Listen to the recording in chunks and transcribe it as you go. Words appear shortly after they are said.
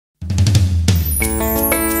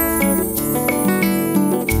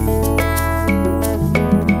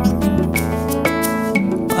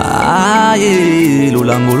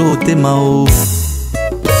langolo temao.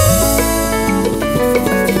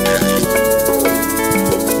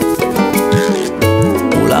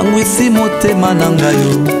 Mulangwisi motema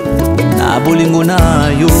nangayo na bolingo na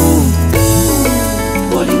yo.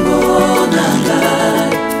 Bolingo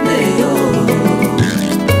nangai neyo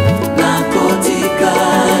nakotika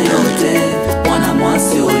yote mwana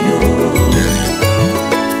mwasi oyo.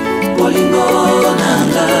 Bolingo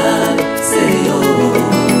nangai seyo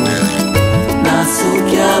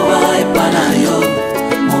nasukia waipa na yo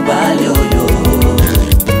mobali oyo.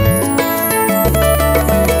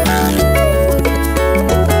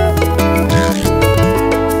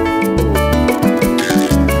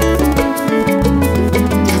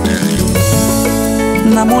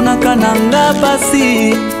 Namonaka nanga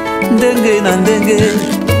Pasi ndenge na ndenge,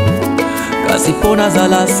 kasi po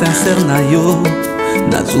nazala sincere na yo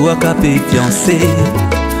nazuaka pe fiancé.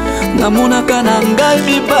 Namonaka nanga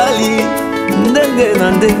mibali ndenge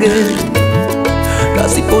na ndenge,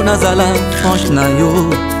 kasi po nazala franche na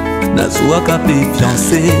yo nazuaka pe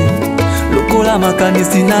fiancé. Lokola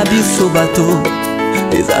makanisi na biso bato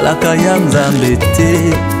ezalaka ya Nzambe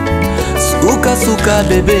te. Suka suka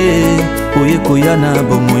bebe oye koya na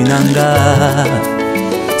bomoi nanga.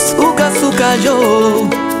 Suka suka jo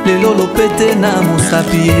lelo lopete na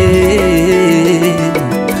mosapi.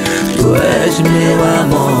 Dois meu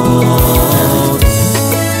amor.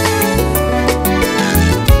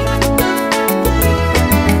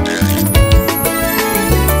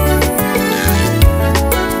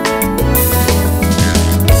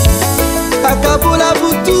 Akabola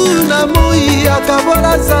butu na moi,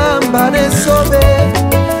 akabola zamba nesobe,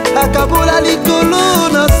 akabola likolo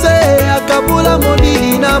na se, akabola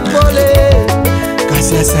molili na pole.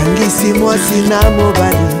 Kasi asangisi mwasi na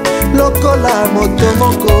mobali lokola moto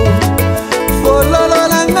moko. Fololo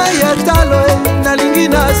na ngai ya talo nalingi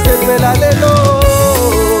na sepela lelo.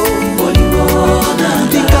 Bolingo na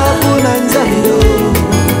tikabu na Nzambe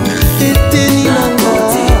eteni nanga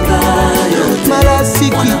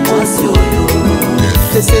malasi mwasi oyo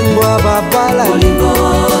tesengwa babala. Bolingo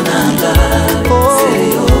nanga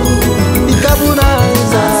seyo ikabu na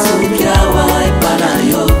Nzambe waipa na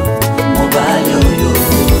yo mobali oyo.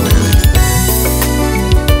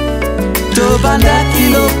 Tobandaki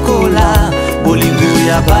lokola bolingo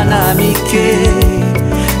ya bana mike,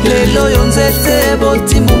 lelo yo nzete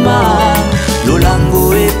botimuma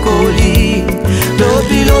lolango ekoli.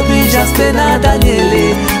 Lobi lobi Jaspe na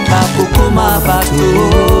Daniele bakokoma bato.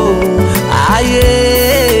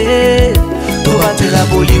 Aye tobatela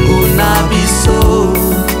bolingo na biso.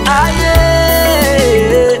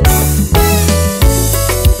 Aye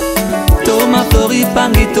toma flori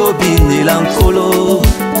pangi tobinela nkolo.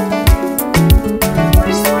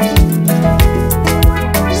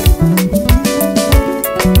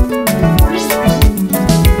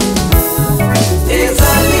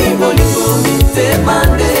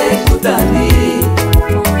 Mande kutani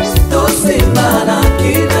tosimba na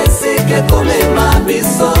kinesike kome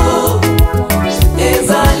mabiso.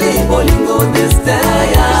 Ezali bolingo destin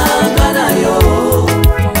yanga na yo.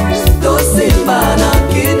 Tosimba na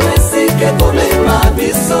kinesike kome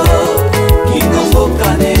mabiso. Kinongo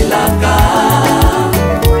kanelaka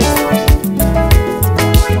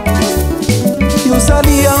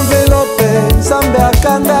yosali envelope Nzambe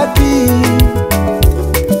akangaki.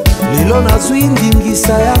 Lelo nazwi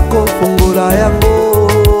ndingisa ya kofongola yango.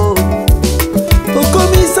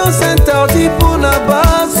 Okomisa s'interdit mpona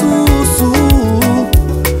basusu.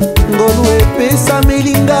 Ngolu epesa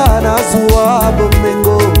melinga nazwa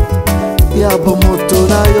bomengo ya bomoto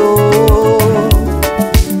na yo.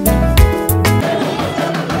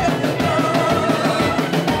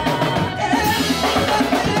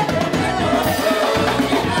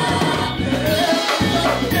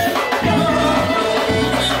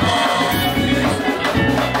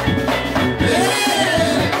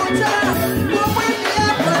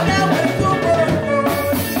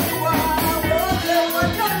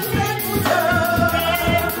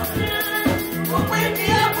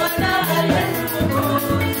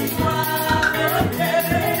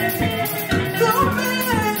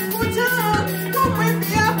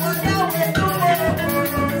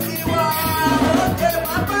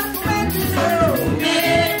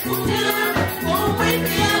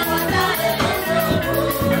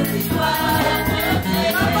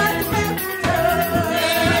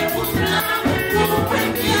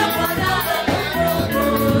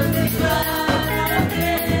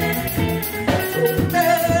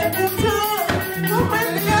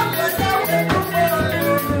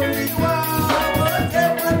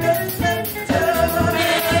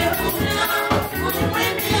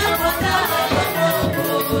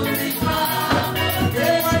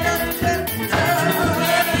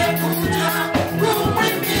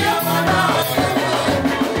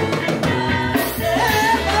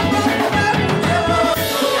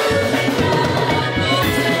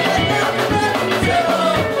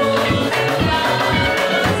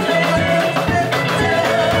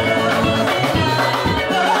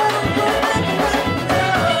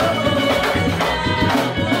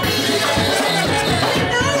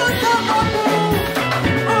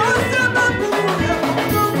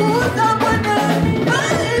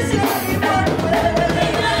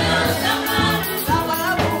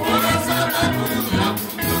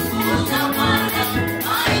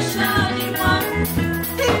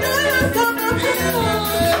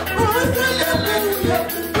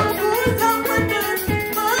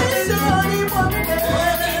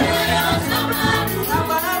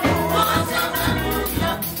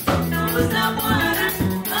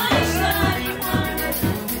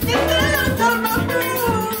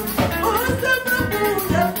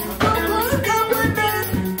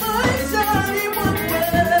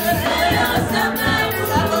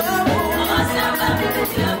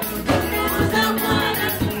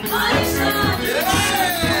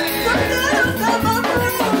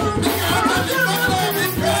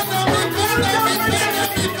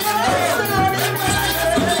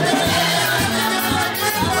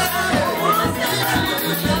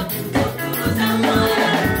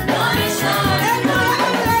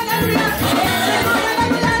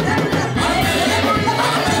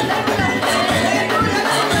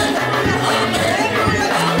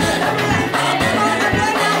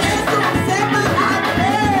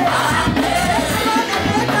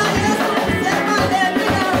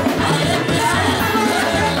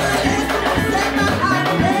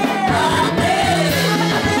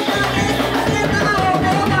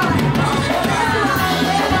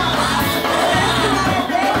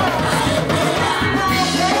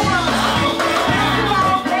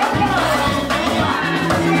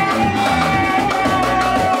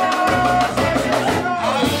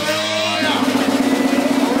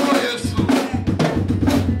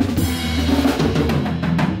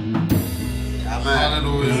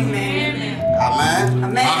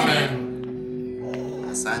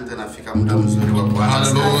 Asante, nafika muda mzuri wa Bwana.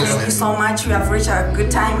 Thank you so much. We have reached a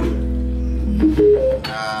good time.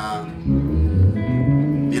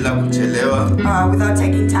 Bila kuchelewa. Without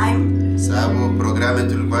taking time. Sababu programu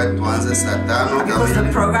tulikuwa tuanze saa 5 because the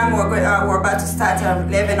program we're about to start at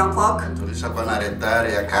 11 o'clock. Tulishakuwa na retard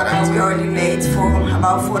ya 40. We already late for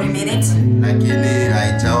about 40 minutes. Lakini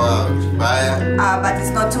haijawa vibaya. But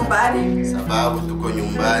it's not too bad. Sababu tuko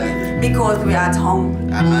nyumbani. Because we are at home.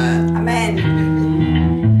 Amen. Amen.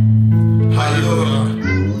 Hallelujah.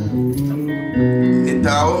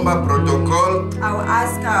 Nitaomba protocol. I will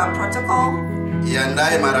ask protocol.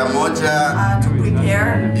 Iandae mara moja to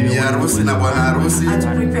prepare bibi harusi na bwana harusi to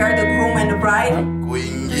prepare the groom and the bride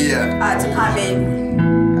kuingia to come in.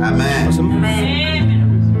 Amen. Amen.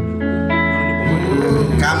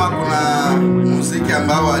 Kama kuna muziki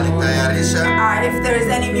ambao alitayarisha if there is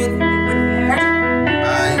any music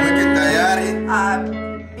iweke tayari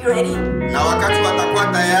be ready. Na wakati watakuwa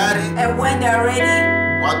tayari and when they are ready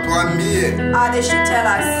watuambie they should tell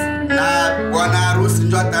us. Na bwana harusi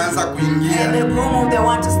ndio ataanza kuingia. And the groom they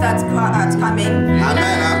want to start coming.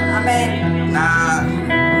 Amen. Amen. Na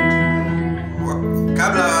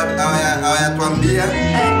kabla hawayatuambia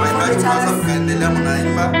waimbaji kwanza mkaendelea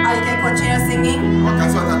mnaimba. You can continue singing.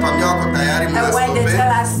 Wakati watatuambia wako tayari and when they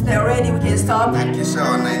tell us they're ready we can stop. Na kisha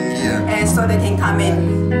wanaingia. And so they can come in.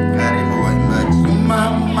 Karibu waimbaji.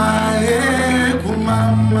 Kumama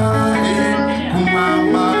kumama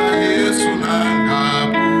kumama Yesu nanga.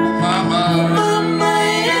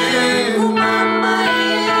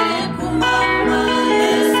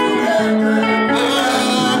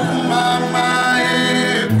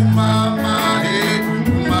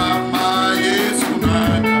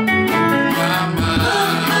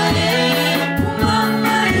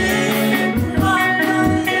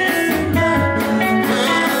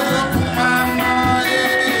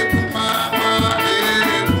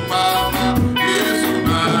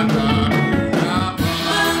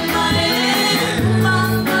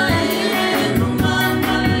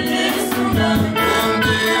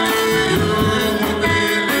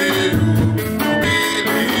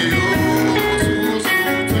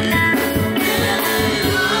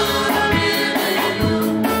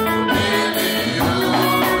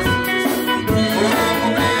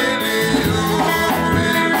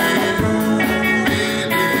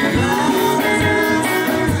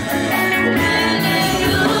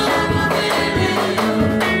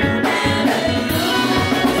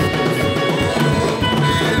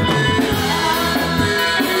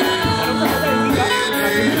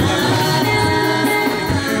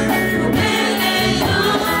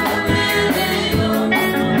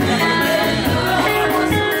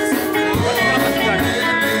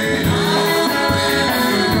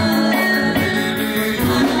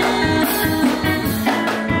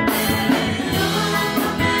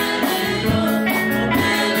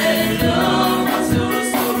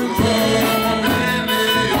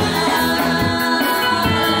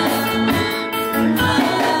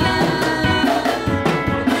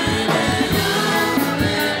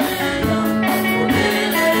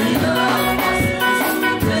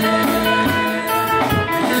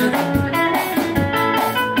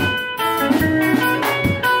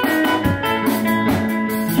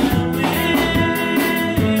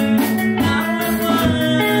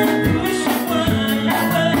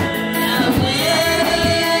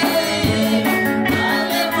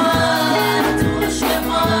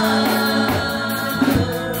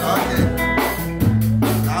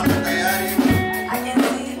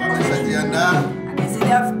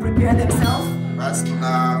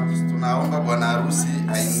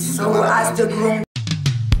 So as the groom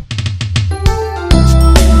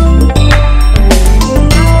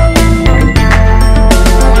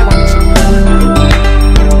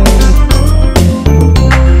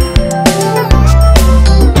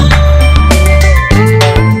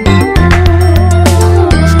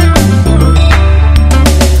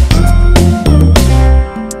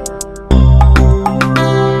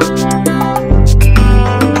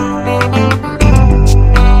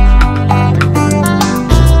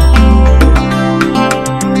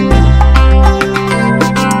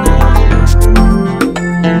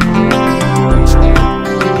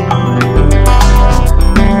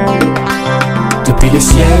le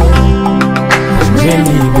ciel pour me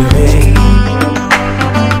libérer,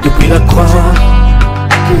 depuis la croix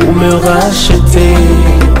pour me racheter,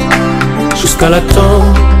 jusqu'à la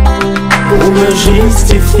tombe pour me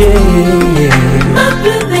justifier. Ma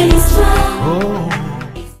plus belle histoire.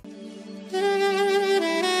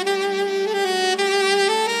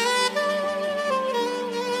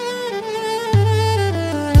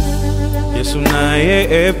 Yesu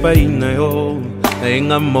naye epai na yo, na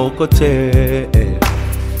enga moko te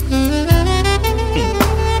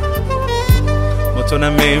moto na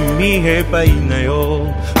memi he pa ina yo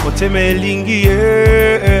mote me lingi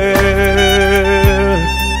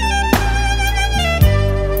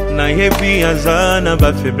na yebi azana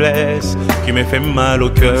ba faiblesse qui me fait mal au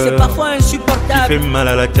cœur. C'est parfois insupportable. Qui fait mal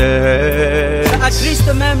à la tête. Ça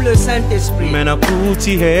attriste même le Saint-Esprit. Mais na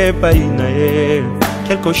kuti he pa ina ye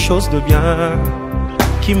quelque chose de bien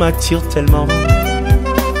qui m'attire tellement.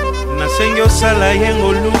 Na sengyo sala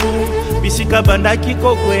yengolu bisika banda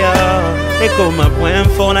kikokwea eko ma point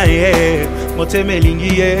fort na ye mote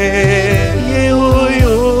melingi ye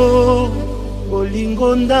oyo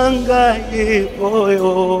olingo ndanga ye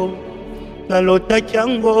oyo nalota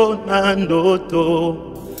kyango na ndoto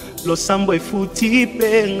losambo efuti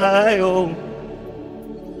pengayo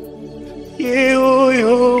ye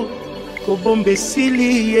oyo kobombe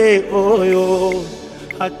sili ye oyo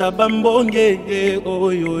ata bambonge ye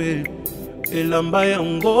oyo elamba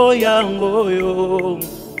yango yo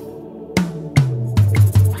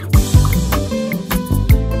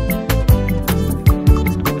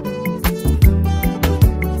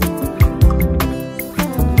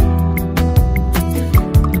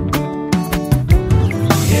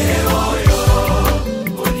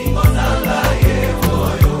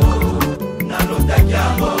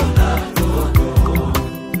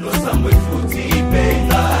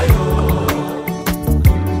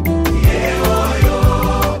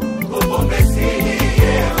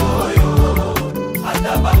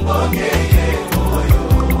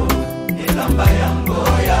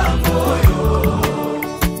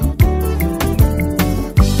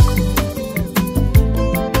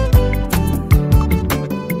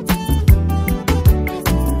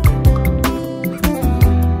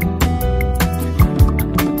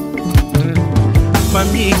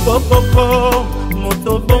Mami popoko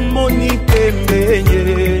moto bomoni pembenye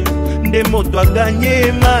nde moto a gagné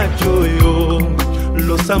macho yo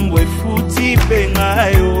losambo efuti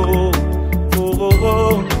pengayo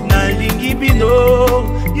oh nalingi bino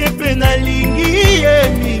yepe nalingi ye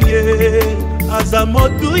minye aza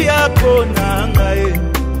motu ya konanga e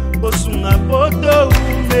bosunga poto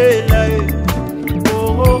umela e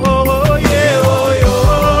oh ye oyo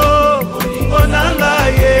onanga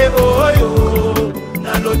ye oyo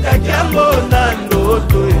nalota kiambo na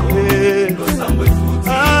ndoto losambo efuti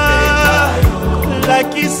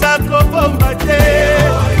lakisa kobomba te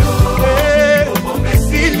kobomba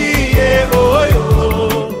esili ye oyo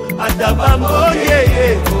ata bambonye ye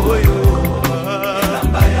oyo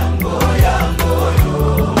elamba yango yo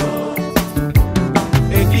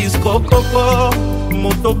eglise kokoko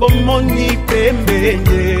moto bomoni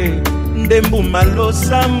pembenye ndembuma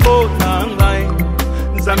losambo na ngai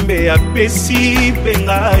Nzambe apesi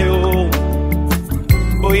pengayo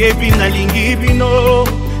oyebi nalingi bino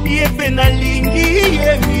yepe nalingi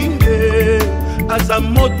ye minge aza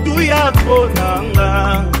motu ya konanga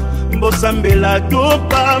mbosambela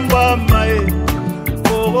topamba mae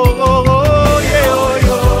ye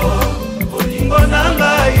oyo olingo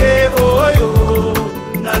nanga ye oyo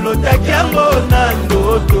nalotaki yango na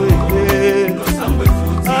ndoto losambo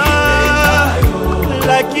efuti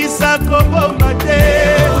lakisa kobomba te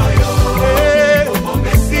kobomba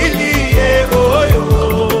esili ye oyo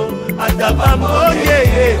ata bambonye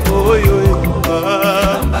ye oyo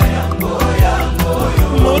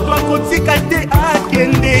moto akotika te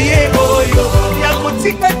akende ye oyo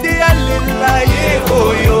yakotika te alela ye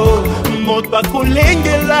oyo moto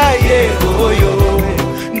akolengela ye oyo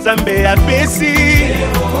Nzambe apesi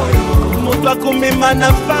moto akomema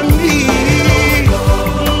na famille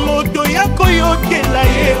moto yakoyokela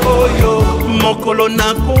ye oyo mokolo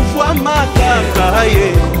nakovwa makaka ye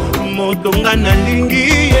moto nga nalingi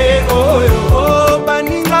ye oyo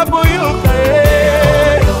baninga boyoka ye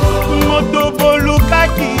moto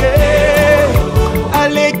bolukaki ye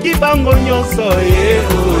aleki bango nyonso ye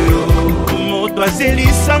oyo moto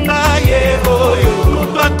azelisanga ye oyo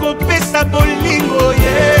moto akopesa bolingo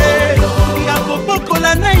ye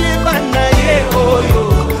yakobokola na ye bana ye oyo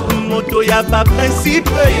moto ya ba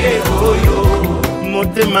principe ye oyo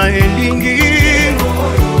motema elingi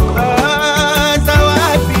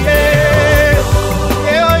azawapi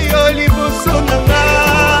ye oyo liboso nanga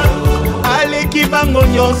aleki bango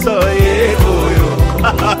nyonso ye oyo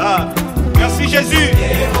merci Jésus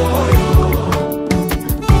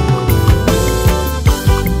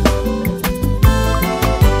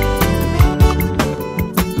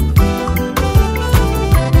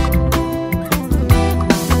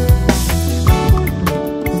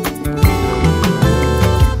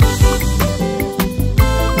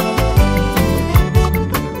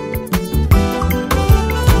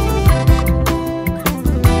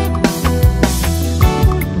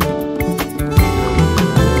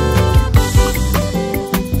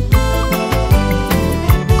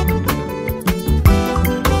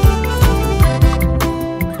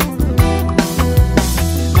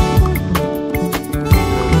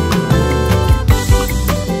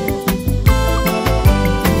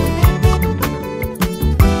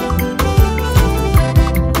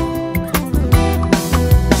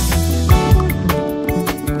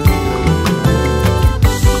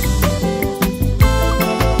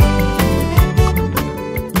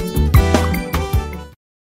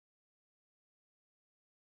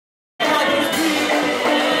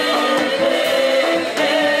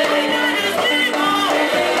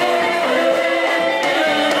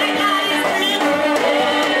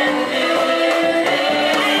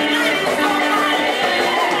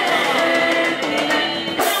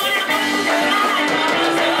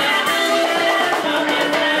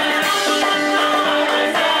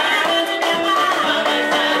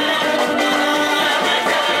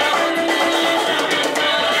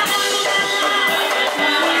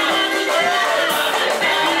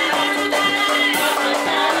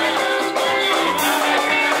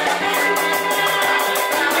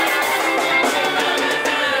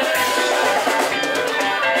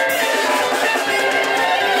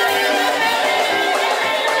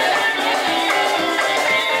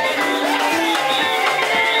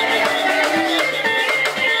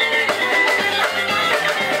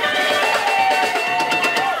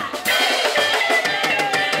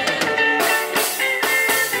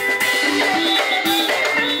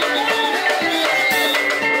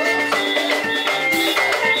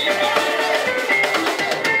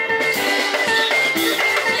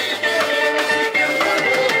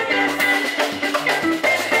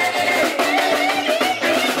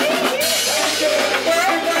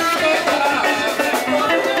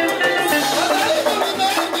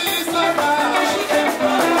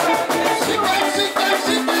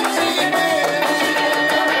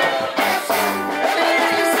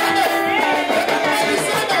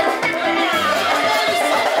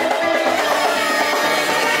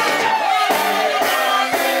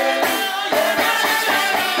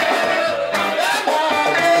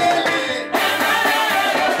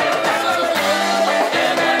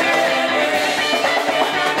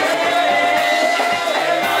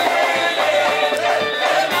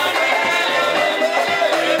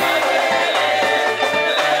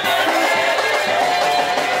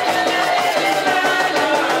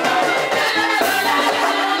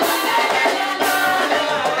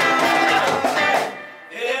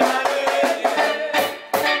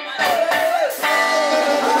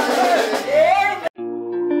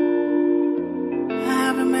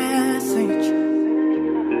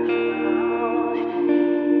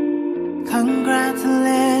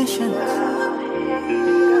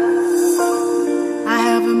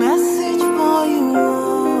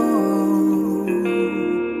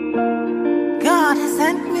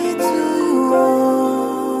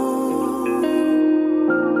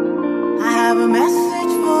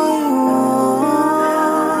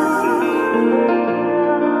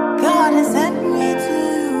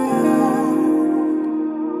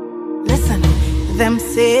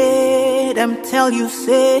them tell you,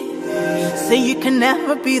 say you can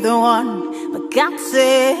never be the one. But God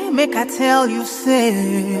say, make I tell you, say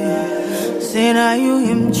now you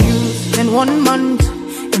him choose. In 1 month,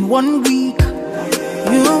 in 1 week,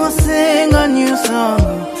 you will sing a new song.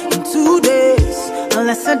 In 2 days, a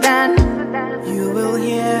lesser than you will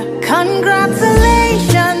hear.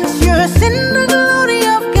 Congratulations, you're in the glory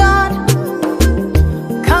of God.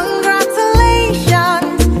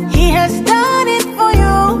 Congratulations, He has done it for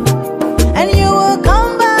you. And you will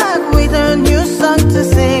come back with a new song to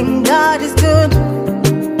sing. God is good.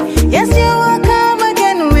 Yes, you will come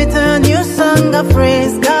again with a new song of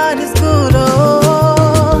praise. God is good.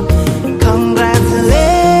 Oh,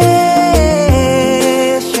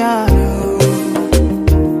 congratulations.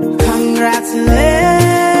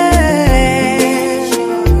 Congratulations.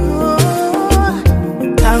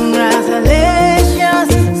 Congratulations.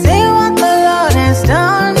 Say what the Lord has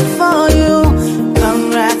done for you.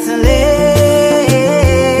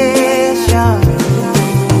 Congratulations.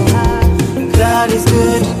 God is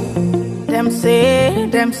good.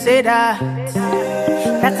 Them say that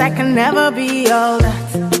I can never be all that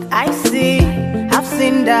I see. I've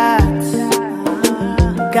seen that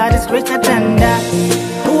God is greater than that.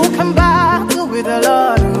 Who can battle with the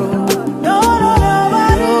Lord? No,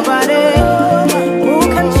 nobody. Who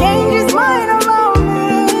can change His mind around me?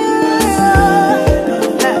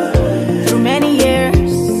 Through many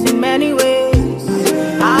years, in many ways,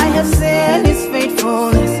 I have seen His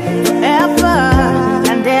faithfulness ever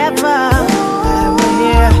and ever.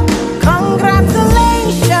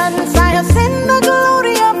 Congratulations, I have seen the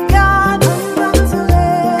glory of God.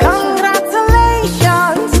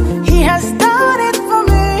 Congratulations, He has done it for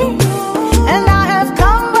me. And I have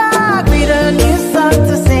come back with a new song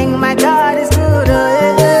to sing. My God is good.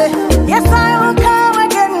 Yes, I will come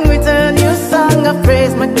again with a new song of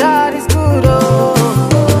praise. My God is good. Oh,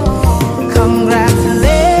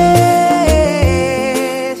 congratulations.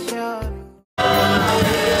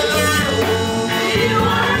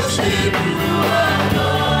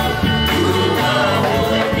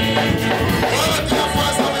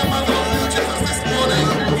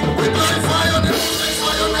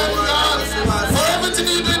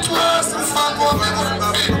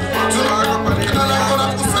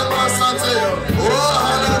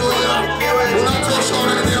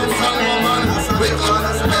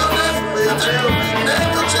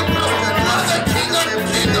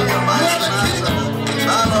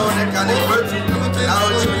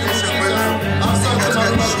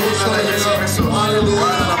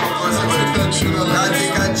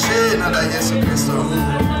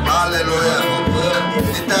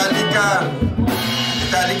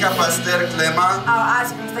 Pastor Clement I'll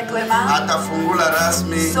ask Mr. Clement atafungula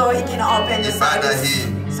rasmi so he can open the ibada service.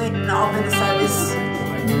 hii. So he can open the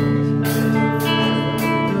service.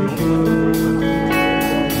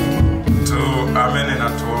 Tuamini na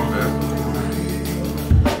tuombe.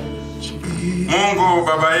 Mungu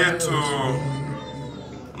Baba yetu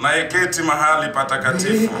naiketi mahali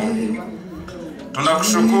patakatifu,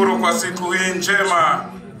 tunakushukuru kwa siku hii njema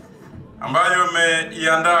ambayo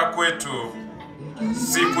umeiandaa kwetu,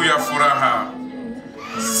 siku ya furaha,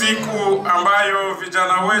 siku ambayo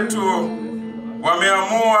vijana wetu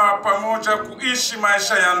wameamua pamoja kuishi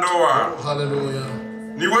maisha ya ndoa. Haleluya.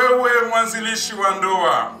 Ni wewe mwanzilishi wa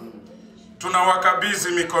ndoa,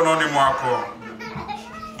 tunawakabidhi mikononi mwako.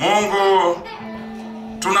 Mungu,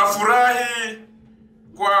 tunafurahi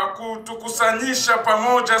kwa kutukusanyisha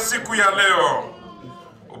pamoja siku ya leo.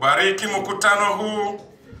 Ubariki mkutano huu,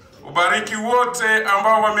 ubariki wote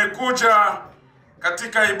ambao wamekuja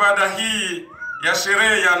katika ibada hii ya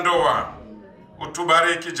sherehe ya ndoa.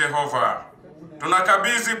 Utubariki Jehova.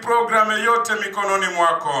 Tunakabidhi programu yote mikononi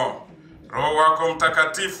mwako. Roho wako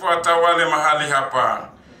Mtakatifu atawale mahali hapa.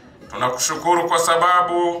 Tunakushukuru kwa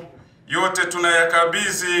sababu yote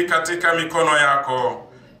tunayakabidhi katika mikono yako,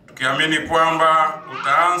 tukiamini kwamba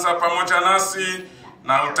utaanza pamoja nasi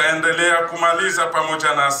na utaendelea kumaliza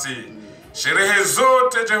pamoja nasi. Sherehe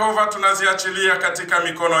zote Jehova tunaziachilia katika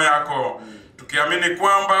mikono yako, tukiamini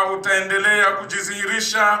kwamba utaendelea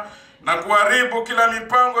kujidhihirisha na kuharibu kila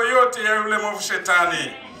mipango yote ya yule mwovu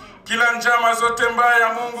shetani. Kila njama zote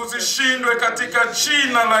mbaya Mungu zishindwe katika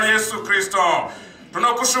jina la Yesu Kristo.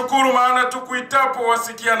 Tunakushukuru maana tukuitapo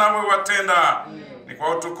wasikia nawe watenda. Ni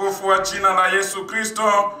kwa utukufu wa jina la Yesu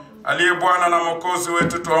Kristo aliye Bwana na Mwokozi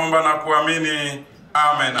wetu tuomba na kuamini.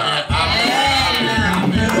 Amen.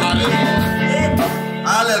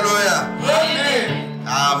 Hallelujah.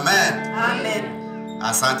 Amen. Amen.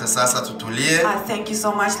 Asante, sasa tutulie. Thank you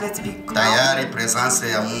so much. Let's be calm. Tayari presence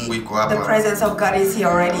ya Mungu iko hapa. The presence of God is here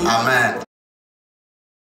already. Amen.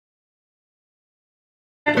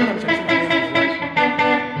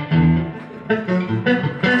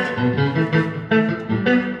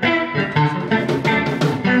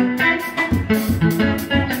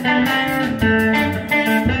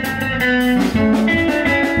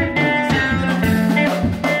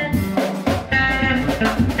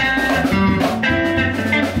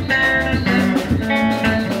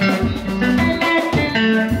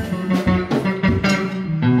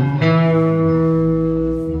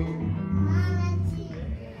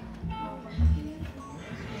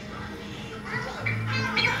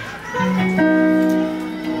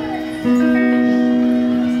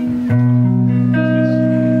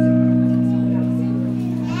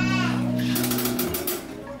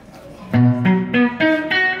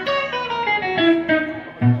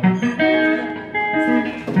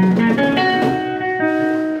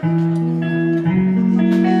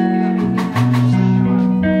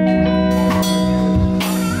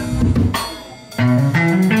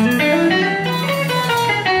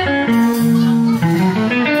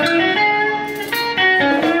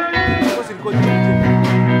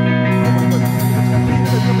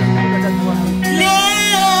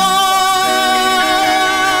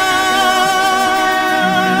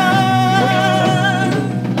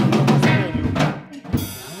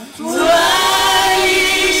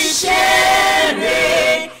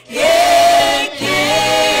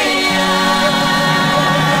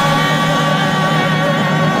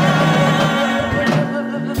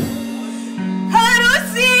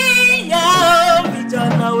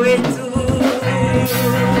 vijana wetu.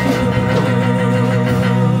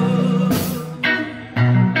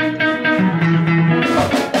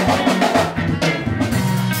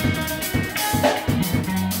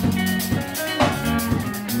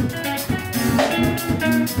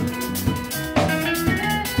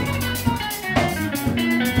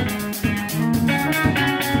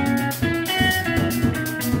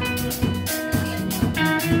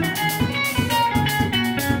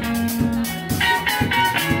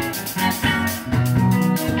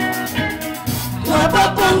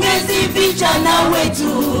 Pongezi vijana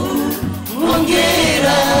wetu,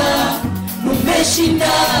 hongera,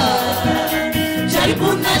 mmeshinda.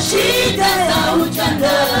 Jaribu na shida za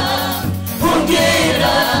ujana,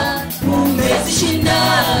 hongera, mmezishinda.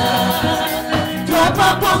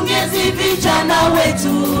 Tuwapa pongezi vijana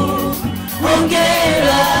wetu,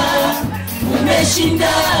 hongera,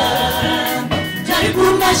 mmeshinda. Jaribu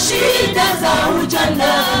na shida za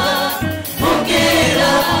ujana,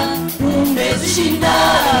 hongera, mmezishinda.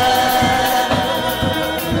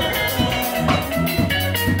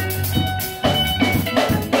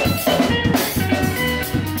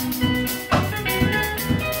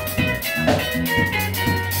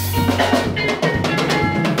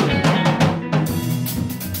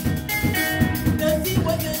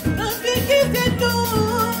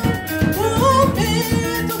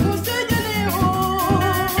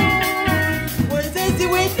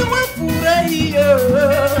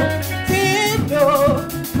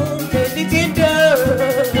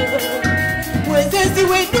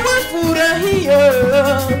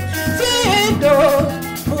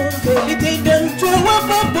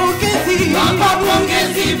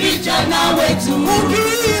 Pongezi vijana wetu,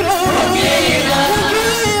 hongera,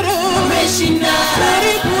 mmeshinda.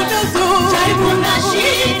 Jaribu na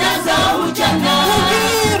shida za ujana,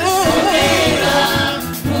 hongera,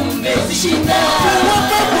 mmezishinda.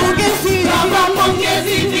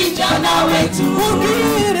 Pongezi vijana wetu,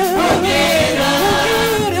 hongera,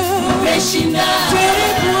 mmeshinda.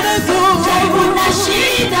 Jaribu na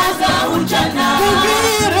shida za ujana,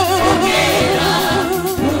 hongera,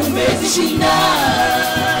 mmezishinda.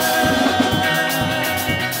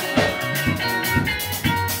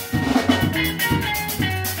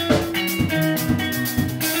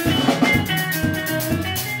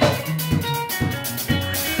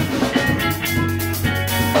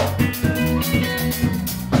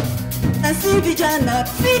 Nasi vijana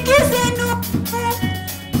fikizenu,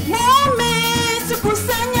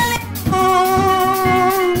 mumekusanya leo,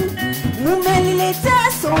 mumelileta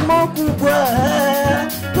somo kubwa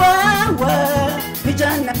kwa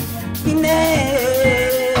vijana ine,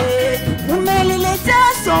 mumelileta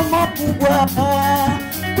somo kubwa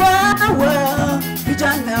kwa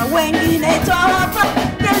vijana wengine. Twawapa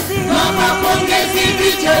pongezi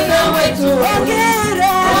vijana wetu,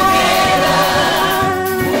 hongera,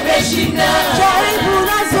 mmeshinda. jaribu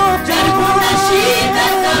na shida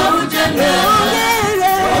za ujana,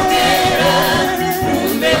 hongera,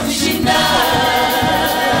 mmezishinda.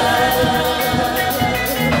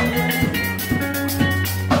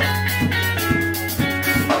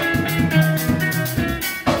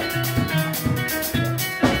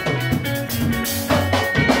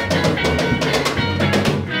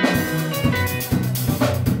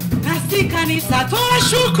 Nasi kanisa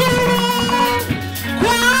twashukuru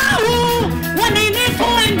kwao waneneko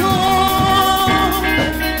wenu,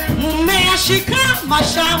 mmeyashika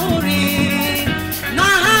mashauri na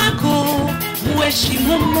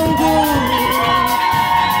kumheshimu Mungu.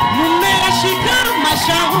 Mmeyashika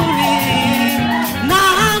mashauri na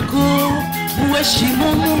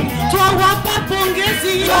kumheshimu Mungu. Twawapa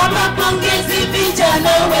pongezi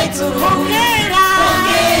vijana wetu, hongera,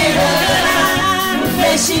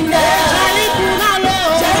 mmeshinda.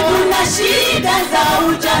 Jaribu na shida za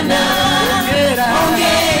ujana,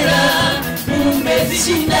 hongera,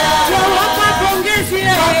 mmezishinda. Twawapa pongezi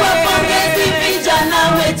vijana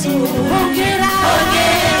wetu, hongera,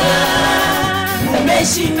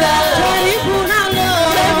 mmeshinda.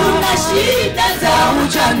 Jaribu na shida za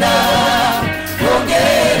ujana,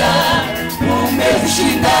 hongera,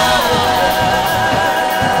 mmezishinda.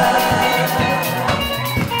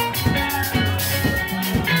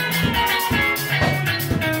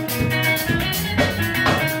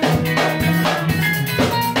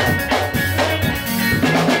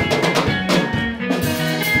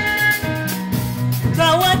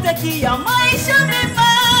 Tawatakia maisha mema,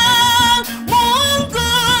 Mungu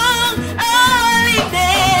alinde.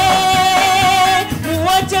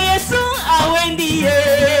 Muwache Yesu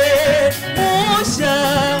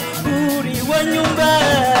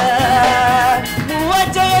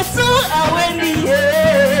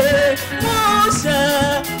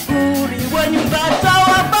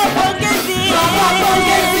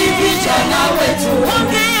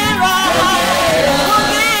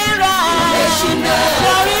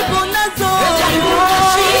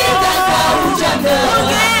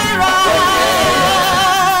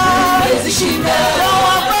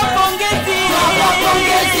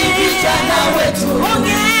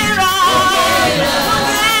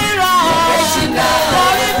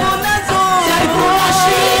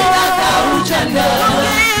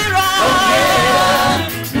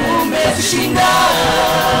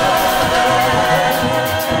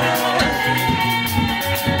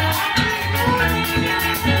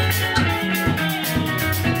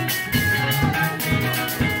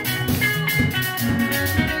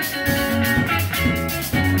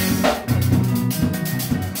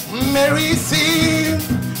mmerisi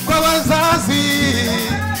kwa wazazi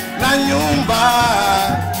na nyumba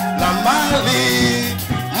na mali.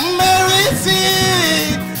 Mmerisi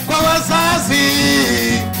kwa wazazi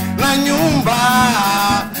na nyumba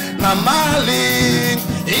na mali,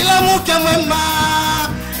 ila mke mwema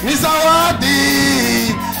ni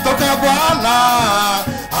zawadi toka Bwana.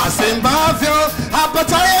 Asembavyo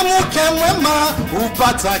apataye mke mwema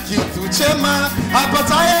upata kitu chema.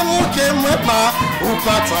 Apataye mke mwema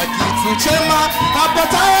upata kitu chema.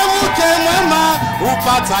 Apataye mke mwema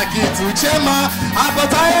upata kitu chema.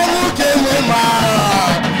 Apataye mke mwema.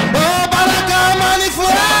 Oh, baraka amani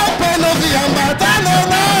furaha upendo viambatane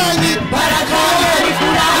nanyi. Baraka amani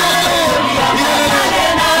furaha viambatane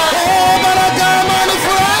nanyi. Oh, baraka amani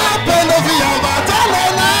furaha upendo viambatane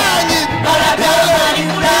nanyi. Baraka amani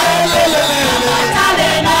furaha viambatane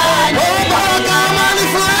nanyi. Oh, baraka amani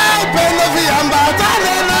furaha upendo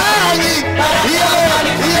viambatane nanyi. Baraka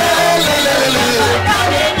amani furaha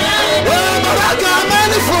viambatane nanyi. Oh, baraka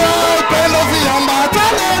amani furaha upendo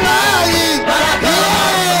viambatane nanyi.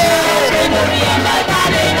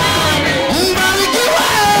 Mbarikiwe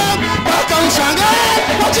mpaka mshangae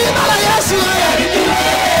kwa jina la Yesu.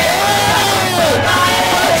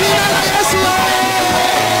 Kwa jina la Yesu.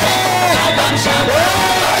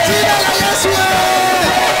 Kwa jina la Yesu.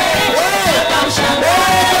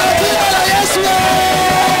 Kwa jina la Yesu.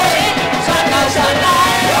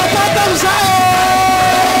 Wapata mzao.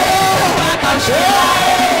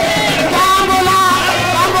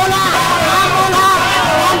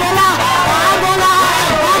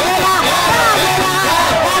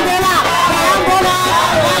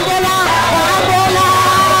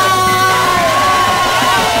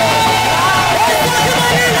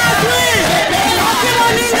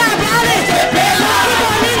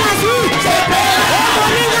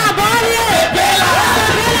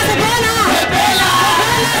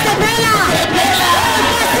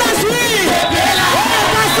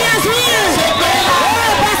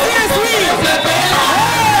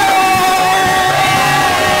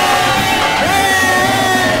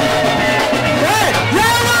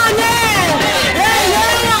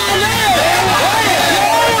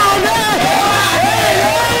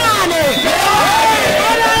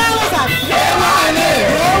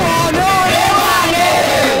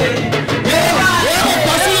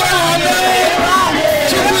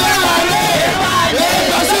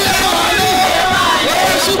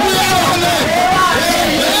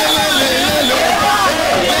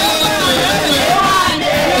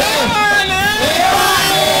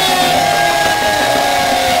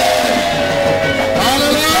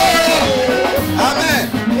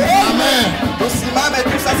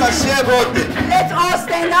 Let's all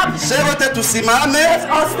stand up. Shevote tusimame. Let's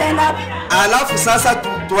all stand up. Alafu sasa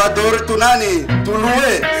tuadore tunani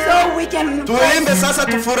tulue. So we can tuimbe sasa,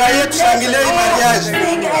 tufurahie, tushangilie mariage.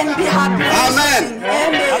 Sing and be happy. Amen.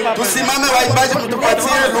 Tusimame waimbaji,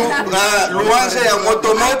 mtupatie luanje ya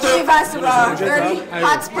moto moto. Give us very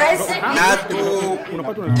hot praise. Na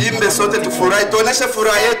tuimbe sote, tufurahi, tuoneshe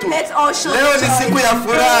furaha yetu. Leo ni siku ya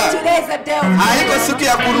furaha. Haiko siku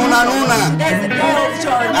ya kununa nuna.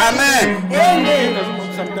 Amen.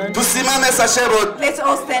 Tusimame sasa wote. Let's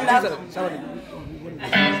all stand up.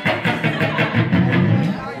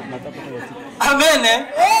 Amen.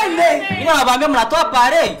 Amen. Ina nabambia mnatoa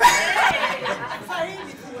pare.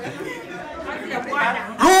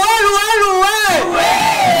 Luwe.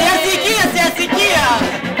 Siasikia.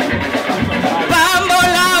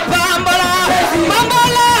 Bambola.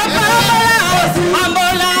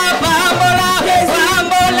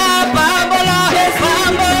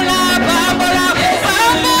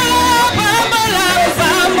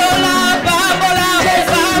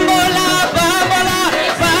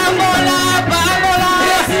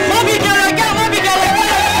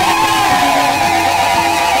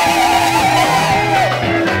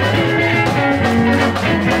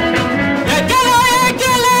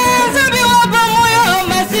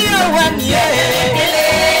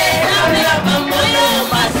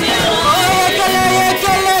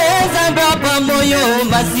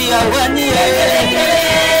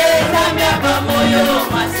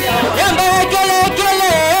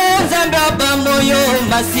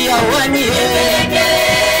 Masia wani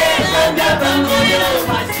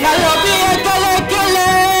Nairobi kele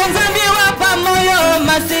zambi wapa moyo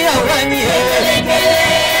masia wani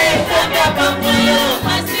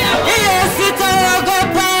Iye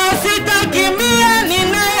sitaogopa sitakimbia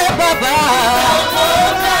ninaye baba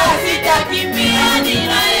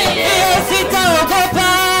Iye sitaogopa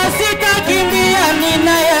sitakimbia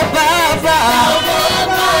ninaye baba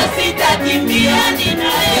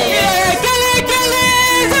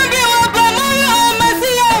Kele zambi wapa moyo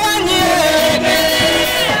masia wani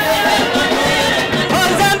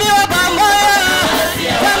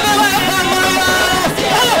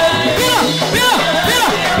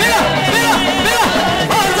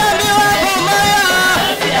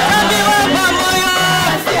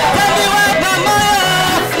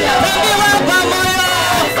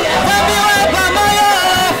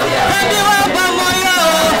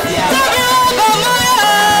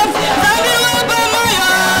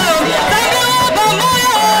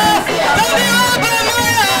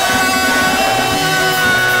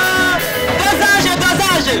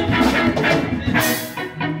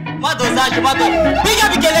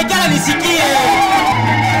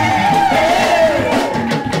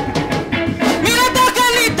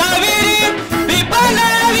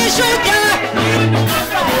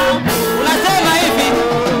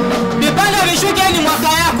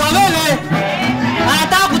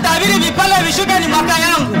mwaka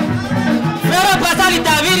yangu. Fero Pasi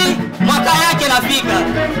tabiri mwaka yake nafika.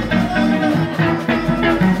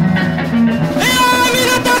 Mimi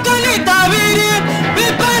nataka nitabiri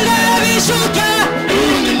vipande vishuke.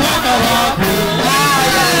 Ni mwaka wako.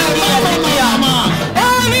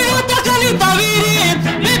 Mimi nataka nitabiri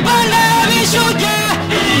vipande vishuke.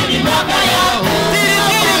 Ni mwaka yako.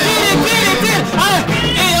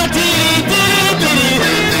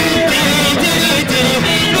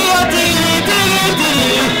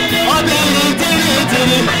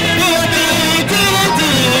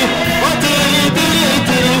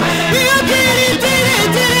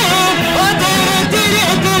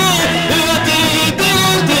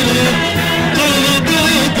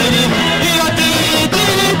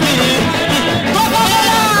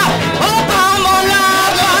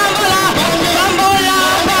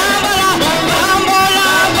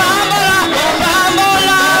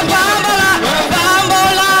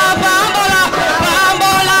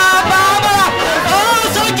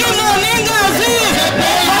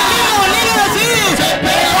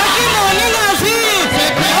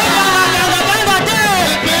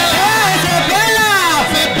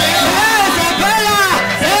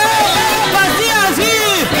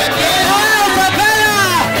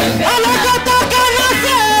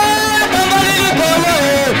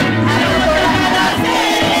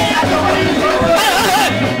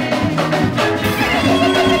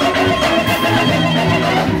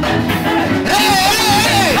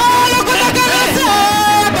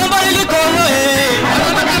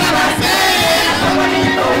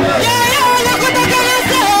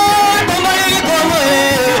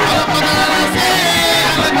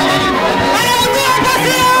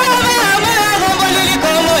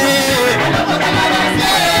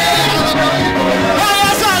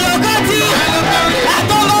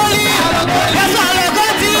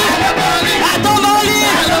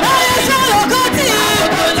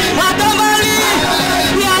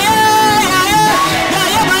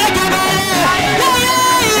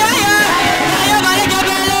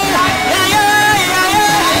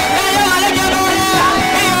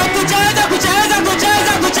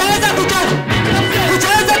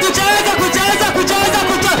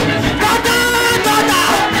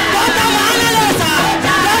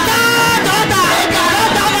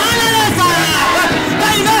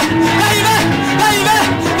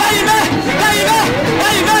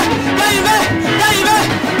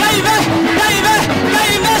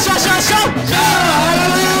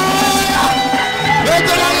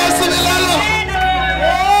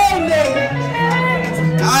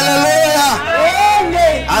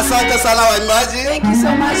 Asante sana waimbaji. Thank you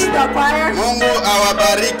so much to the choir. Mungu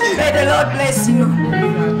awabariki. May the Lord bless you.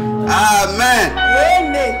 Amen.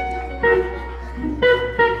 Amen.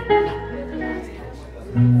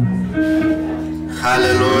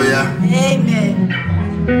 Hallelujah. Amen.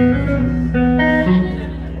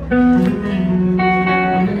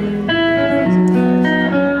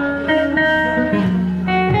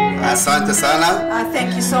 Asante sana.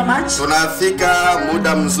 Thank you so much. Tunafika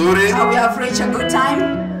muda mzuri. We have reached a good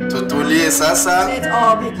time. Tutulie sasa. Let's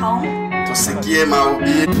all be calm. Tusikie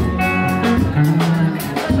mahubiri.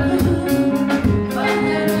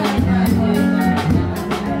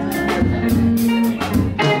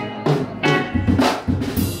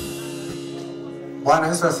 Bwana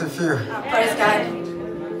Yesu asifiwe. Praise God.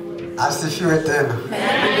 Asifiwe tena. May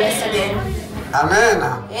I be blessed again. Amen.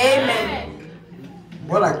 Amen.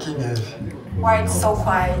 Mbona kimya hivi? Why it's so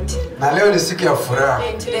quiet? Na leo ni siku ya furaha.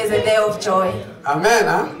 Today is a day of joy. Amen.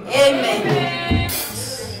 Amen.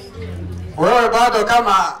 Wewe bado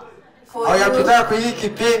kama hujapita kwa hii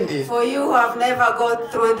kipindi. For you who have never gone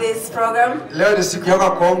through this program. Leo ni siku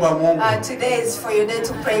yako kuomba Mungu. Today is for your day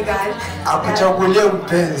to pray God. Akuchagulie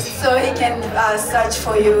mpenzi. So he can search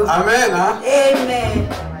for you. Amen. Amen.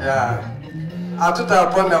 Yeah.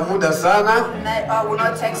 Hatutaponda muda sana. I will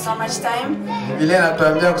not take so much time. Biblia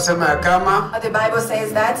inatuambia kusema ya kama The Bible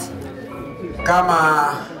says that kama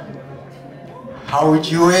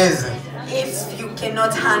haujiwezi, if you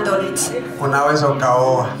cannot handle it, unaweza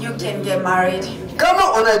ukaoa. you can get married.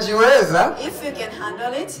 Kama unajiweza, if you can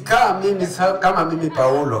handle it, kama mimi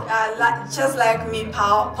Paulo. Just like me,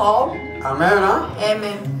 Paul. Amen.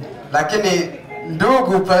 Amen. Lakini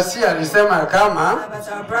ndugu Pasi alisema kama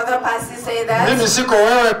but our brother Pasi say that mimi siko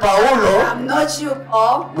wewe Paulo. I'm not you,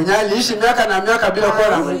 Paul. Mwenye aliishi miaka na miaka bila kuwa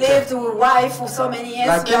na mke. lived with wife for so many years.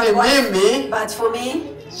 Lakini mimi, but for me,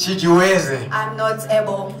 sijiweze. I'm not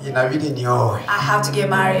able. Inabidi nioe. I have to get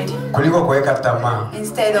married. Kuliko kuweka tamaa.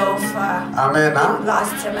 Instead of amen.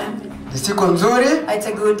 Last amen. Ni siku nzuri. It's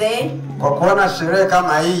a good day. Kwa kuona sherehe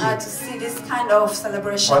kama hii. To see this kind of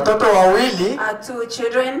celebration. Watoto wawili 2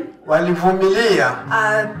 children walivumilia.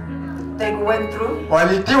 They went through.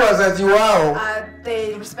 Walitii wazazi wao.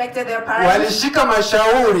 They respected their parents. Walishika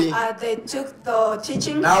mashauri. They took the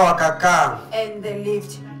teaching. Na wakakaa. And they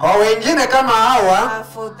lived. Kwa wengine kama hawa,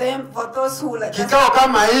 for those who like kikao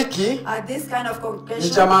kama hiki, this kind of congregation, ni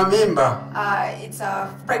cha mimba. It's a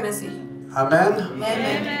pregnancy. Amen.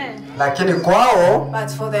 Amen. Lakini kwao,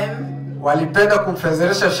 but for them, walipenda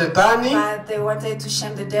kumfezeresha shetani. They wanted to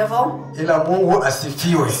shame the devil. Ila Mungu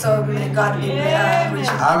asifiwe. So may God be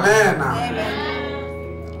praised. Amen. Amen.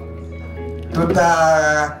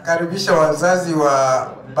 Tutakaribisha wazazi wa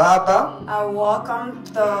baba. Welcome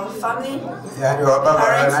the family. Yani wa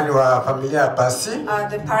baba nani wa familia ya Pasi.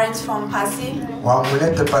 The parents from Pasi.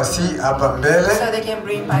 Wamulete Pasi hapa mbele. So they can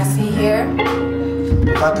bring Pasi here.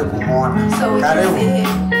 Pate kumwona. So we can see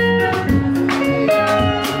him.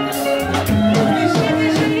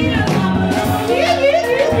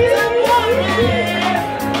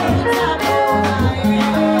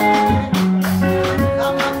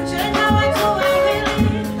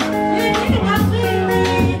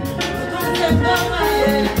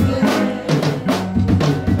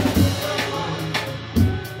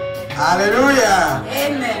 Hallelujah.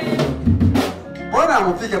 Amen. Bwana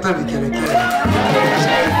amupige hata vikelekele.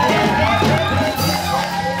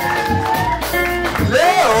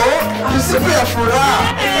 Leo ni siku ya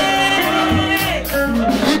furaha.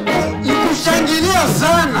 Nikushangilia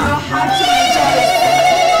sana.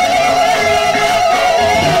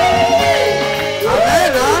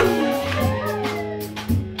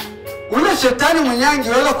 Shetani mwenye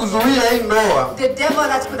angeweza kuzuia hii ndoa. The devil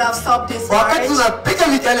that could have stopped this marriage. Wakati tunapiga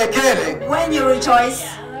vikelekele, when you rejoice,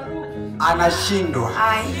 anashindwa.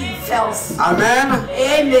 He fails. Amen.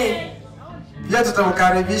 Amen. Pia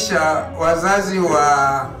tutamkaribisha wazazi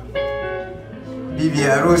wa bibi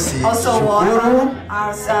harusi Shukuru.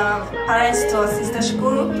 As parents to sister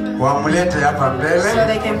Shukuru. Wamulete hapa mbele. So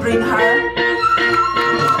they can bring her.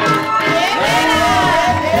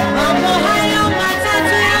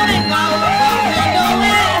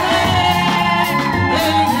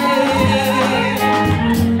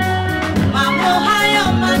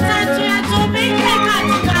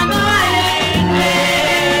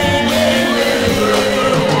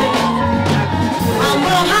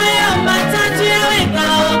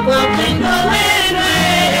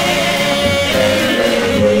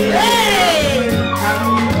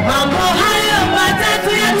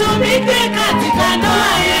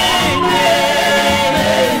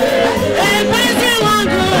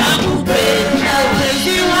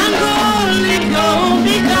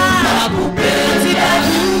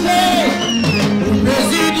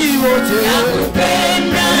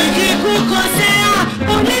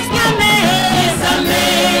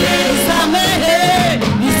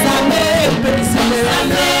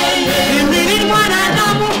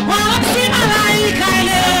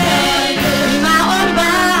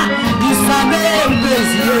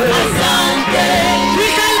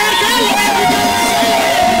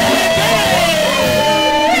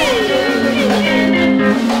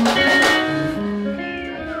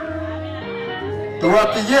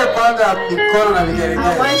 Tuwapigie kwanza mikono na vigelegele.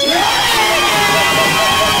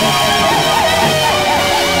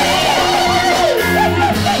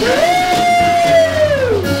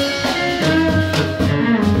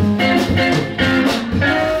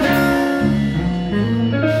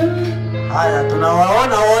 Haya,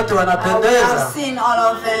 tunawaona wote wanapendeza. I've seen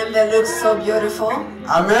all of them. They look so beautiful.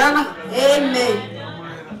 Amen. Amen.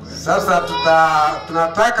 Sasa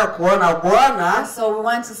tunataka kuona Bwana. So we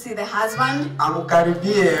want to see the husband.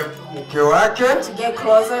 Amkaribie mke wake. To get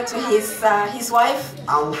closer to his wife.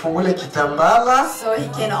 Amfungule kitambala. So he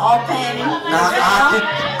can open. Na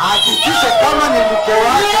hakikishe kama ni mke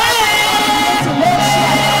wake.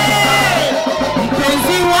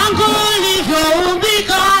 Mpenzi wangu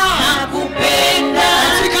ulivyoumbika, nakupenda.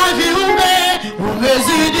 Katika viumbe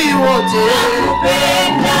umezidi wote,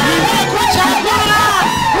 nakupenda. Nimekuchagua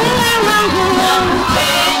uwe wangu,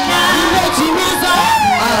 nakupenda. Nimetimiza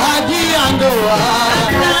ahadi ya ndoa,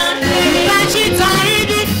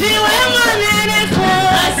 najitahidi niwe mwaminifu.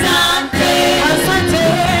 Asante, asante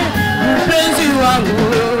mpenzi wangu,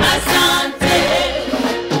 asante.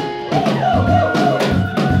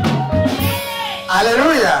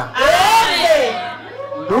 Haleluya.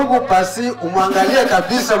 Ndugu Pasi, umwangalie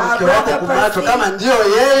kabisa mke wako kumacho kama ndio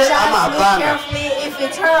yeye ama hapana.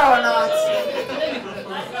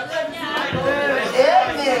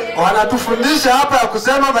 Wanatufundisha hapa ya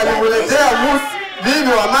kusema balimuletea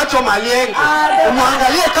bibi wa macho maliengo.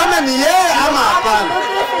 Umwangalie kama ni yeye ama hapana.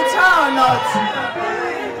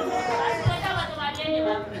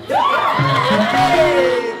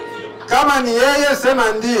 Kama ni yeye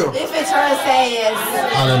sema ndio. If it's her, say yes.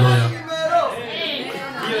 Hallelujah.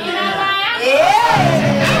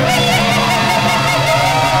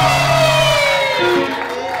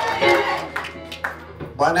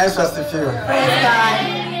 Bwana Yesu asifiwe. Praise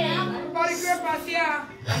God.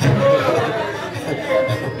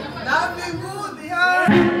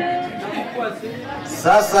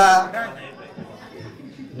 Sasa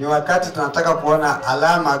ni wakati tunataka kuona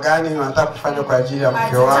alama gani unataka kufanya kwa ajili ya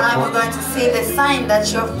mke wako. We're going to see the sign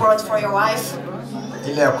that you have brought for your wife.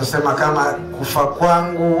 Ile ya kusema kama kufa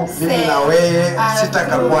kwangu mimi na wewe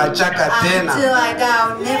sitakakuachaka tena. Until I die,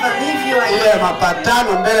 I'll never leave you again. Ile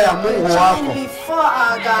mapatano mbele ya Mungu wako. Before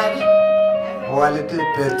our God. Walete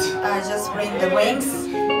pete. Just bring the rings.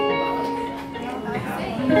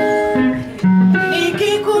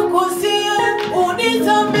 Nikikukusia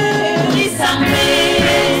unisamehe, nisamehe,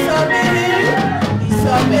 nisamehe,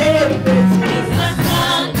 nisamehe mpenzi,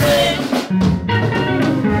 asante.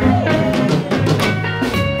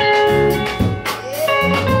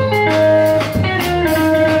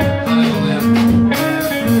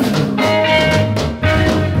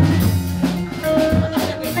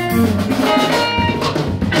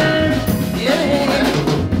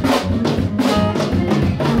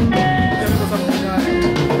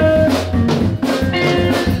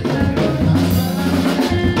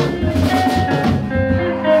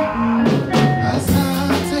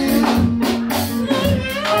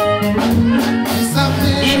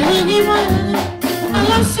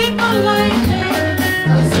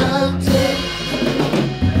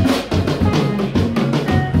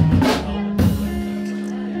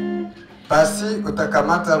 Pasi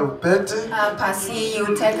utakamata rupete. Pasi,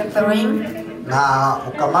 you take the ring. Na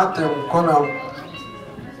ukamate mkono.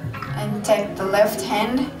 And take the left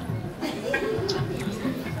hand.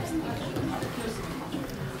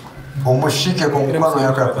 Umushike kwa mkono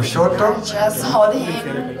yako ya kushoto. Just hold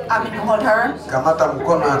him. Hold her. Kamata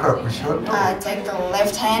mkono yako ya kushoto. Take the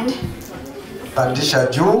left hand. Pandisha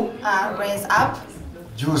juu. Raise up.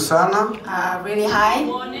 Juu sana. Really high.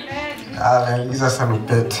 Ingiza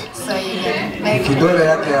salupete. So you can make kidole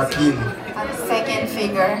yake ya pili. Second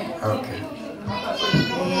finger. Okay.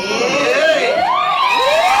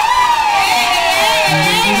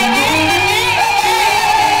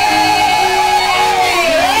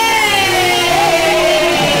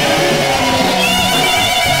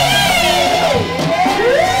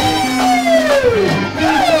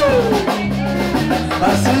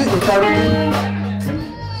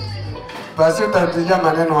 Pasi utarudia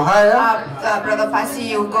maneno haya. Brother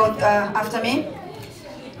Pasi, you go after me.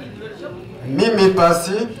 Mimi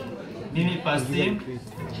Pasi. Mimi Pasi.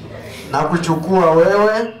 Nakuchukua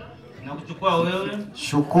wewe. Nakuchukua wewe.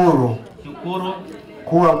 Shukuru. Shukuru.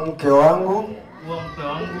 Kuwa mke wangu. Kuwa mke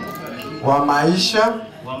wangu. Wa maisha.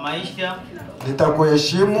 Wa maisha.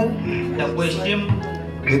 Nitakuheshimu. Nitakuheshimu.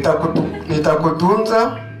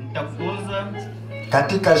 Nitakutunza. Nitakutunza.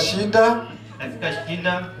 Katika shida. Katika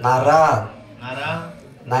shida. Na raha. Na raha.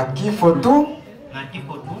 Na kifo tu. Na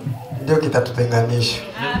kifo tu. Ndio kitatutenganisha.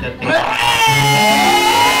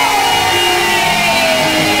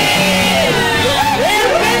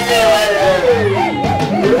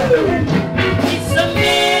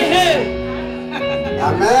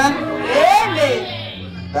 Amen. Amen.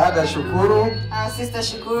 Dada Shukuru. Sister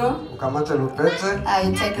Shukuru. Ukamate lupete.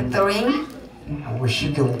 You take the ring.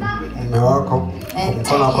 Ushike mume wako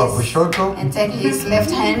mkono wako wa kushoto. And take his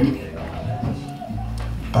left hand.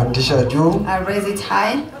 Pandisha juu. Raise it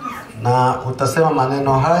high. Na utasema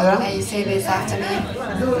maneno haya. And you say this after me.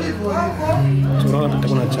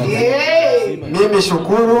 Mimi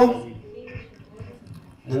Shukuru.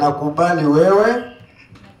 Ninakubali wewe.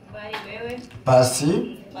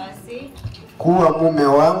 Pasi. Kuwa mume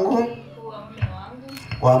wangu.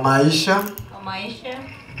 Wa maisha.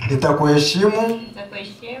 Nitakuheshimu.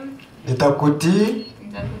 Nitakutii.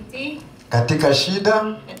 Katika shida.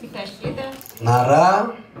 Na raha.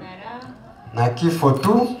 Na kifo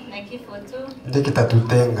tu. Ndio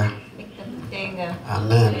kitatutenga.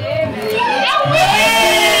 Amen.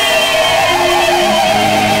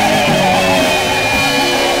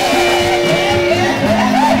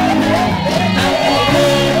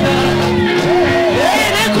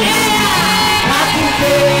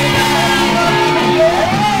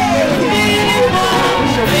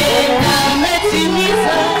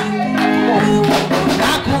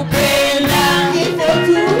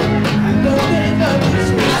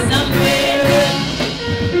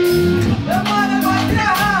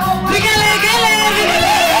 Gele, gele,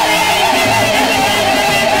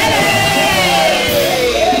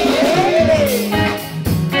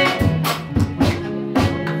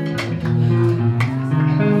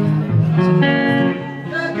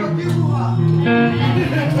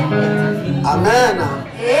 Amen.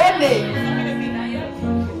 Amen.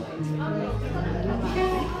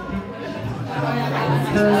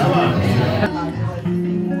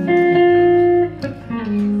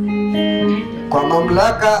 Kwa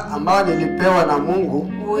mamlaka ambayo nilipewa na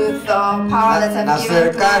Mungu with the power that na I've given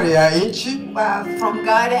serikali ya nchi, from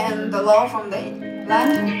God and the law from the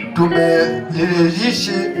land,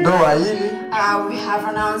 tumeliishi ndoa hili we have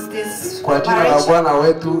announced this kwa jina la marriage Bwana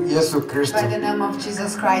wetu Yesu Kristo. by the name of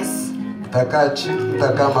Jesus Christ. Mtakaa chini,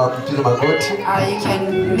 mtakaa kupiga magoti. You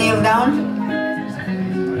can kneel down.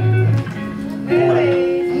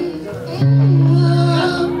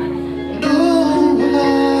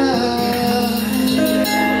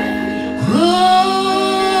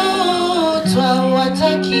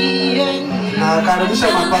 Na karibisha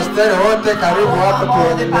mapasteri wote, karibu hapa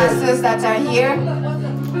All the pastors that are here.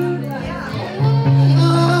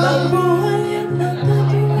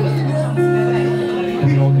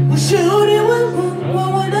 Ushauri wangu wa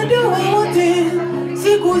wanadamu wote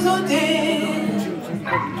siku zote.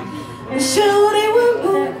 Ushauri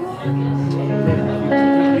wangu.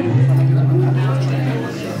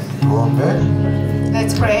 Tuombe.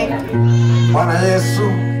 Let's pray. Bwana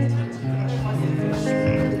Yesu,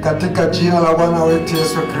 katika jina la Bwana wetu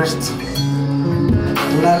Yesu Kristo,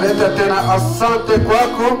 tunaleta tena asante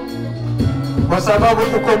kwako kwa sababu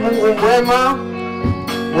uko Mungu mwema.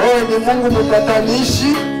 Wewe ni Mungu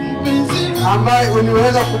mpatanishi ambaye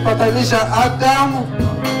uliweza kupatanisha Adamu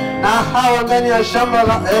na Hawa ndani ya shamba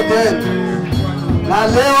la Eden. Na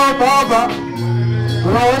leo Baba,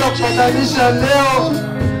 tunaweza kupatanisha leo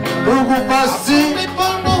ndugu Pasi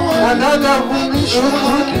na dada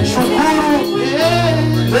Shukuru.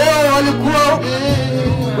 Leo walikuwa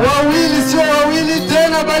wawili, sio wawili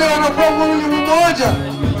tena, bali wanakuwa mwili mmoja.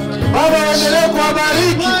 Baba, endelea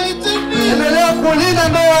kuwabariki, endelea kulinda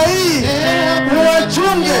ndoa hii,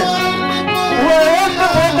 uwachunge,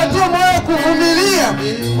 uwapatie moyo wa kuvumilia,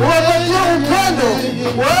 uwapatie upendo,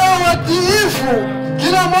 wao watiifu,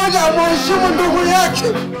 kila mmoja amheshimu ndugu yake,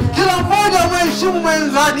 kila mmoja amheshimu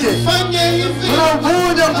mwenzake.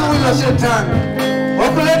 Tunavunja nguvu za shetani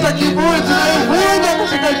wakuleta kiburi, tunaivunja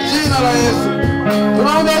katika jina la Yesu.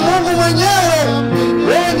 Tunaomba Mungu mwenyewe,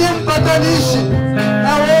 wewe ndiye mpatanishi,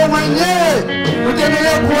 na wewe mwenyewe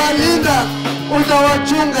utaendelea kuwalinda,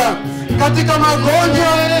 utawachunga katika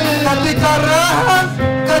magonjwa, katika raha,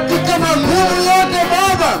 katika magumu yote.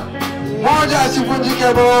 Baba, moja asivunjike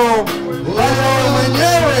roho, bali wewe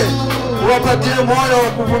mwenyewe uwapatie moyo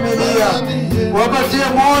wa kuvumilia, uwapatie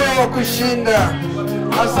moyo wa kushinda.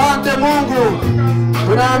 Asante Mungu,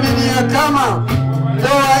 tunaamini ya kama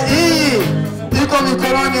ndoa hii iko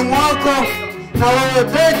mikononi mwako, na wewe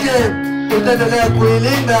peke utaendelea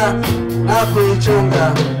kuilinda na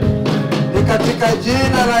kuichunga. Ni katika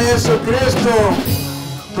jina la Yesu Kristo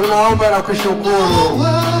tunaomba na kushukuru.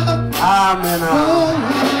 Amen.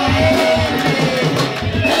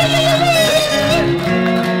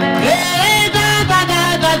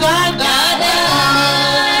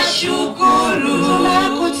 Shukuru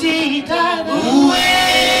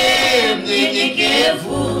uwe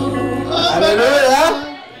mnyenyekevu. Haleluya.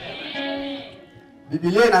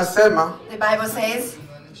 Biblia inasema, The Bible says,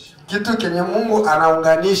 kitu kenye Mungu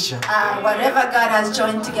anaunganisha, whatever God has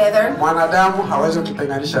joined together, mwanadamu hawezi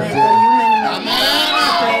kutenganisha the tena. human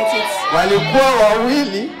separates it. Walikuwa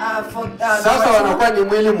wawili, sasa wanakuwa ni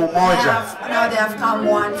mwili mmoja. Now they have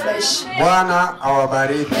come one flesh. Bwana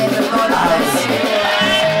awabariki.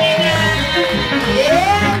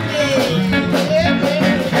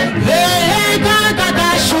 May the Lord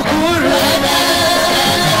bless you. Shukuru,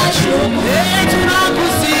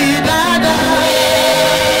 tunakusihi dada,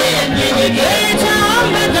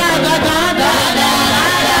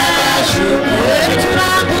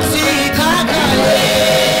 tunakusihi kaka,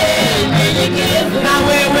 na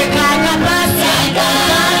wewe kaka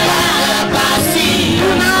Pasi,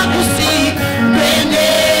 tunakusihi pende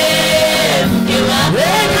mke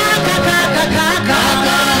wako, kaka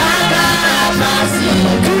Pasi,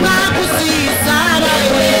 tunakusihi sana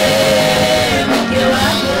mke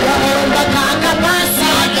wako, naomba kaka Pasi,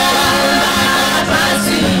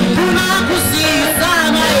 tunakusihi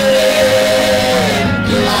sana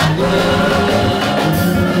mke wako.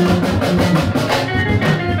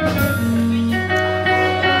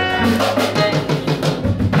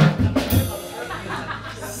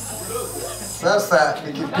 Sasa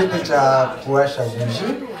ni kipindi cha kuwasha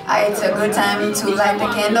buji. It's a good time to light the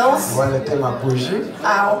candles. Walete mabuji.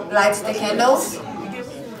 I'll light the candles.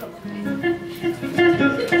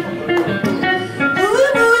 Uwe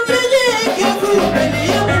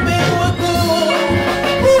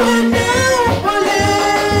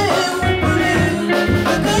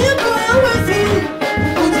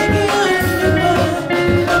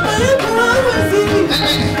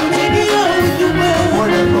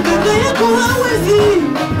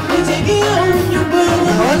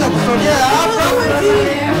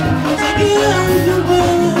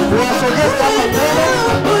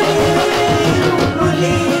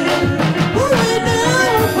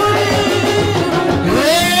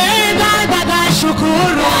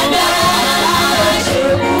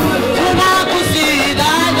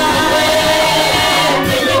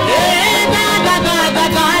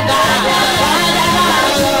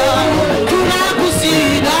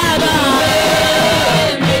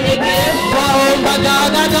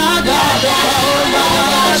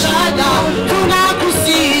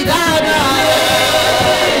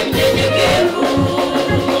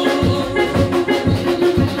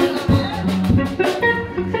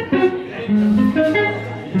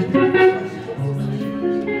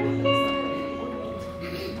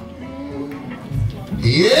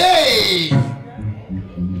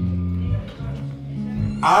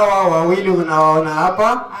wawili unawaona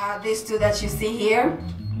hapa. These two that you see here.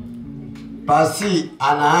 Pasi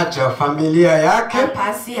anaacha familia yake.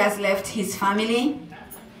 Pasi has left his family.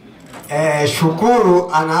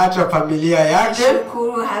 Shukuru anaacha familia yake.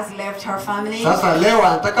 Shukuru has left her family. Sasa leo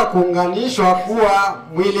anataka kuunganishwa kuwa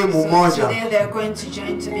mwili mmoja. Today they're going to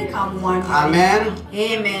join to become one. Amen.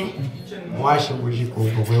 Amen. Mwashe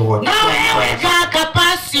mujikumbukwe wote. Na wewe kaka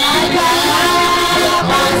Pasi.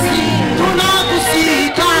 Pasi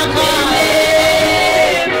tunakusika kaka.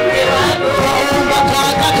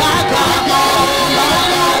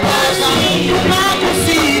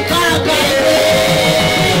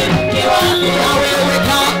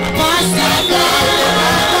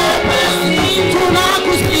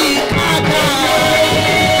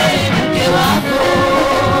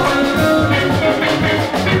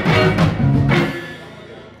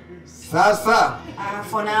 Sasa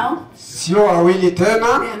for now, sio wawili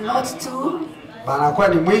tena. They are not two. Wanakuwa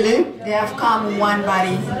ni mwili. They have come one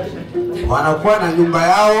body. Wanakuwa na nyumba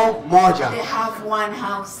yao moja. They have one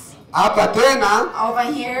house. Hapa tena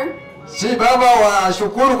over here. Si baba wa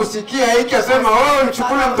Shukuru kusikia hiki asema oh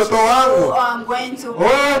mchukue mtoto wangu.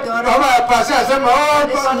 Baba Pasi asema oh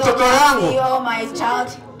mtoto wangu.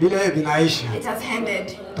 Bila vinaisha. It has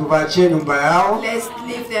ended. Tubachie nyumba yao. Let's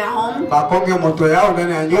leave their home. Bakonge moto yao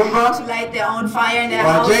ndani ya nyumba. To light their own fire in their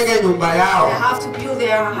house. Wajenge nyumba yao. They have to build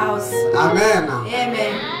their house. Amen.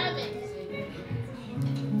 Amen.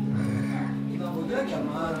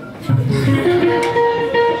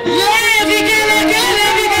 Yeah, vigele.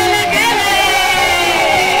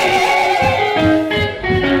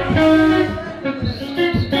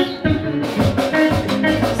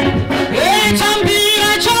 Hey,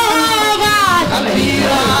 tambira Jehovah,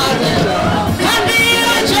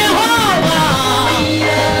 tambira Jehovah.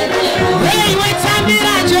 Hey, we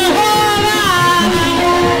tambira Jehovah,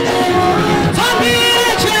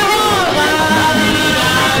 tambira Jehovah.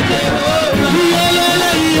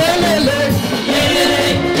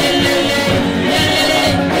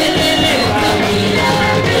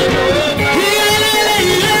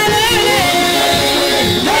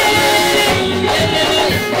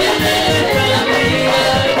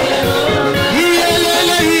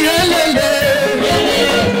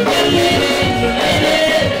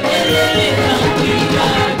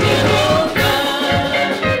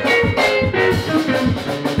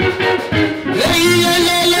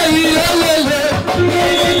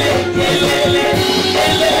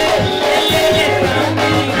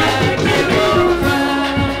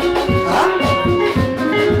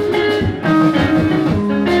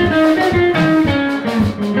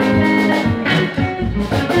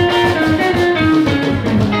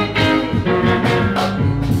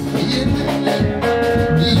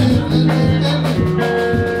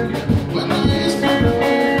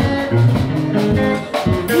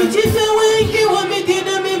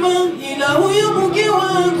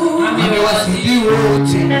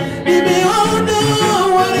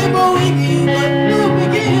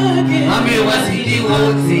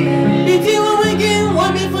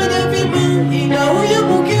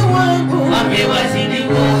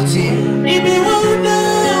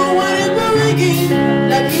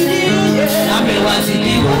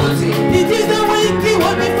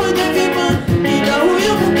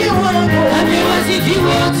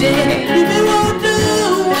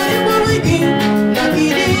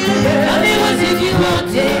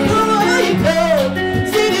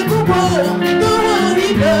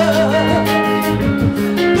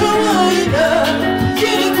 Go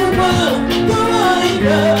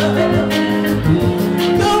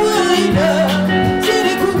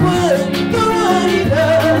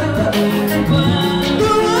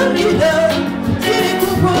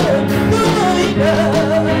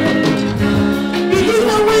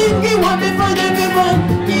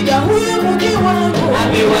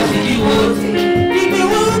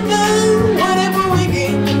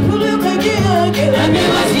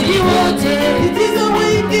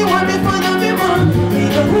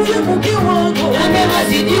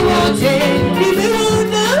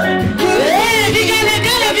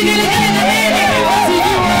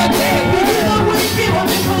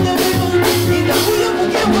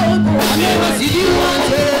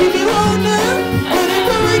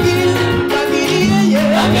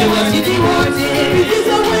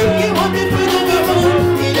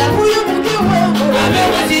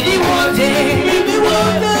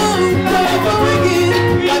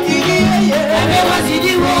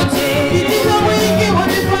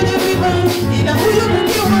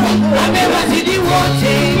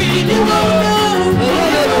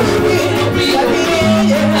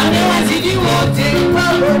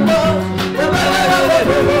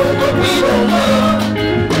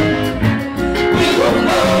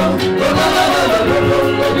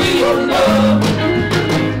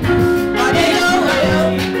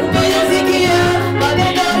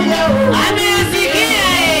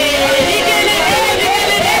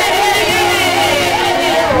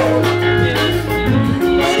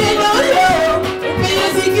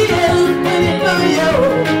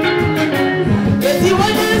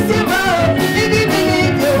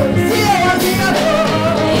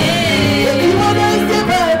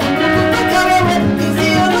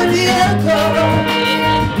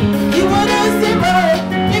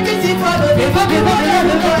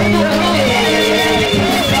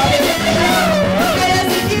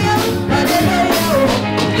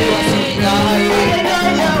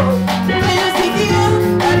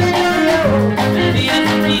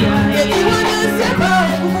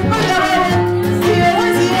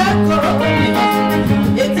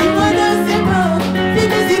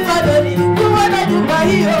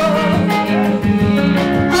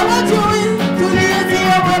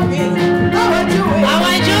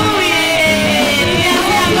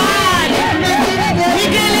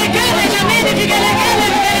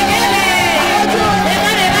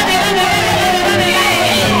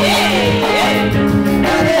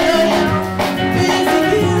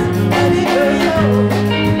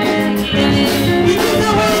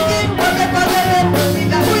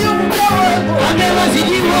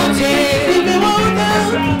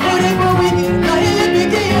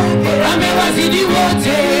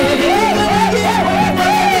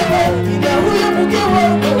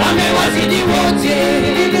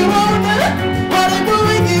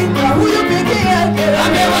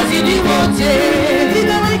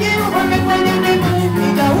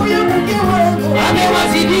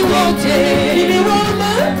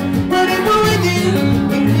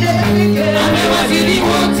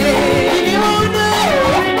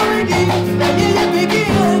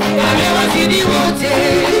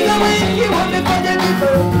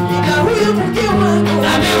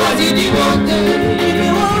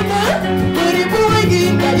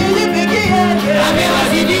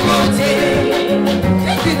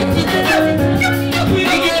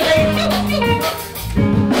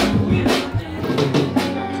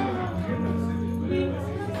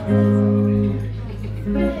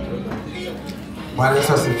Bwana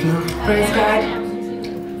Yesu asifiwe. Praise God.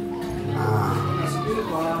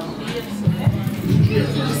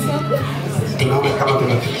 Tunaona kama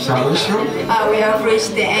tunafikisha mwisho. We have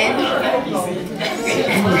reached the end.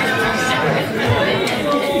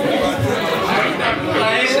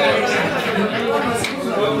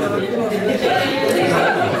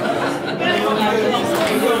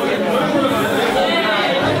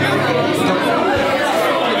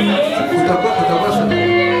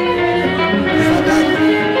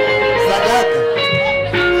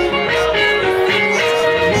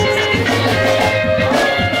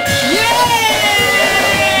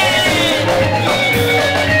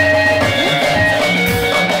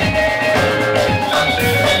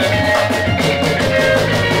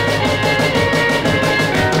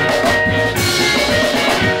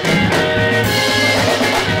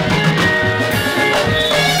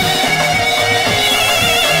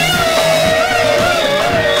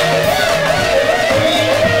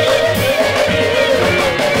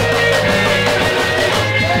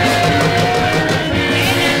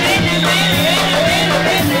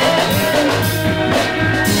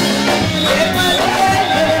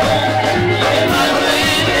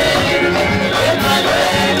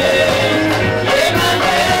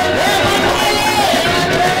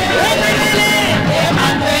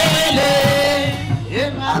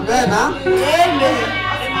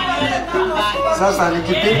 Sasa ni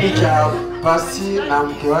kipindi cha Pasi na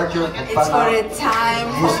mke wake kupanda. It's for a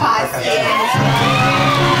time for Pasi.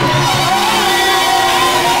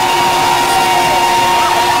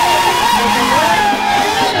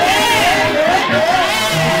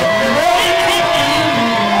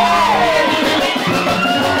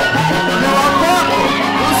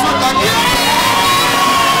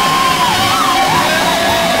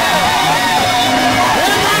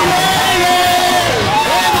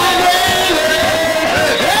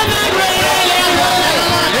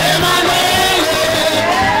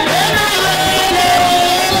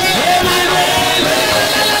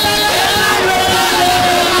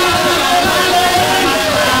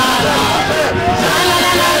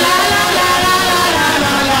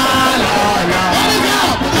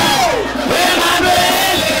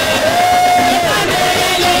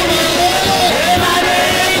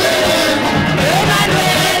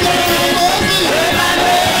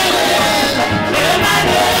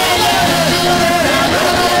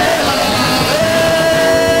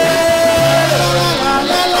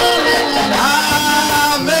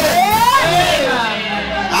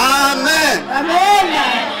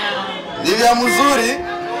 Mzuri.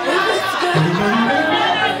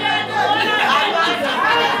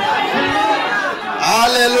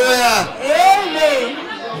 Hallelujah. Amen.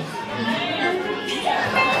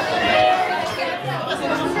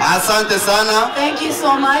 Asante sana. Thank you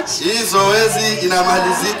so much. Hii zoezi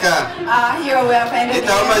inamalizika. Here we have ended.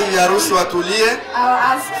 Nitaomba bibi harusi watulie. I'll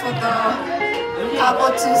ask for the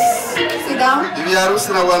couple to sit down. Bibi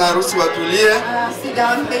harusi na bwana harusi watulie. Sit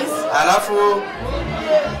down, please. Alafu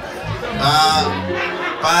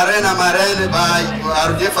pare na marene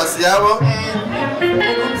arudie fasi yao.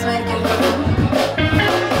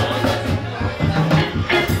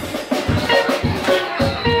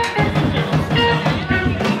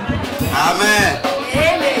 Amen.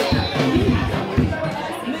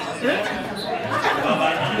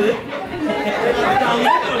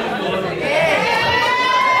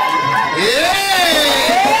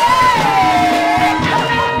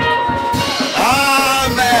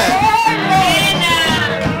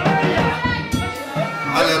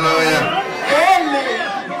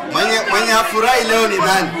 Furahi leo ni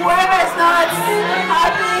nani? Whoever is not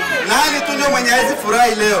happy. Nani tu ndio mwenye hawezi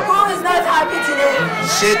furahi leo? Who is not happy today?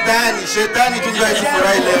 Shetani tu ndio hawezi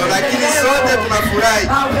furahi leo, lakini sote tunafurahi.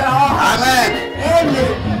 Amen.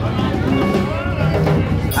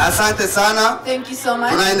 Asante sana. Thank you so much.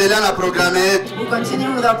 Tunaendelea na programu yetu. We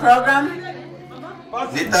continue with our program.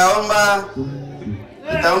 Nitaomba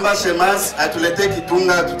Shemas atuletee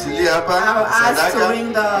kitunga tutilie hapa sadaka.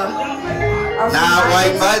 Na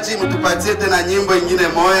waimbaji mtupatie tena nyimbo ingine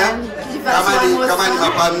moya. Kama ni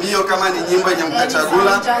mapambio, kama ni nyimbo yenye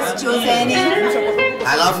mtachagula.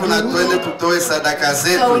 Alafu na tuende tutoe sadaka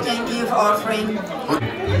zetu. So we can give offering.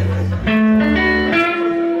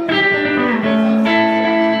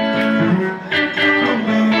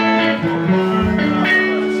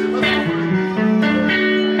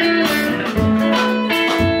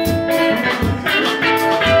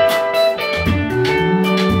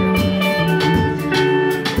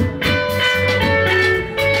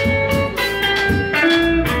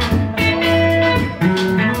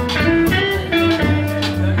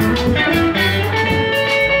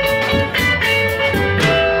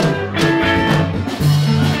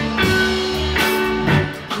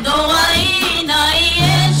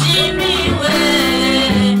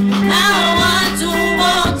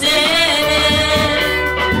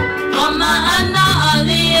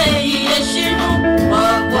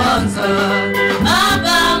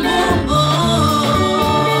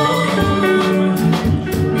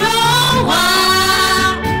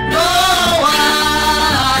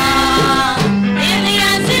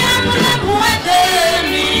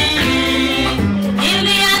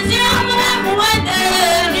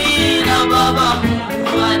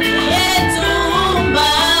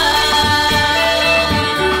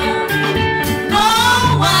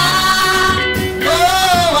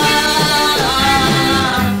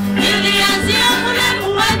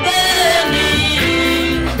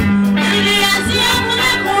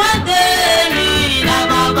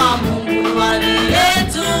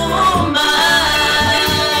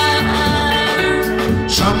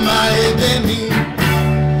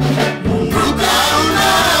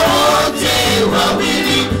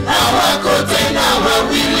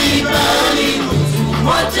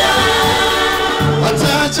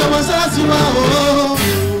 wazazi wao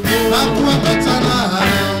na kuwapatana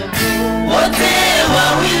wote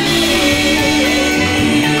wawili.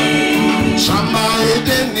 Shamba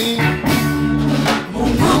Edeni,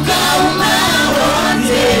 Mungu kaumba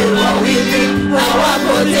wote wawili,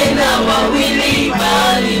 hawapo tena wawili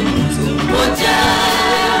bali mtu mmoja.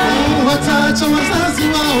 wataacha wazazi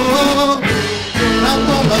wao na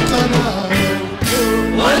kuwapatana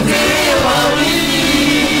wote wawili.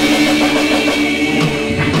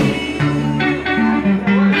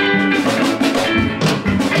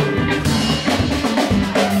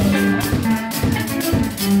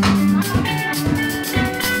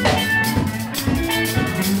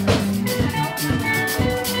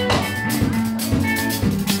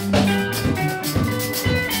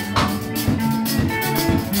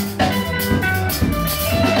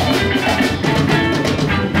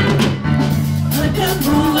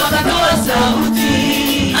 Wakatoa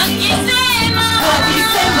sauti akisema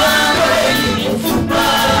wewe ni mfupa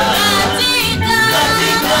katika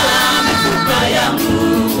mifupa yangu,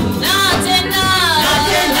 na tena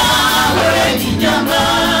wewe ni nyama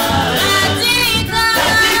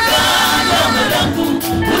katika nyama yangu.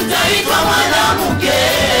 Utaitwa mwanamke,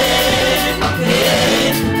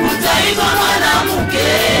 utaitwa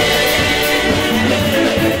mwanamke.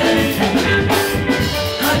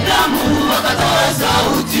 Adamu akatoa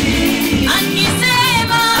sauti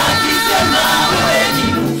akisema wewe ni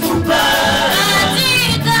mfupa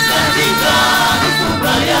katika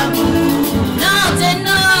mifupa yangu, na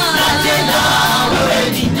tena wewe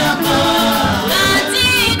ni nyama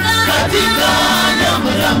katika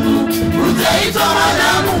nyama yangu. Utaitwa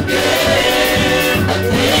mwanamke,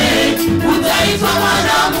 utaitwa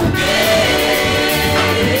mwanamke.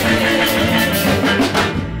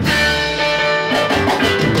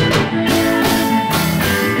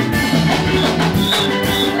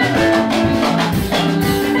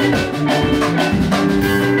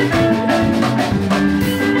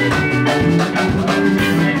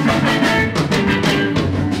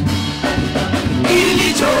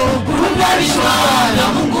 Kilichounganishwa na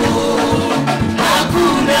Mungu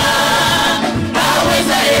hakuna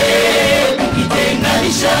awezaye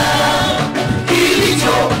kukitenganisha.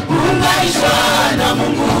 Kilichounganishwa na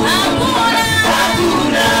Mungu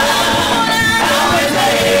hakuna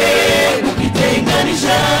awezaye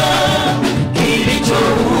kukitenganisha.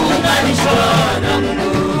 Kilichounganishwa na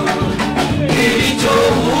Mungu,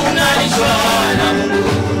 kilichounganishwa na Mungu,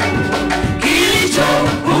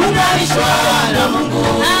 kilichounganishwa na Mungu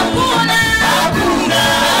hakuna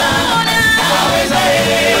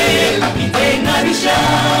awezaye kukitenganisha.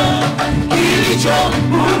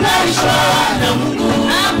 Kilichounganishwa na Mungu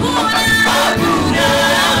hakuna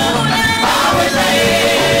awezaye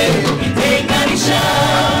kukitenganisha.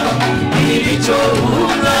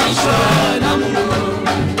 Kilichounganishwa na Mungu,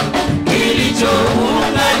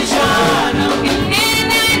 kilichounganishwa na Mungu.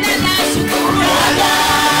 Shukuru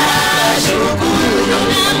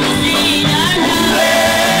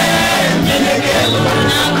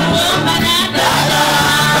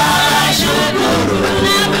Shukuru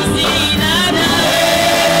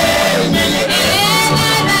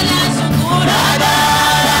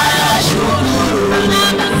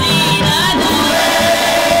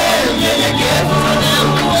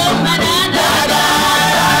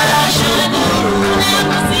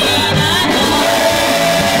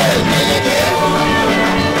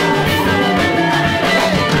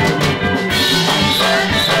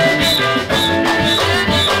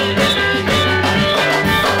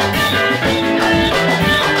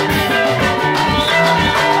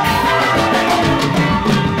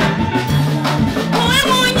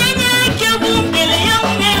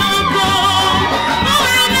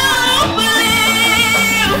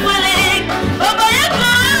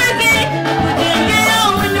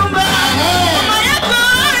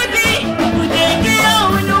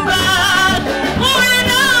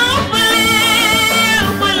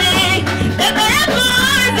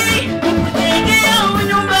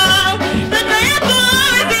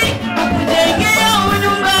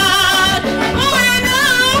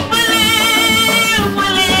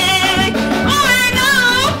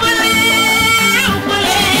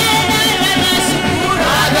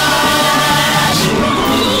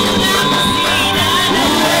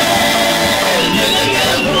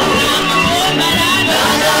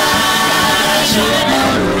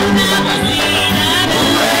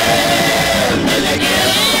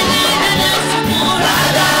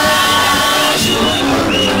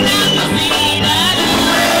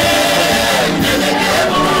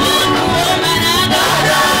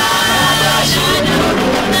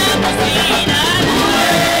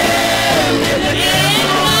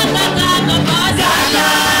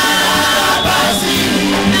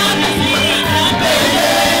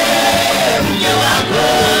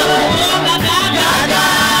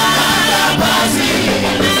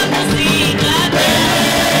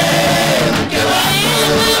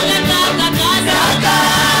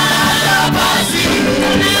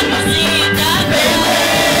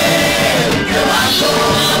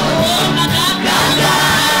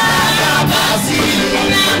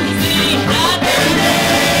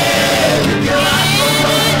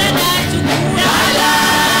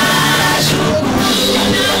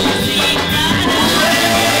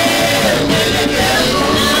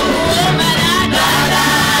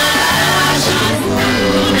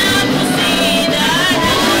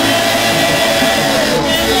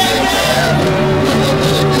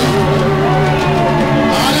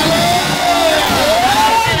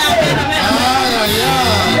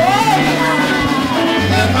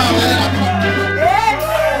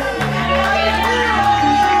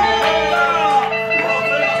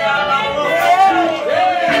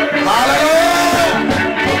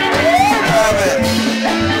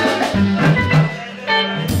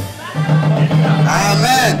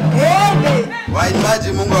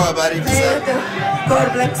awabariki sana.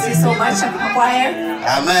 God bless you so much, choir.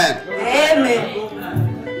 Amen. Amen.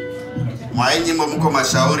 Mwainyi mko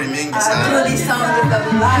mashauri mingi sana. Through this song is a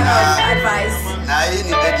lot of advice. Na hii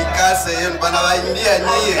ni dedikase yenu bana waimbia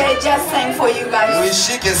nyie. Okay, just sing for you guys.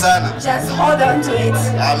 Muishike sana. Just hold on to it.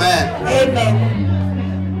 Amen. Amen.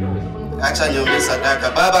 Acha niombe sadaka.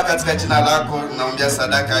 Baba, katika jina lako naombea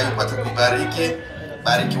sadaka hiyo upate kubariki.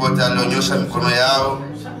 Bariki wote walionyosha mikono yao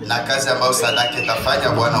na kazi ambayo sadaka itafanya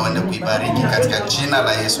Bwana uende kuibariki katika jina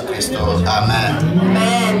la Yesu Kristo. Amen.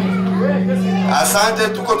 Amen. Asante,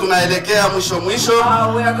 tuko tunaelekea mwisho.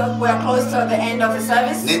 We are close to the end of the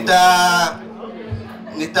service.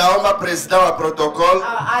 Nitaomba president wa protocol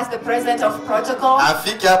Ask the president of protocol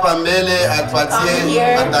afike hapa mbele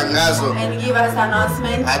atupatie matangazo and give us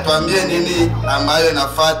announcement. Atuambie nini ambayo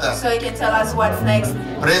inafuata. So he can tell us what's next.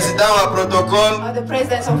 President wa protocol, The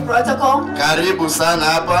president of protocol, karibu sana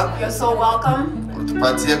hapa. you're so welcome.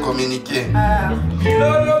 Tupatie communique.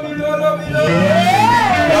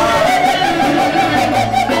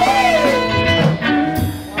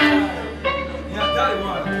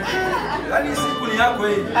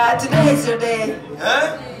 Today is your day.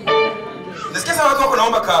 Nasikia watu wako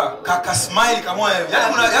naomba ka smile kama wewe.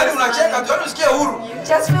 Yaani unacheka tu, unasikia huru.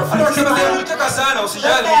 Just feel free to smile. Unacheka sana,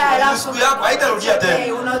 usijali. Siku yako haitarudia tena.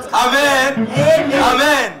 Amen.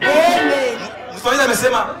 Amen. Amen. Mfanyakazi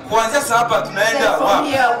amesema kuanzia sasa hapa tunaenda wapi?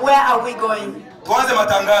 Where are we going? Tuanze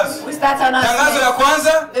matangazo. We start announcement. Tangazo ya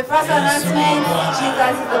kwanza. The first announcement,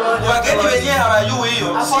 Jesus is the Lord. Wageni wenyewe hawajui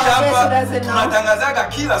hiyo. Si hapa tunatangazaga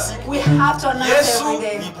kila siku. We have to announce every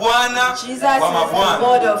day. Yesu ni Bwana wa mabwana.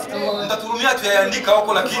 Mtaturumia tuyaandika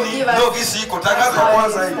huko lakini ndio gisi iko. Tangazo ya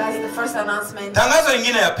kwanza hii. That's the first announcement. Tangazo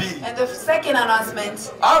lingine ya pili. And the second announcement.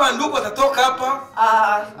 Hawa ndugu watatoka hapa.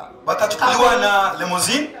 Watachukuliwa na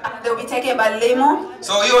limousine. They'll be taken by limo.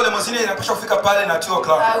 So hiyo limousine inapaswa kufika pale na 2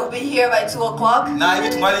 o'clock. I will be here by 2 o'clock. Na hivi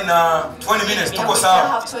tungali na 20 minutes tuko sawa. We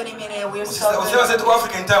have 20 minutes. We're so. Usisema tuko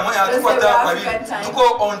African time. Hatuko hata kwa hivi.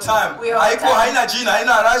 Tuko on time. Haiko haina jina,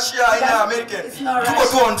 haina Russia, haina American. Tuko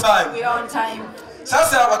tu on time. We are on time.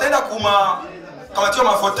 Sasa wataenda kamatiwa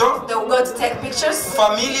mafoto. They will go to take pictures.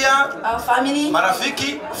 Familia, family,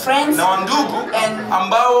 marafiki, friends na wandugu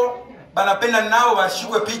ambao banapenda nao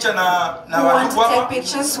washikwe picha na wandugu hapa. Take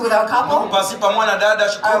pictures with our couple. Pasi pamoja na dada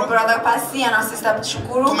Shukuru. Our brother Pasi and our sister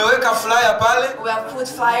Shukuru. Tumeweka flyer pale. We have put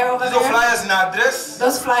flyer over there. Those flyers na address.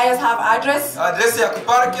 Those flyers have address. Address ya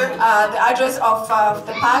kuparke. The address of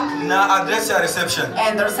the park. Na address ya reception.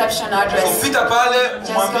 And the reception address. So pita pale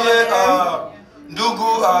mwambie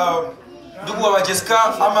ndugu wa Jessica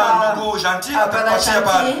ama ndugu Gentil atakuachia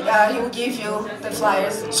pale. He will give you the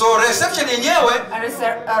flyers. So reception yenyewe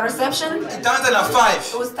reception itaanza na 5.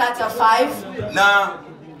 It will start at 5. Na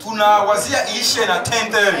tunawazia ishe na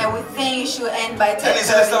 10:30. And we think it should end by 10:30. Yaani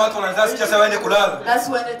sasa watu wanaanza sikia sasa waende kulala. That's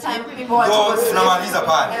when the time people want to go to sleep. Tunamaliza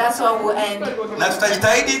pale. And that's why we'll end. Na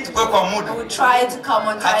tutajitahidi tukue kwa muda. We try to come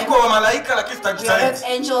on time. Hatuko wa malaika lakini tutajitahidi. We are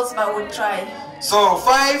not angels but we'll try. So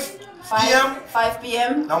 5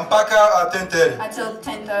 p.m. na mpaka 10:30. Until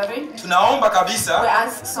 10:30. Tunaomba kabisa. We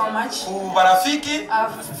ask so much. Marafiki,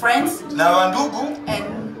 friends na wandugu and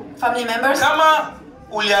family members. Kama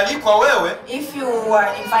ulialikwa wewe, if you were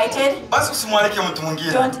invited, basi usimwalike mtu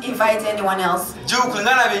mwingine. Don't invite anyone else. Juu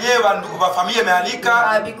kulingana wenyewe wandugu wa familia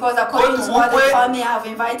imealika. Because according to what the family have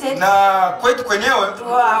invited. Na kwetu kwenyewe. To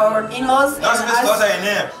our in-laws.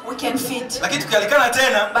 We can fit. Lakini tukialikana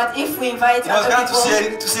tena. But if we invite other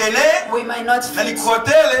people, tusienee. We might not fit. Na ni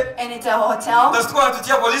hoteli. And it's a hotel. Tasikuwa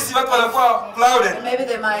tutia polisi watu wanakuwa clouded. Maybe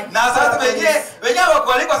they might. Na sasa wenyewe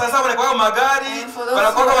wakualikwa sasa wanakuwa magari,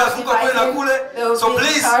 wanakuwa wanafunga kule na kule. So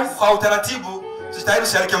please, kwa utaratibu tutahitaji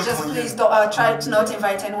usialike mtu mwingine. Please try to not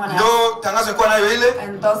invite anyone else. Ndio tangazo ilikuwa nayo ile.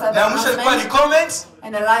 Na mwisho ilikuwa ni comment.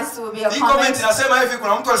 And the last will be a comment. Comment inasema hivi,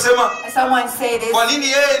 kuna mtu alisema, someone said this. Kwa nini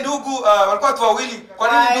yeye ndugu walikuwa watu wawili? Kwa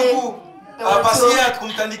nini ndugu Pasi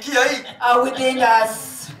kumtandikia hii? Within us.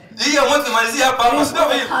 Hiyo mmoja tumalizia hapa sio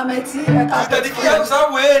vile. Kumtandikia kwa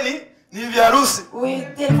sababu yeye ni viharusi.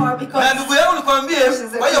 Na ndugu yangu nikwambie,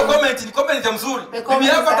 kwa hiyo comment ni mzuri. Bibi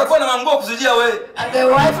yako atakuwa na manguo kuzuia wewe. The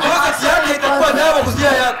wife yake itakuwa dawa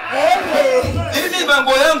kuzuia yako. Hivi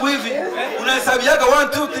manguo yangu hivi unahesabiaga 1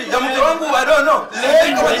 2 3. Ya mke wangu I don't know.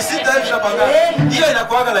 Kama ni sita hivi tunapanga. Hiyo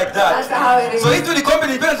inakuaga like that. So hii tu ni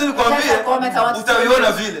comment nipenda tu nikwambie.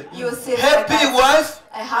 Utaviona vile. Happy wife.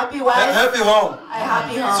 A happy wife. A happy home. A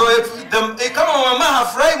happy home. So if kama mama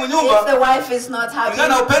hafurahi mnyumba, if the wife is not happy,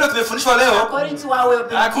 ngana upendo tumefundishwa leo. According to what we've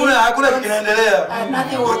been hakuna kinaendelea.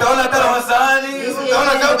 Utaona hata masahani,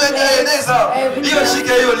 utaona kabla ya sawa. Hiyo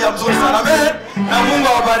shike hiyo ni mzuri sana. Amen. Na Mungu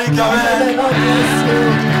awabariki. Amen.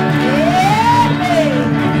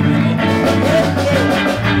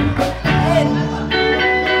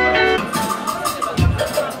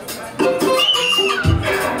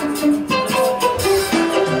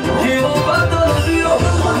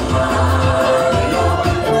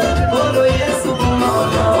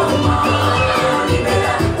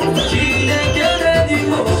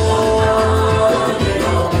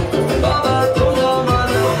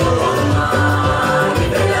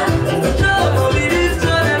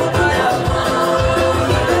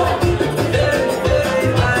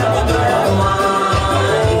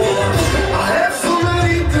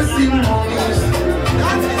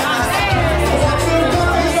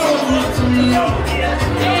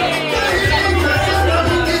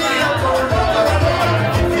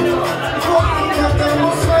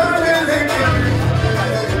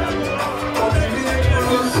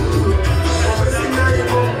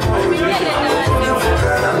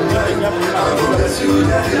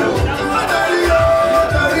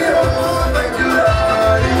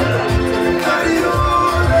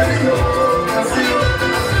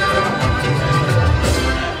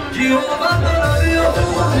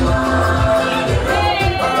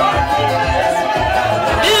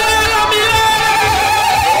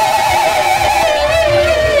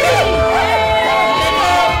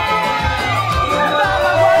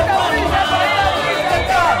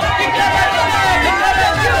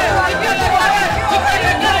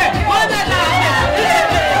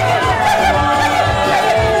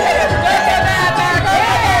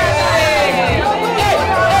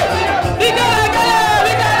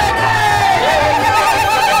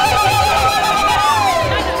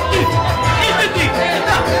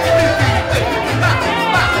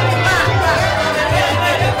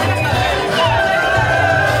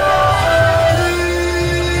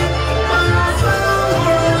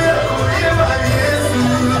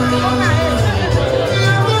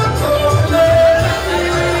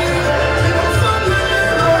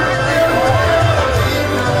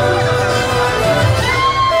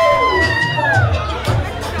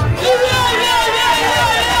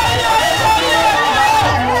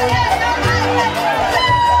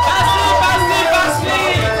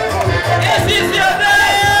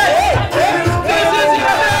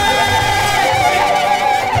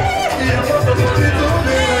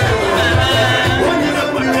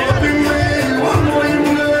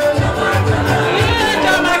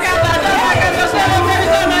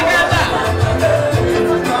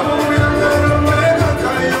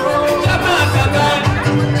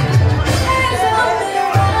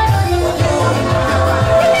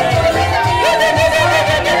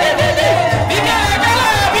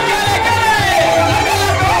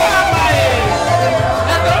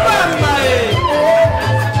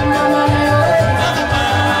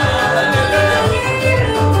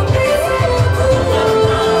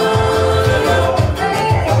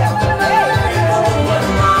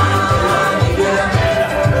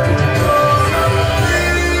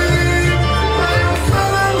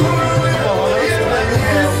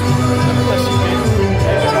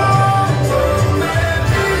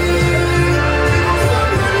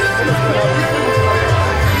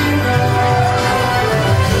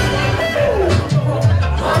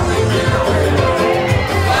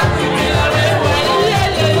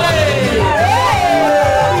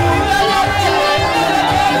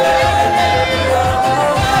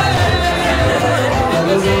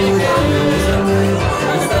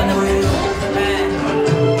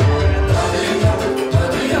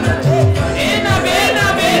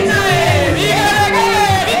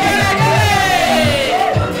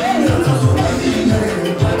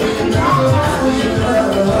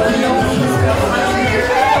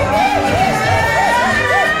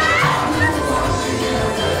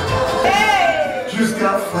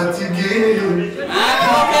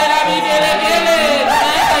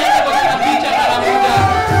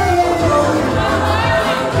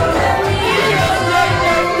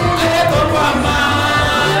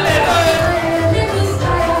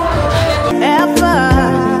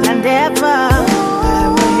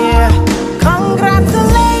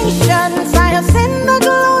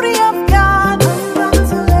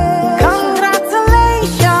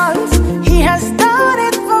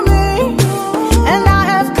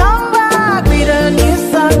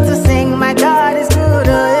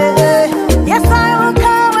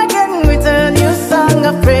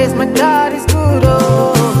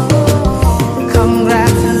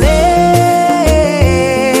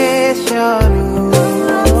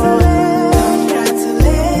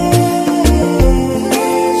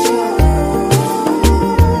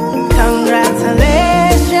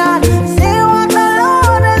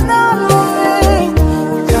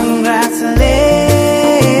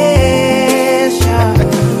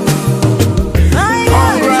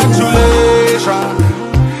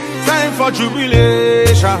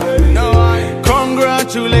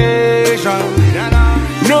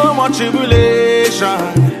 tribulation.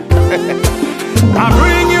 I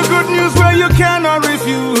bring you good news where you cannot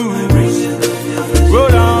refuse. Oh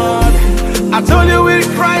Lord, I told you with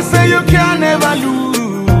Christ say you can never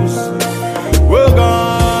lose. Oh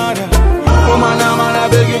God, oh man, I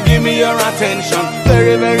beg you give me your attention.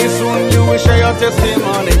 Very, very soon you will share your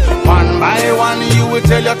testimony. One by one you will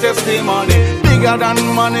tell your testimony. Bigger than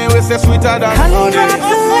money, we say sweeter than honey.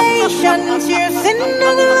 Congratulations, you're in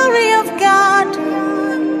the glory of God.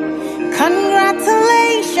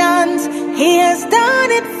 Congratulations, He has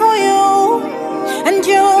done it for you. And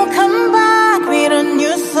you'll come back with a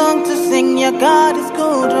new song to sing. Your God is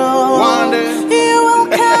good, oh. One day you will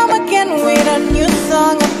come again with a new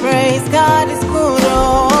song of praise. God is good, oh.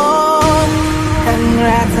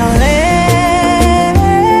 Congratulations.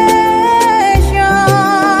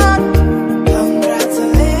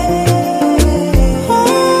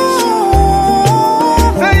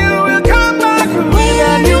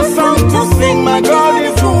 My God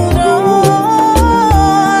is good.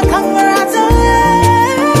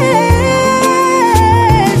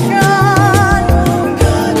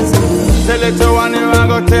 Congratulations. Tell little one you a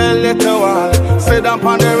go tell little one. Sit down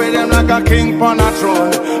on the rhythm like a king on a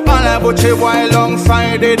throne. And I put you boy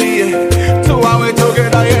alongside the day. Two and we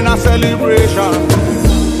together in a celebration.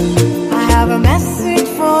 I have a message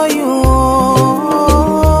for you.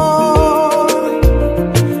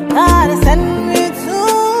 God has sent me to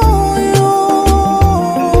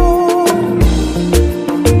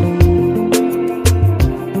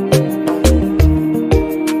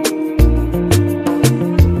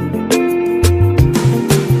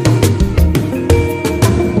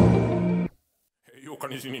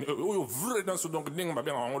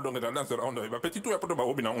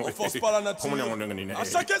On force pas la nature. À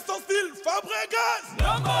chacun son style. Fabregas.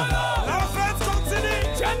 La fête continue.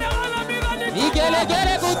 Vigele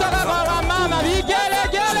gele kutoka kwa mama. Vigele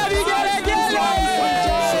gele, vigele gele.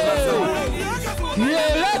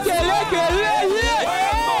 Gele gele gele.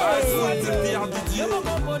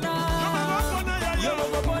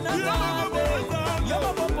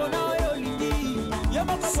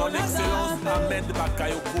 Son Excellence Ahmed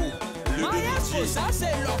Bakayoko. Ça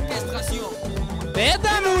c'est l'orchestration.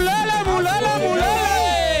 Beta moulala, moulala,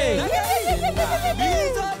 moulala.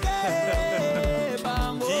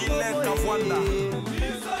 Kylian Kavwanda.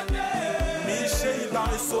 Michel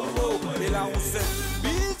Barisolo. Bela Roussel.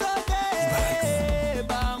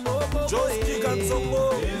 Joski Gansombo.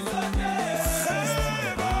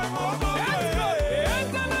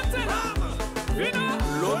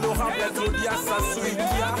 L'honorable Claudia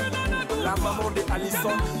Sassouikia. La maman de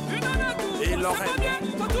Alison. Et Lorraine,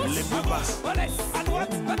 les boubas. À droite,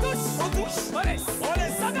 à touche, on touche, on laisse.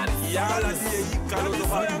 Il y a la vieille Calo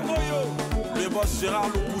Dorado. Le boss Gérard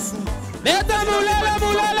Loupoussou. Beta moulala,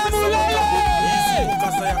 moulala, moulala.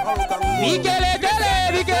 Vigele gele,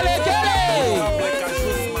 vigele gele.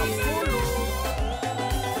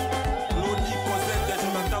 Loni Cosette de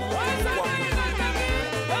Jonathan Moukoumoukoua.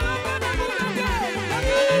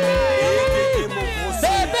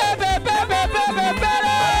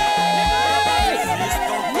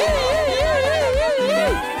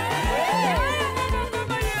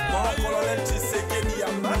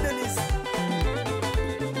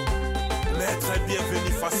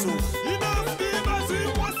 Bienvenue Faso.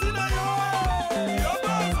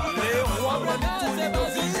 Les rois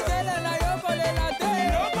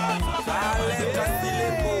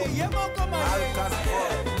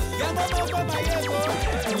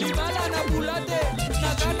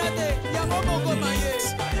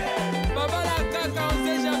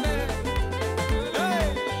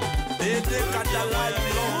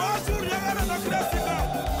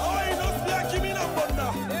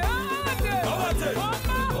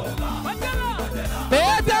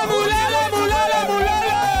Beta moulala, moulala,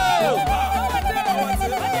 moulala.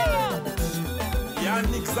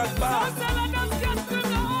 Yannick Zadba.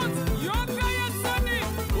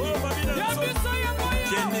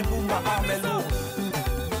 Kenny Boumba Armelo.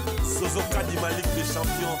 Sozoka Di Malik des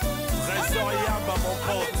champions. Trésor Yaba mon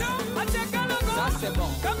pote. Ça c'est bon.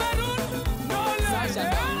 Ça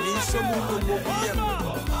j'adore. Micho Moukoumou Biem.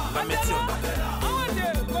 La métier.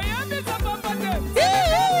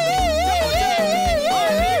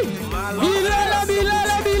 Bilala,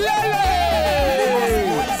 bilala, bilala.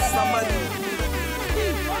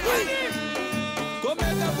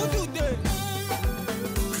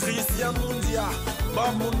 Christian Mundia.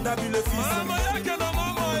 Bamunda le fils.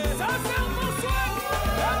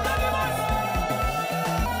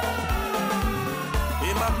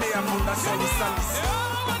 Et ma mère fondation Lissalis.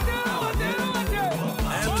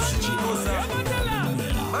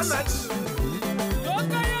 Manage.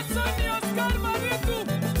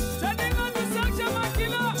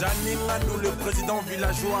 Mangandou, le président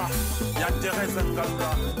villageois. Y'a Thérèse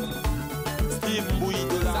Nganga. Steve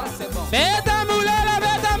Bouidola. Ça c'est bon. Beta Moulala,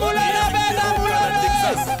 Beta Moulala, Beta Moulala.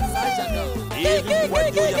 Texas. Ça j'adore.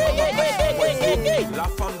 La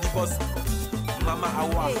femme du boss. Mama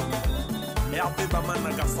Hawa. RP Baman,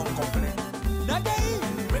 un garçon complet.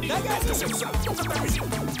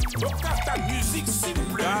 Ta musique s'il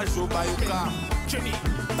vous plaît. Gajo Bayoka. Jenny,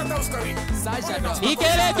 Tata Oscari. Ça j'adore.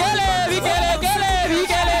 Vikele Kele, Vikele Kele,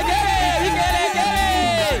 Vikele Kele, Vikele Kele.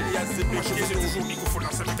 Moi je faisais toujours microphone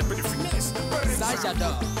dans sa vie, un peu de finesse. Ça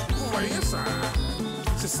j'adore. Vous voyez ça?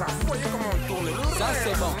 C'est ça, vous voyez comment on tourne. Ça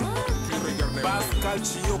c'est bon. Pascal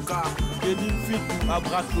Chioka. Denim Fit,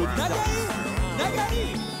 Abracoli.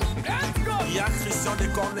 Il y a Christian de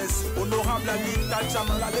Cornès, honorable ami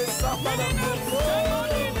Tachamala de Sapanambo,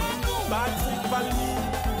 Patrick Palmi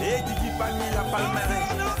et Didi Palmi la Palmeraie.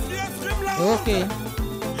 Ok.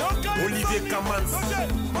 Olivier Kamans.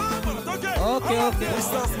 Ok.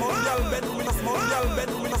 Puissance mondiale, les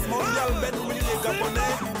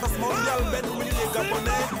Gabonais.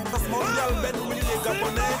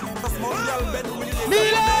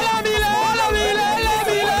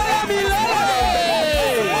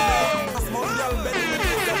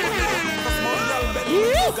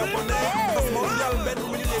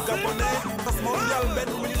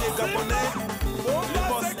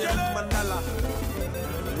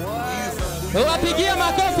 Wapigia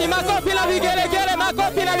makofi na vigelegele,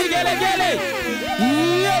 makofi na vigelegele.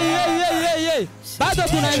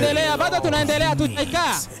 Bado tunaendelea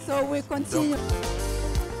tutaikaa. So we continue.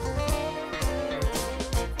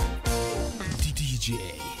 DJ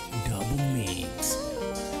Double Mix.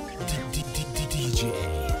 DJ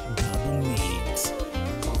Double Mix.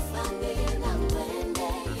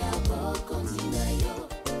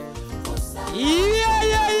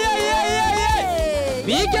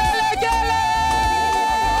 Vigelegele.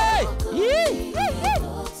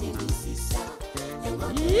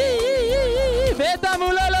 Beta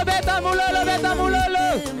mulolo, beta mulolo, beta mulolo.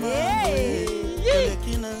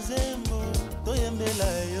 Kina nzembo toyembela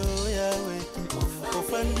yo yawe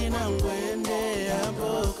ofandi na ngwende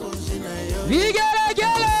yaboko njina yo.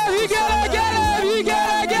 Vigelegele, vigelegele,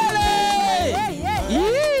 vigelegele.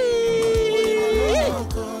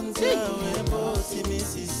 Konzi yawe bosi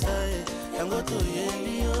misisaye yango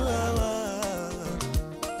toyeli yo awa.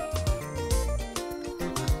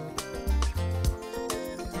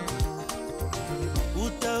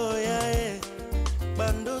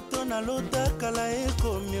 Bandoto na lota kala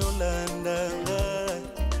ekomi olandanga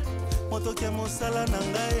motoke mosala na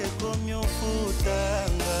ngai ekomi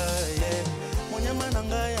ofutanga monyama na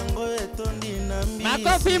ngai yango etondi na mbi.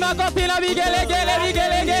 Makofi na vigelegele,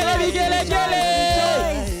 vigelegele, vigelegele.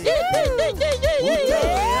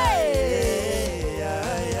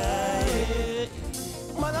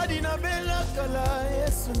 Maladi na bela kala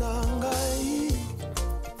Yesu na ngai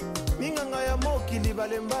minganga ya mokili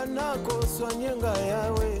balemba nako soanyenga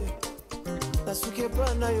yawe nasuke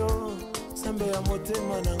pa na yo sambe ya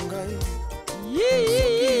motema na ngai.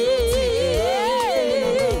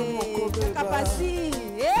 Pasi,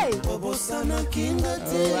 obosana kinga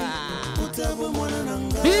te utabo mwana na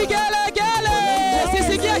ngai. Vigelegele,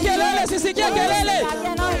 sisikia kelele, sisikia kelele.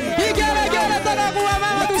 Vigelegele tanakuwa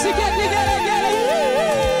mama tusikie vigelegele.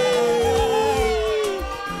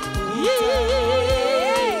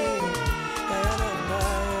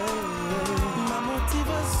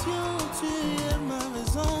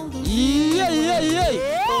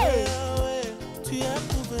 Tu as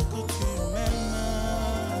prouvé que tu m'aimes.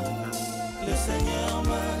 Le Seigneur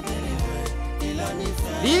m'a délivré, il a mis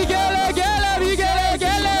fin. Vigelegele,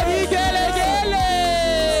 vigelegele, vigelegele.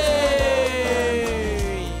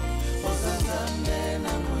 Osazambe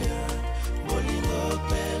na moya, bolingo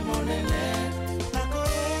pe monene.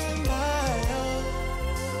 Nakoemba yo,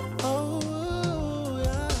 oh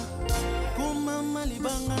yeah. Kumama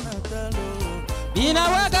libanga na talo.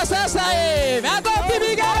 Inawaka sasa makofi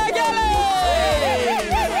vigelegele.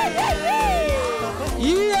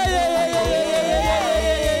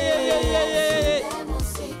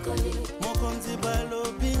 Mokonzi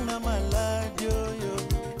balobi na maladi oyo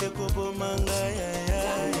ekobomanga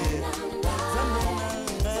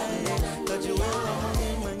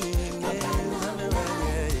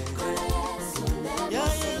ya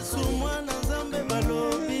Yesu mwana Nzambe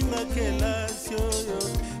balobi na kelasi oyo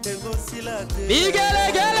ekosila te.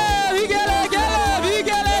 Vigelegele, vigelegele,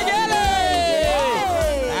 vigelegele.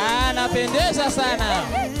 Anapendeza sana.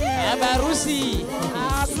 Harusi.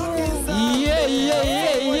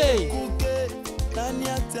 Nani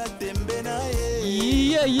atatembe na ye.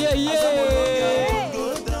 Yeah.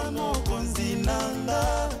 Mokonzi nanga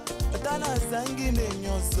atana sangi ne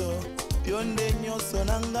nyoso yonde nyoso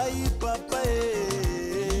na ngai papa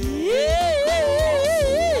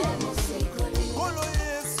Kolo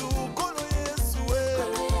Yesu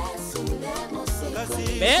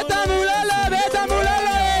Beta mulala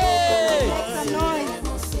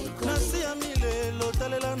Nasi amilelo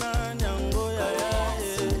talela na nyango ya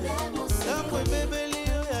Sambwe bebeli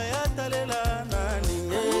ya talela na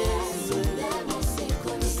ninye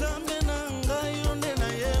Sambe na ngai yonde na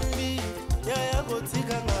yembi ya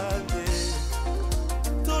gotika ngate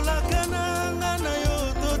Tolakana ngana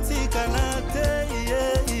yo totika na te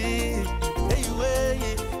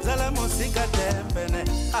Zala musika tempene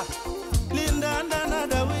Lindanda na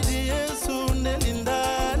Dawidi Yesu ne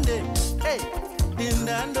lindande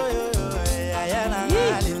Lindando yo ayana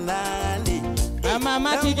lindandi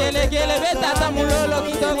Mama kigelegele betata mulolo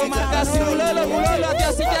kidogo makasi mulolo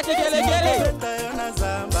akiasikia kigelegele Betayona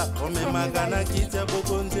zamba omemagana kicha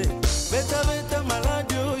bokonze Beta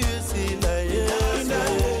maladio yesila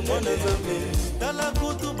Mwana zambi Tala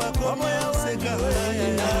kutu bako seka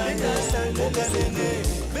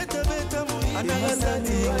Beta muhidi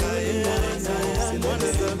Mwana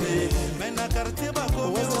zambi Mena karte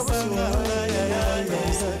bako sanga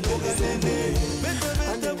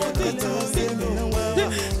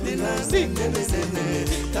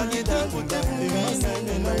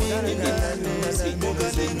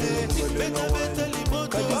Beta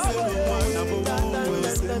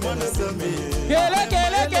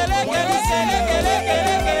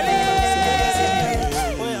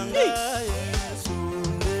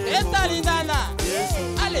Eta lindana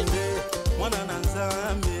Ale Mwana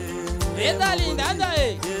nanzambe Eta lindana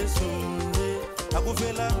Yesu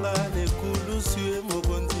akuvelanga nekuluswe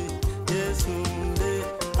mokonzi Yesu nde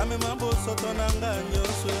ame mambo soto nanga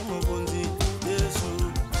nyoswe mokonzi Yesu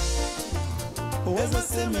Eza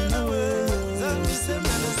semena we Zangi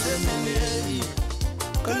semena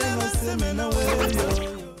Kalema semena we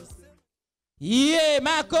Yeah,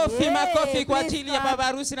 makofi kwa ajili ya baba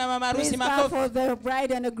harusi na mama harusi makofi. For the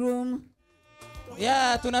bride and the groom.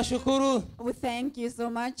 Yeah, tunashukuru. We thank you so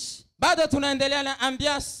much. Bado tunaendelea na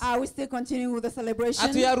ambiance. We still continuing with the celebration.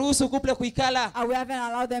 Hatuyaruhusu couple kuikala. We haven't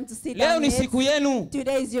allowed them to sit down. Leo ni siku yenu.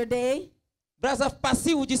 Today is your day. Brother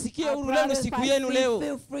Pasi ujisikie huru, leo ni siku yenu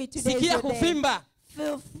leo. Sikia kufimba.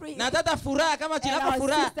 Feel free. Na dada furaha kama jinako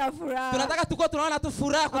furaha. Tunataka tuko tunaona tu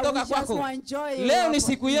furaha kutoka kwako. Leo ni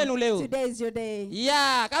siku yenu leo. Today is your day.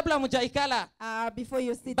 Yeah, kabla mjaikala. Before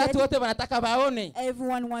you sit. Batu wote wanataka baone.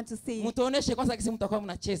 Everyone want to see. Mtuoneshe kwanza kisi mtakuwa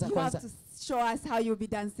mnacheza kwanza. You have to show us how you'll be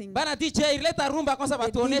dancing. Bana DJ leta rumba kwanza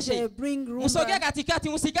batuoneshe. Msogea katikati,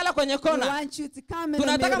 msikala kwenye kona.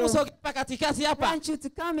 Tunataka msogea katikati hapa.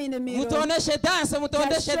 Mtuoneshe dance,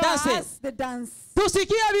 mtuoneshe dance.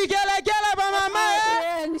 Tusikie vigelegele ba mama.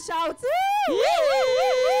 And shout.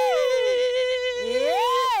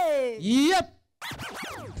 Yep.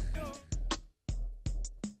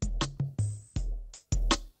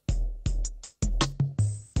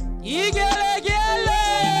 Igelegele.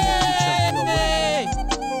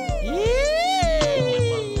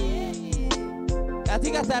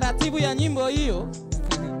 Katika taratibu ya nyimbo hiyo.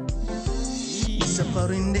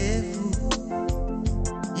 Safari ndefu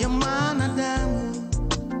ya mwanadamu,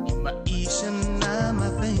 maisha na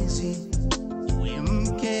mapenzi, uwe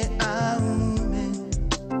mke au mume,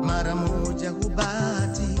 mara moja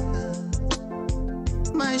hubahatika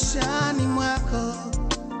maishani mwako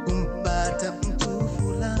kumpata mtu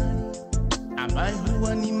fulani ambaye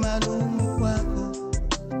huwa ni maalumu kwako,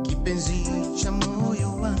 kipenzi cha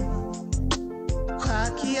moyo wangu. Kwa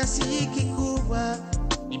kiasi kikubwa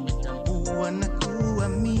nimetambua na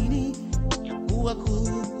kuamini ya kuwa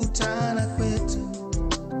kukutana kwetu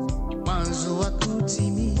ni mwanzo wa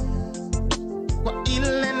kutimia kwa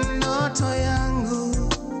ile ndoto yangu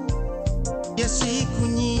ya siku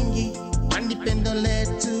nyingi, kwani pendo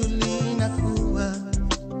letu linakuwa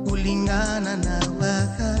kulingana na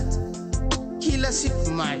wakati. Kila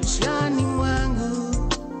siku maishani mwangu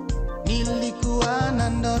nilikuwa na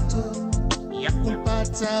ndoto ya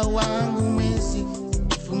kumpata wangu mwezi,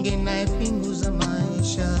 nifunge naye pingu za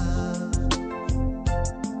maisha.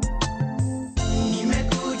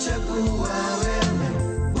 Nimekuchagua wewe,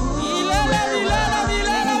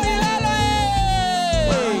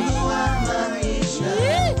 wangu wa maisha,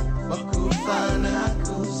 wakufa na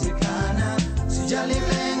kuzikana. Sijali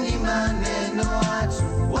mengi maneno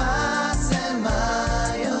watu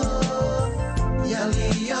wasemayo,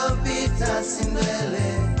 yaliyopita si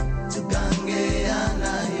ndwele, tugange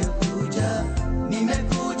yanayokuja.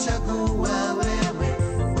 Nimekuchagua wewe,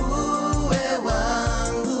 uwe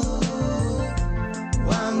wangu,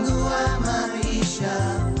 wangu wa maisha,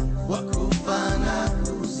 wakufa na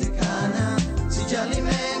kuzikana. Sijali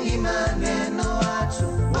mengi maneno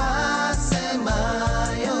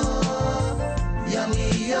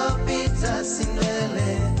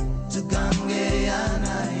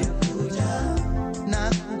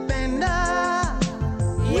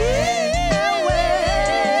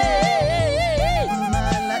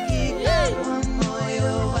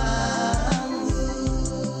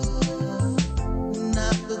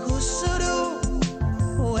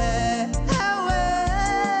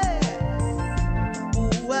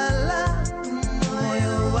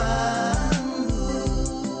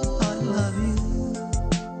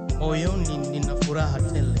moyoni nina furaha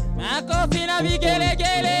tele. Makofi na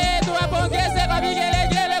vigelegele, tuwapongeze kwa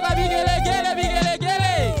vigelegele, kwa vigelegele,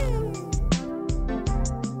 vigelegele.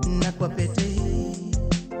 Na kwa pete hii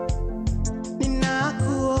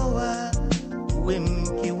ninakuoa uwe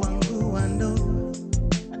mke wangu wa ndoa,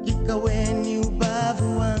 hakika wewe ni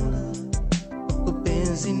ubavu wangu,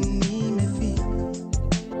 upenzi nimefika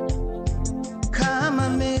kama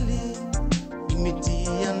meli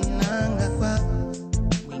imetia nanga kwako,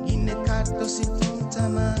 mwingine kato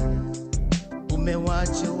situmtamani,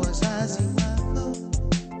 umewacha wazazi wako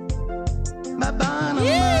baba na mama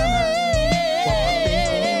kwa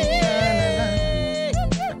mapenzi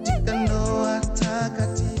katika ndoa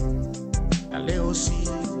takatifu, na leo si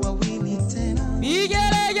wawili tena.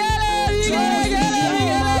 Vigelegele, vigelegele,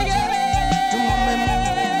 vigelegele. Tumombe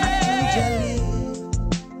Mungu atujalie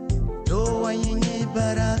ndoa yenye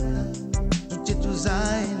baraka, tuje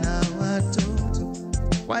tuzae na watoto,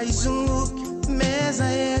 waizunguke meza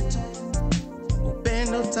yetu,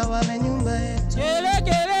 upendo utawale nyumba yetu.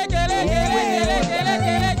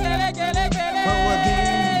 Kwa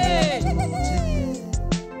wageni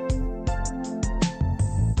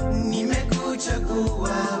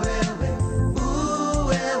nimekuchagua wewe,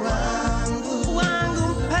 uwe wangu, wangu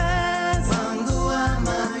mpenzi, wangu wa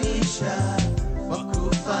maisha,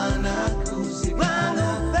 wakufa na kuzikana.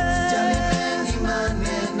 Sijali mengi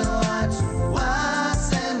maneno watu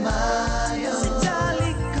wasemayo, sijali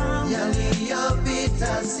kama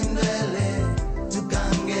yaliyopita si ndwele,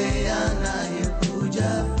 tugange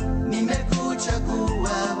yanayokuja.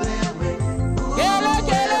 Nimekuchagua wewe,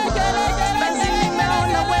 basi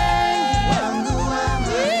nimeona wengi wangu wa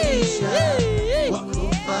maisha,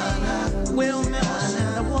 wakufa na kuzikana.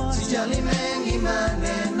 Sijali mengi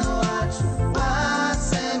maneno watu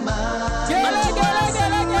wasemayo,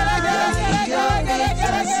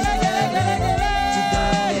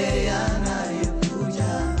 tugange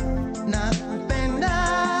yanayokuja. Nakupenda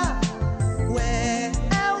wewe,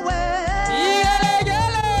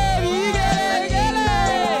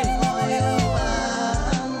 moyo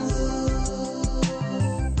wangu,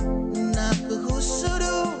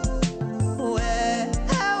 nakuhusuru wewe,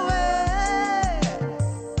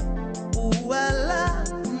 wala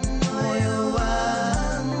moyo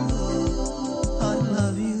wangu. I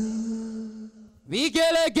love you.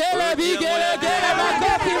 Vigelegele, vigelegele,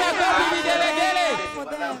 makofi, makofi, vigelegele.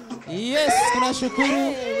 Yes, tunashukuru.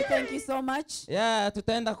 Hey, thank you so much. Yeah,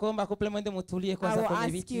 tutaenda kuomba couple mwende mutulie I kwanza will kwenye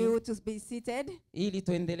ask viti you to be seated ili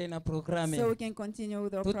tuendelee na programu. so we can continue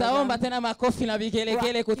with our Tutaomba program. tena makofi na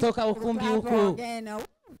vigelegele kutoka ukumbi huku. Again.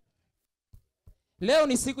 Leo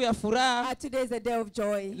ni siku ya furaha. Today is a day of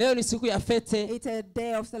joy. Leo ni siku ya fete. It's a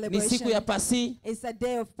day of Ni celebration. siku ya Pasi It's a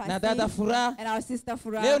day of Pasi na dada furaha. and our sister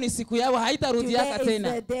furaha. Leo ni siku yao, haitarudiaka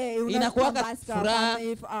tena. Inakuwaka furaha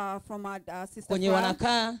kwenye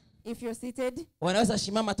wanakaa. If you're seated, wanaweza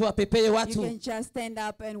shimama tu wapepee you watu can just stand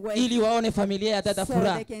up and wave ili waone familia ya dada so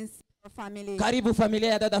furaha. they can see your family. Karibu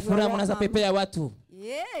familia ya dada furaha, mnaweza pepea watu.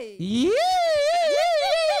 Yay.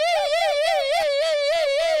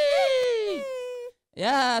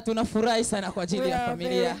 Ya, tunafurahi sana kwa ajili We ya are very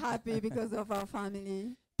familia. happy because of our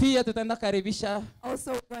family. Pia tutaenda karibisha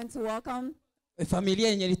Also, we're going to welcome familia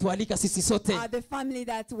yenye litualika sisi sote. the family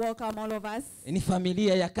that welcome all of us. Ni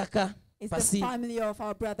familia ya kaka It's Pasi. the family of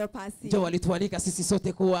our brother Pasi. Ndio walitualika sisi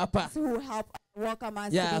sote kuwa hapa. Who help welcome us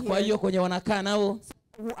to Ya, be kwa here. hiyo kwenye wanakaa nao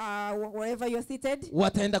Wherever you're seated,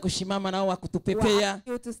 wataenda kushimama nao we wakutupepea ask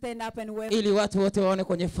you to stand up and wave ili watu wote waone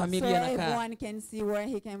kwenye so familia nakaa. everyone can see where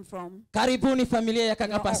he came from. Karibuni familia ya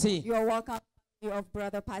kaka Pasi. You're welcome, of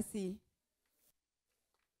brother Pasi.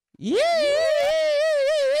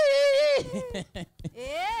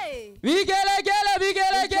 Vigelegele,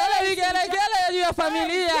 vigelegele, vigelegele ya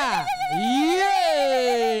familia.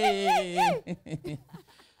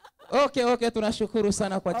 Okay, tunashukuru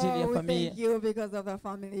sana kwa ajili ya we familia. thank you because of the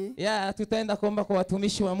family. Yeah, tutaenda kuomba kwa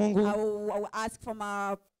watumishi wa Mungu. I will ask from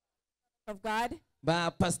our of God.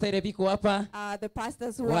 Ba pastor biko hapa. The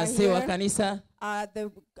pastors who are Wazee wa here. kanisa. The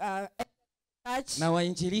church. Na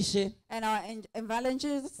wainjilishe. And our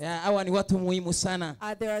evangelists. Yeah, hawa ni watu muhimu sana.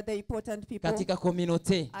 They are the important people. Katika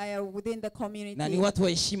community. Within the community. Na ni watu wa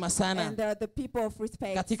heshima sana. And they are the people of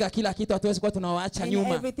respect. Katika kila kitu hatuwezi kuwa tunawaacha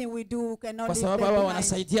nyuma. Everything we do cannot kwa sababu hawa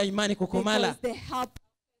wanasaidia imani kukomala.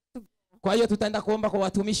 Kwa hiyo tutaenda kuomba kwa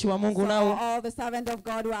watumishi wa Mungu nao.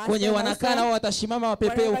 Kwenye wanakaa nao watashimama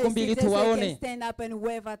wapepee ukumbi ili tuwaone.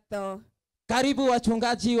 Karibu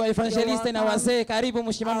wachungaji wa evangeliste na wazee, karibu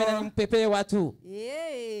mshimame na mpepee watu.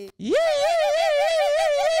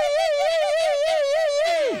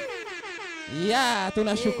 Yeah,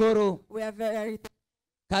 tunashukuru.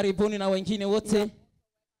 Karibuni na wengine wote.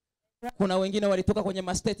 Kuna wengine walitoka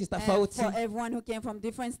kwenye states tofauti. For everyone who came from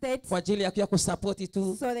different states. Kwa ajili ya kusupport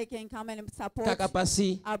tu. So they can come and support. Kaka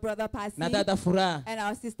Pasi. Our brother Pasi. Na dada Furaha. And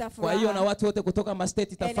our sister Furaha. Kwa hiyo na watu wote kutoka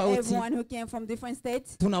states tofauti. And everyone who came from different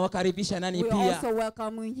states. Tunawakaribisha nani pia. We also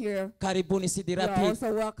welcome you here. Karibuni Cedar. We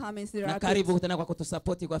also welcome in Cedar. Na karibu tena kwa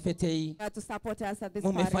kutusupport kwa fete hii. To support us at this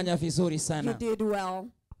Mumefanya vizuri sana. You did well.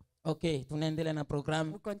 Okay, tunaendelea na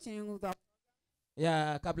program. We continue with the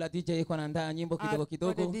ya kabla DJ iko anaandaa nyimbo kidogo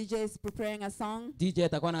kidogo. The DJ is preparing a song. DJ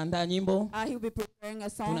atakuwa anaandaa nyimbo. He will be preparing a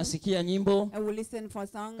song. Tunasikia nyimbo. And we'll listen for a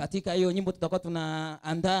song. Katika hiyo nyimbo tutakuwa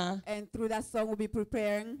tunaandaa. And through that song we'll be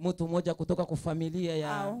preparing. Mtu mmoja kutoka kwa familia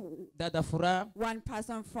ya dada Furaha. One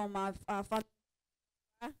person from our family.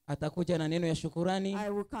 Atakuja na neno ya shukurani. I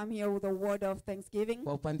will come here with a word of thanksgiving.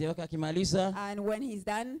 Kwa upande wake akimaliza. And when he's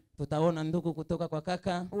done, tutaona ndugu kutoka kwa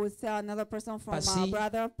kaka. We'll see another person from Pasi. our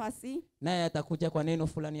brother Pasi. Naye atakuja kwa neno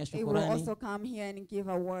fulani ya shukurani. He will also come here and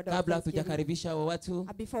give a word of kabla thanksgiving. hatujakaribisha hao watu.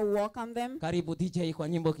 Before we welcome them. Karibu DJ kwa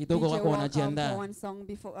nyimbo kidogo wako wanajiandaa.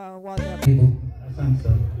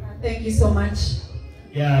 Thank you so much.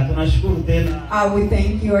 Yeah, tunashukuru tena. We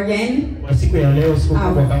thank you again. Kwa siku ya leo, siku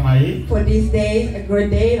kubwa kama hii. For this day, a great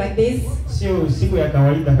day like this. Sio siku ya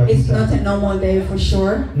kawaida kabisa. It's not a normal day for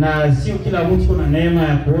sure. Na sio kila mtu kuna neema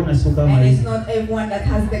ya kuona siku kama hii. And it's not everyone that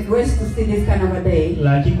has the grace to see this kind of a day.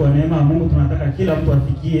 Lakini kwa neema ya Mungu tunataka kila mtu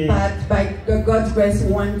afikie. But by God's grace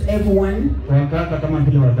we want everyone. Wakaka kama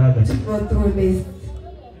vile wadada. To go through this.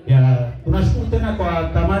 Yeah, tunashukuru tena kwa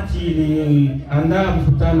kamati iliandaa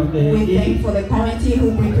mkutano We thank for the committee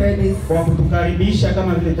who prepared this. Kwa kutukaribisha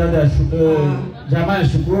kama vile dada jamaa ya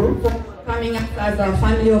Shukuru. Coming up as a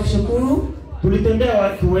family of Shukuru. Tulitembea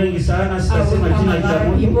watu wengi sana, sitasema jina la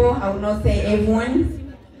mtu. I will not say everyone.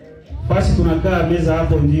 Basi tunakaa meza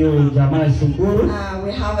hapo ndio jamaa ya Shukuru.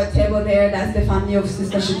 We have a table there, that's the family of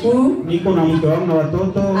Sister Shukuru. Niko na mke wangu na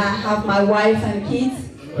watoto. I have my wife and kids.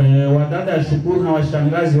 Wadada ya Shukuru na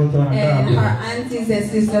washangazi wote wanakaa hapo. And her aunties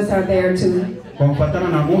and sisters are there too. Kwa kufuatana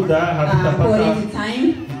na muda hatutapata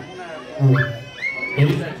time.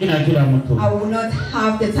 Kila mtu. I will not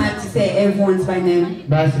have the time to say everyone's by name.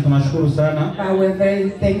 Basi tunashukuru sana. We're very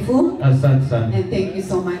thankful. Asante sana. And thank you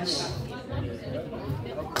so much.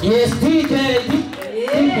 Yes, DJ.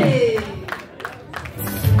 Yay.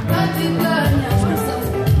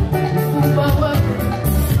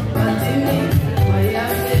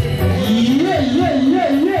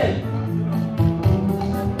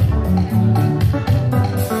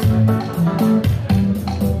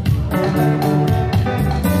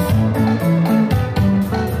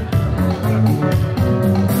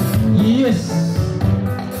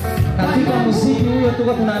 Katika muziki huyo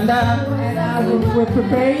tuko tunaandaa. We're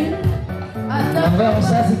preparing. Ambao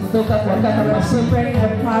mzazi kutoka kwa kaka Pasi. Preparing the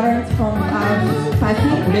parents from Pasi.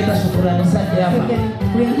 Kuleta shukrani zake hapa. We can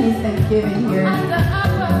bring his thanksgiving here.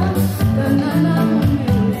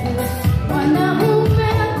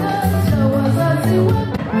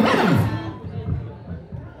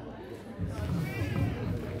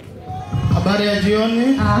 Habari ya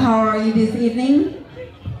jioni. How are you this evening?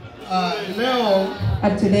 Leo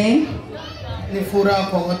today ni furaha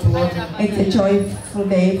kwa watu wote. It's a joyful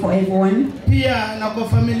day for everyone. Pia na kwa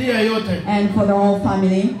familia yote. And for the whole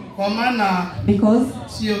family. Kwa maana because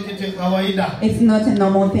sio kitu kawaida. It's not a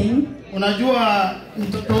normal thing. Unajua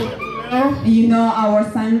mtoto leo, you know our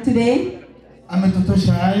son today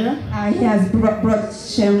ametutosha haya. He has brought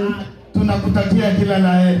shame. Tunakutakia kila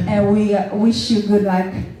la heri. And we wish you good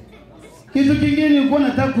luck. Kitu kingine nilikuwa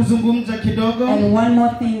nataka kuzungumza kidogo. And one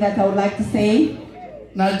more thing that I would like to say.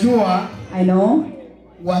 Najua I know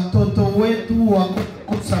watoto wetu wako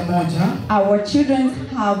kosa moja. Our children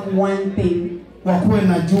have one thing. Wakuwe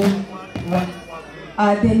na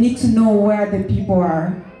they need to know where the people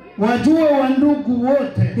are. Wajue wandugu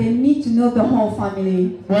wote. They need to know the whole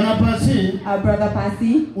family. Bwana Pasi, brother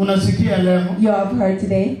Pasi, unasikia leo. You have heard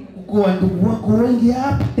today. Kwa wandugu wako wengi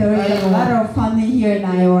hapa. There is a lot of family here in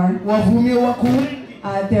Iowa. Wavumie wako wengi.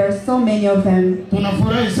 There are so many of them.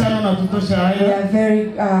 Tunafurahi sana na tutosha haya. We are very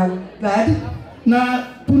glad. Na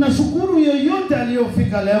tunashukuru yoyote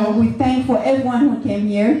aliyofika leo. We thank for everyone who came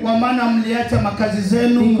here. Kwa maana mliacha makazi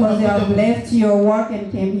zenu. Because you have left your work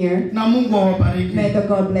and came here. Na Mungu awabariki. May the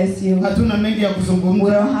God bless you. Hatuna mengi ya kuzungumza.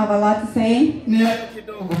 We don't have a lot to say. Ni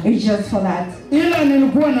kidogo. It's just for that. Ila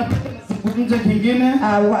nilikuwa na kuzungumza kingine.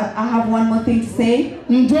 I have one more thing to say.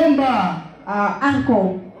 Mjomba.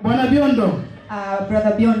 Uncle. Bwana Biondo.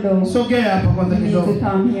 Brother Biondo. Sogea hapa kwanza kidogo. You need to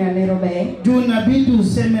come here a little bit. Juu inabidi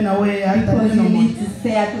useme na wewe hata because you need to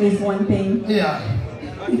say at least one thing. Yeah.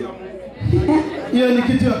 Hiyo ni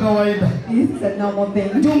kitu ya kawaida. It's a normal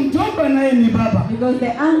thing. Juu mjomba naye ni baba. Because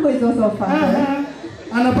the uncle is also a father.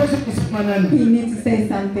 Anapaswa kusema nani? He needs to say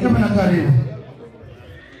something. Kama na karibu.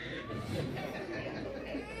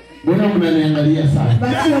 Mbona mnaniangalia sana? But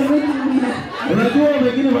you're looking at me. Unajua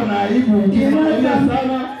wengine wana aibu ukiangalia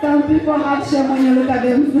sana. Some people have shame when you look at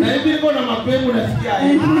them. Na hivi iko na mapengo nasikia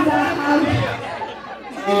aibu.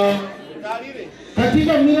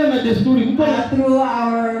 Katika mila na desturi mko through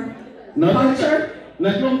our culture.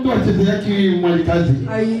 Najua mtu achezeaki mwalikazi.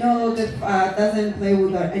 You know that doesn't play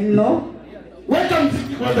with our in-law. Weka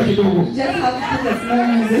mziki kwanza kidogo. Just have to put a small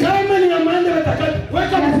music. Kama ni amanda watakati,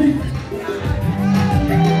 weka mziki.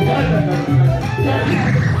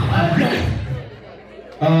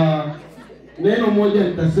 Neno moja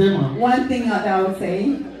nitasema. One thing that I would say.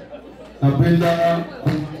 Napenda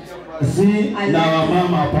Pasi na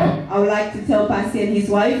wamama hapa. I would like to tell Pasi and his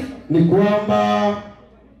wife. Ni kwamba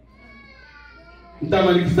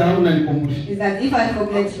nitawalikisahau na nikumbushe. Is that if I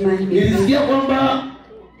forget my business. Nilisikia kwamba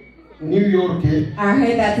New York. I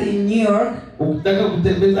heard that in New York. Ukitaka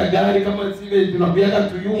kutembeza gari kama sivyo tunapiaga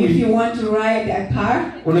tuyui. If you want to ride a car.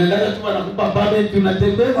 Unaenda tu wanakupa permit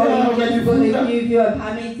tunatembeza na unajifunza. Give you a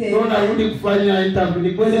permit. Unarudi kufanya interview.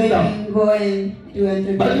 Ni kweli so you can go and do an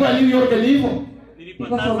interview. Bali wa New York ni hivyo.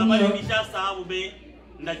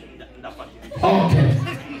 Okay.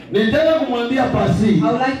 Nitaka kumwambia Pasi. I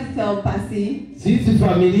would like to tell Pasi. Sisi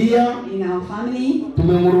familia. In our family.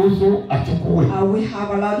 Tumemruhusu achukue. We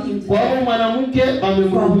have allowed him to. Kwa hiyo mwanamke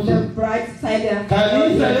amemruhusu. The bride side.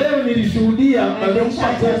 Kanisa leo nilishuhudia wamempa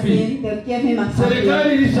kopi.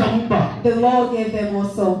 Serikali ilishampa. The law gave them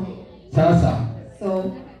also. Sasa.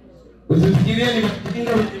 So. Usifikirie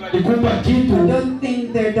nikupa kitu. Don't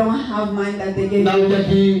think they don't have mind that they gave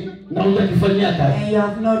you. Na hujakifanyia kazi. And you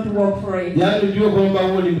have not worked for it. Yaani ujue kwamba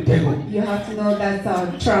huo ni mtego. You have to know that's a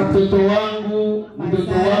trap. Mtoto wangu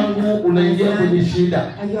unaingia kwenye shida.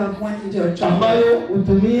 And you have went into a trap. Ambayo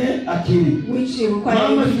utumie akili. Which you require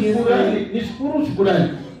mama, to use. Shukurani.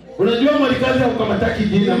 Unajua mwalikazi haukamataki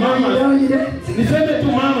jina mama. Niseme tu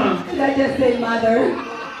mama. I just say mother.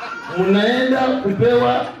 Unaenda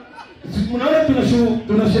kupewa. Mnaona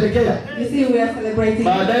tunasherehekea. You see we are celebrating.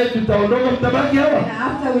 Baadaye tutaondoka mtabaki hawa. And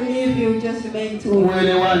after we leave you just remain to.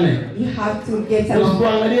 Muelewane. You have to get along.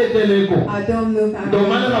 Usikuangalie teleko. I don't look at. Ndio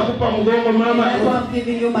maana nakupa mgongo mama. I'm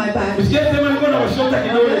giving you my back. Usikie niko na washota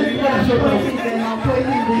kidogo, niko na shota.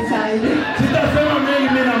 Sitasema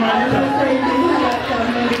mengi mimi na maanisha.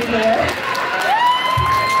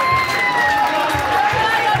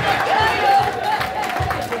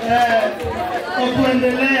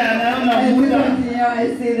 Kuendelea naona muda. I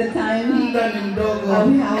see the time. Muda ni mdogo.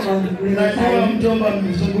 We have a little time. Mjomba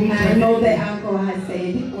mzungumza. I know the uncle has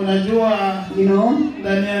said. Unajua, you know,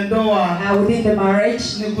 ndani ya ndoa within the marriage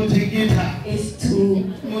ni kutikita. Is to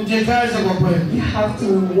mjikaze kwa kweli. You have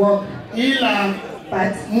to work. Ila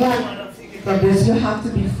but you have to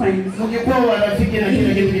be friends. Mkikuwa warafiki na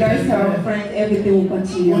kila kitu. If you guys are friends, everything will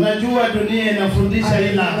continue. Unajua dunia inafundisha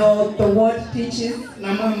ila. No, the word teaches.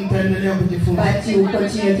 Na Mungu mtaendelea kujifunza. But you will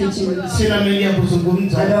continue teaching. Sina mengi ya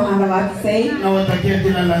kuzungumza. I don't have a lot to say. Na watakia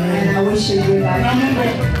kila la heri. And I wish you good luck. Na Mungu.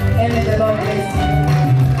 And may the Lord bless you.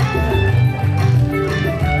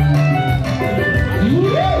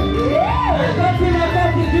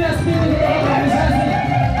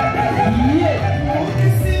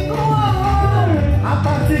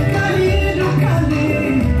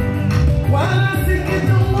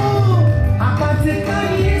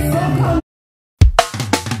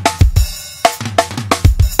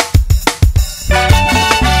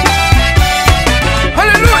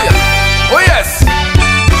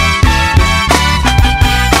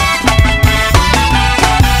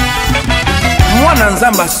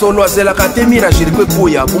 Nzamba solo azelaka te mirage liko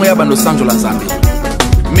ekoya bongo ya bando sanzola nzambe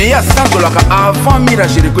me ya sanzolaka avant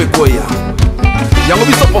mirage liko ekoya yango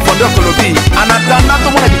biso profondeur tolobi anatanda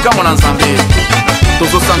tomona bikamwa na nzambe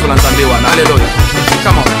tozosanzola nzambe wana aleluya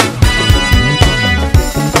kama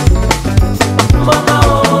mama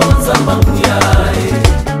o nzamba kuyae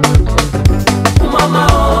mama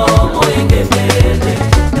o moyengebele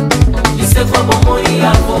isekwa bomo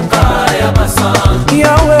ya boka ya basan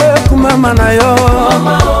yawe kumama na yo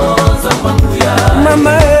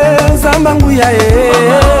mama nzamba nguya e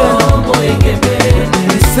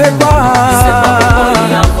sekwa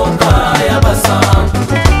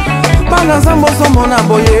bana nzambe ozomona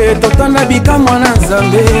boye totonda bikamwa na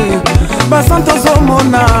nzambe basanto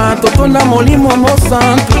ozomona totonda molimo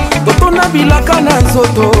mosantu totonda bilaka na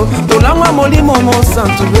nzoto tolangwa molimo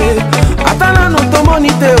mosantu be ata nano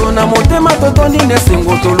tomoni te na motema totondi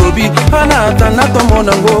nesengo tolobi anatanda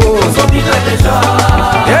tomonango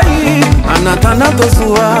ei anatanda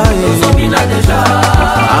tozuwa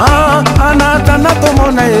anatanda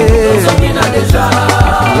tomona e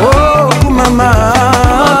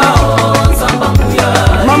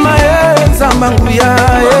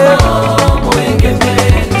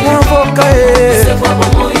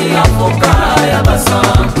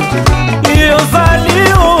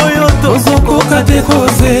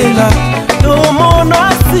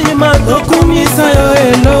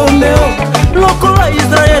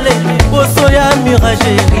à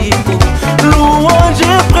Jéricho. Louange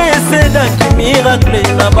précédent qui miracle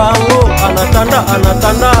na bango. Anatanda,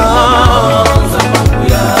 anatanda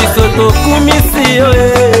Kisoto kumisi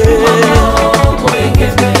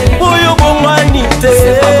Oyo bomani te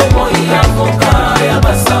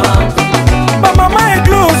Bamama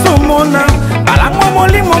églose mona Balangwa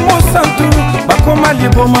molimo mosantu Bakoma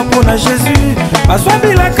liboma pona Jésus Baswa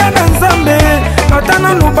bilaka na nzambe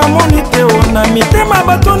Natana no bamoni te ona mitema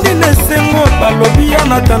batondi nesengo Balobi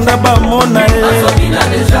anatanda bamona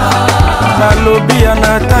Balobi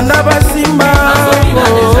anatanda basimba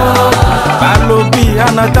Balobi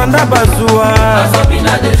anatanda bazua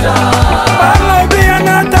Balobi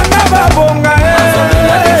anatanda babonga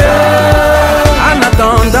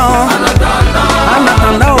Anatanda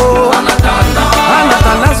oh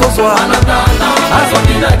Anatanda ce soir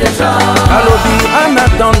Balobi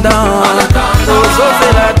anatanda Ozoze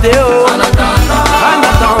la deo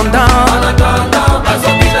Anatanda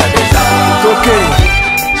Toke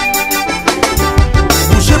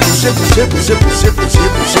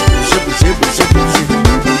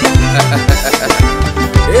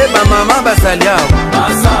Eh ba maman basali awa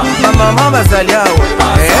Ba maman basali awa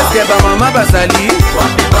Est-ce que ba maman basali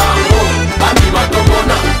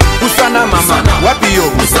Usana mama wapi yo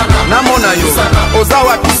Namona yo Oza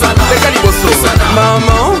wapi Teka liboso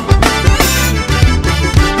Maman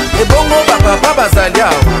Et bongo ba papa basali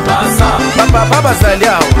awa Ba papa basali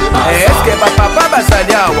awa Est-ce que ba papa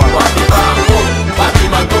basali awa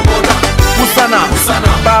Usana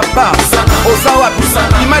Papa Oza wapi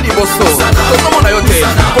Ima liboso Totomona yo te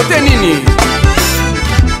Kote nini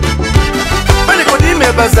Bale kodime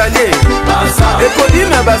bazali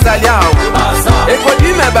Ekodime bazali awa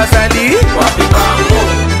Ekodime bazali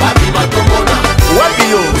Wapi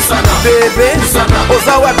yo Bebe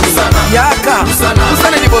Oza wapi Yaka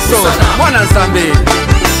Usana liboso Mwana nzambe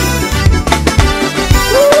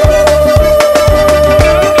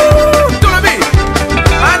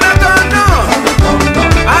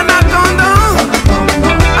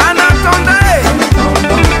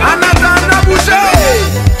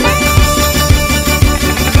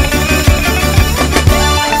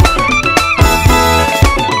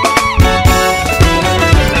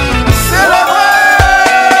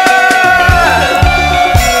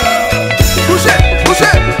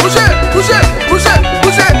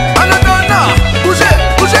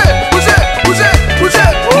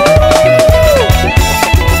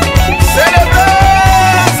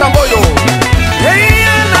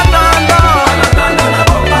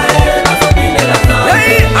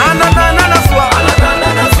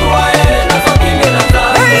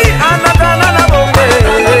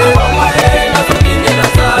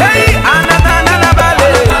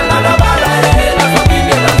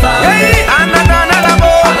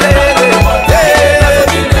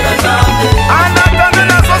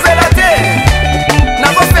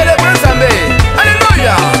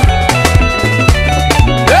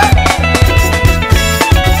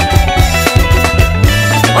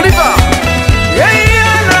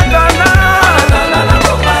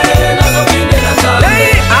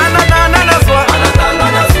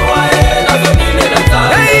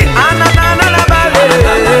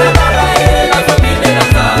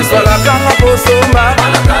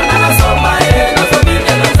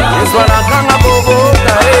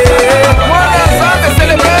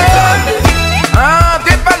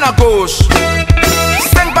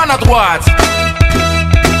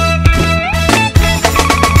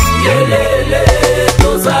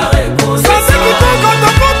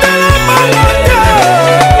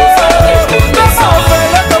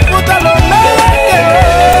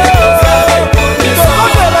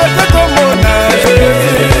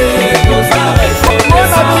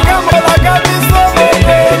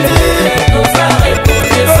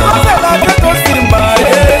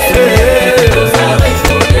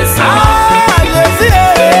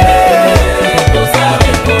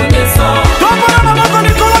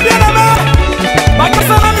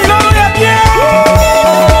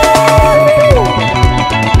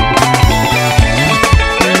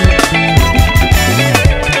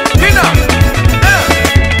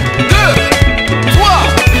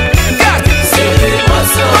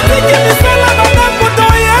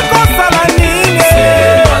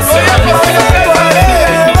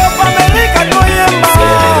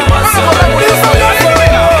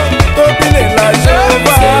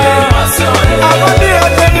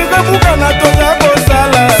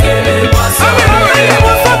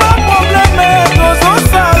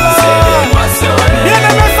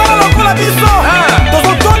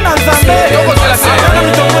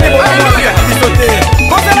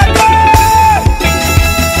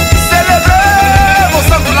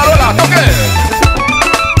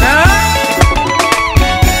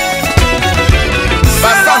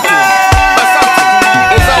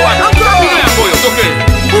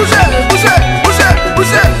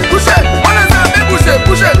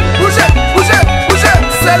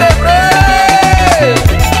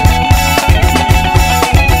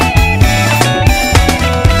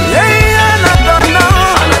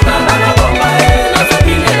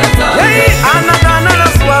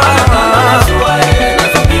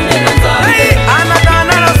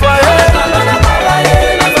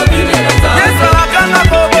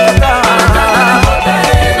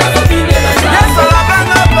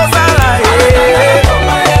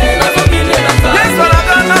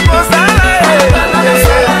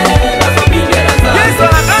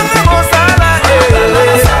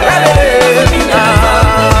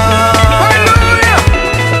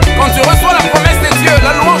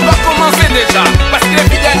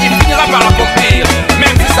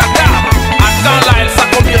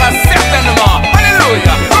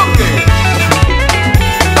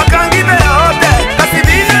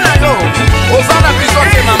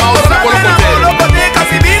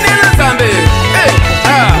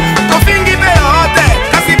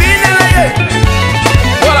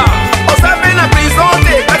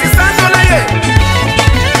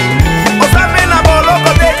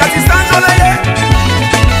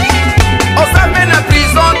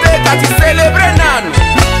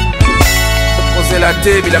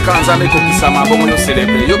te bilaka na nzambe ekokisama bongo yo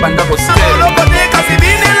celebre yo banda kosela kasi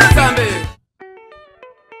bine na nzambe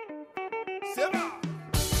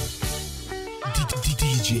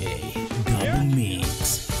DJ Double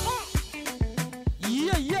Mix.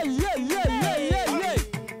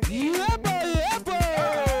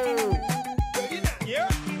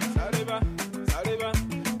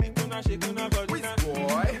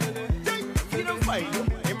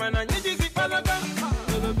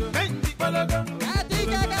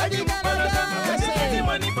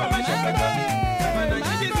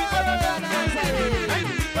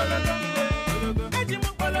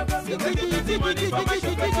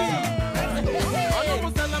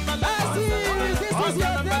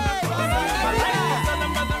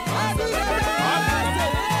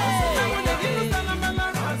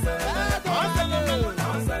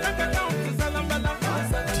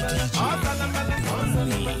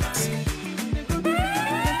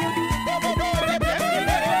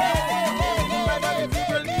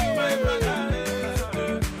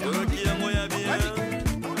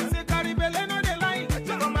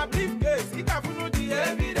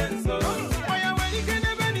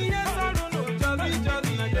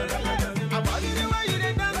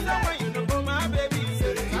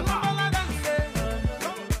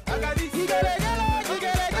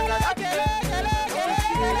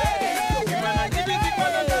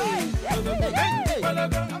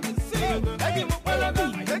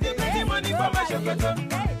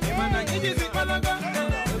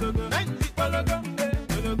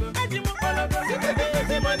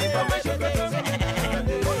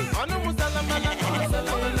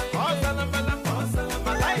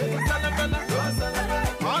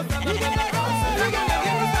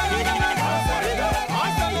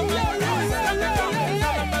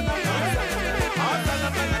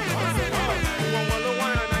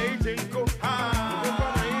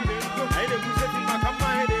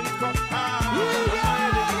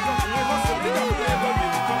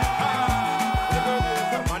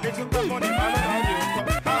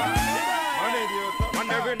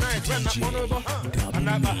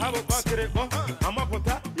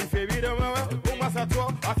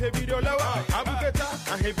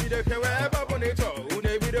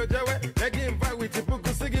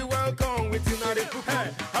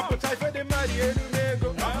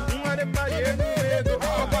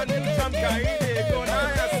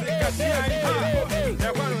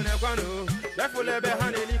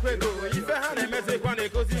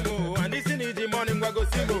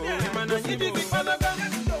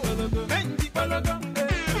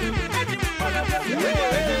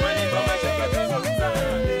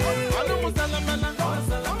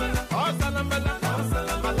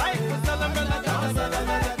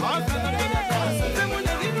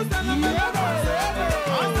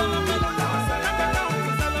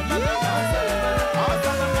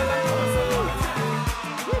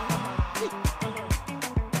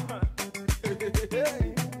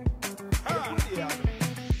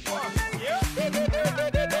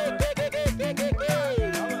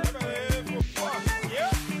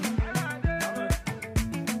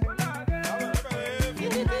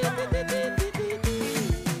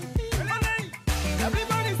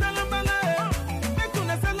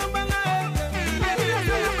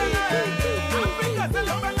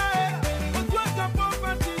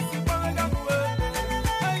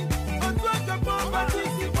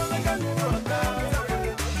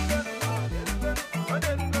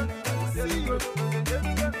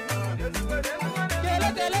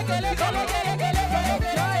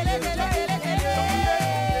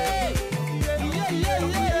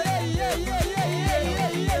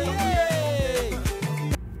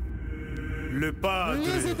 Le padre.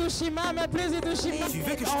 Tu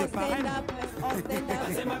veux que je te parraine?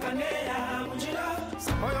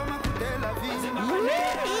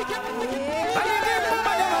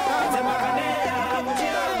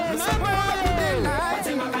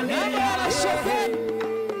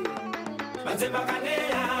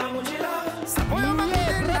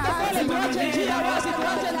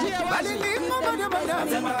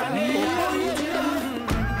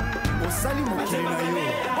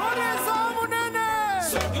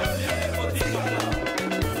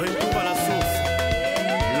 Retour à la source.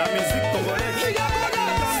 La musique congolaise,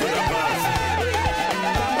 c'est la base.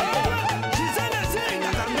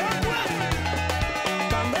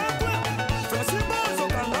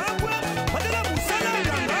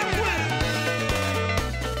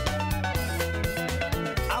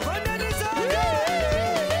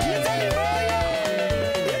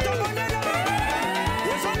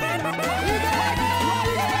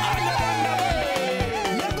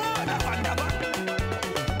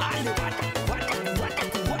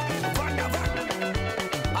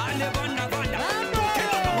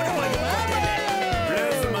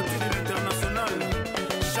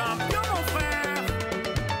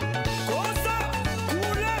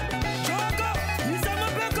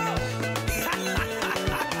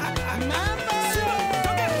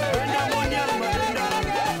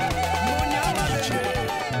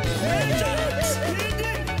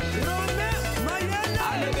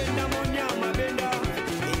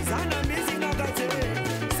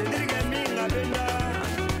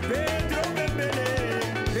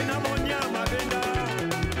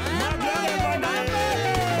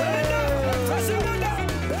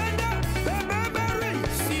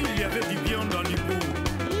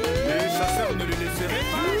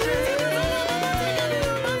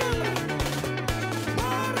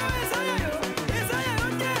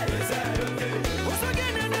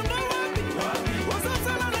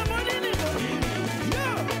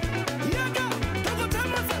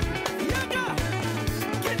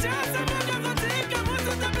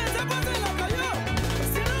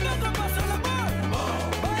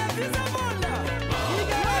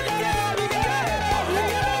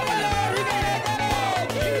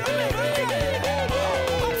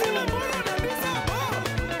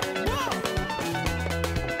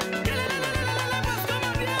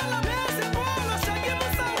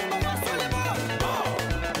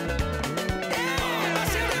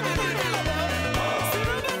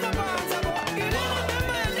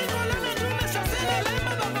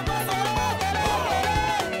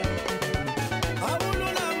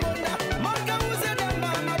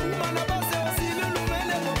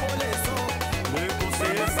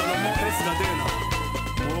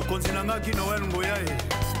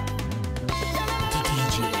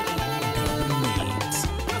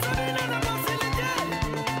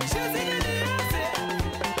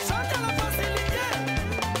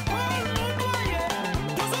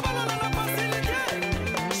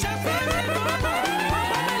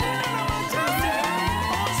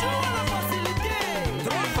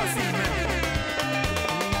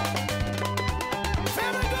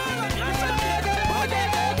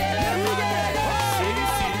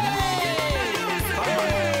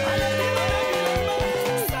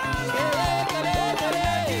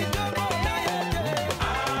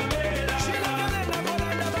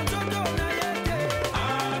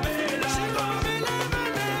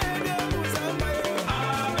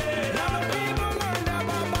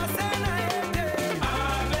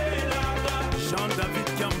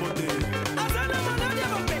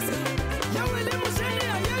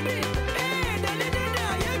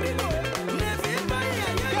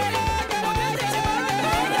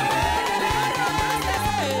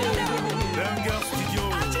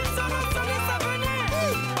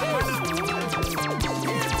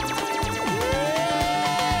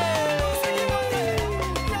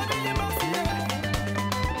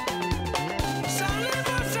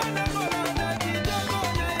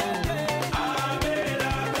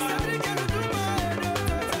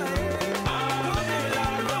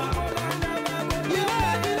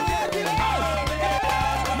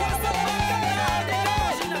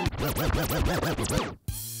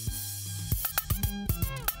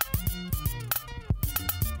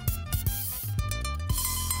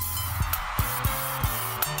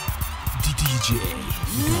 DJ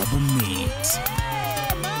Double Mix.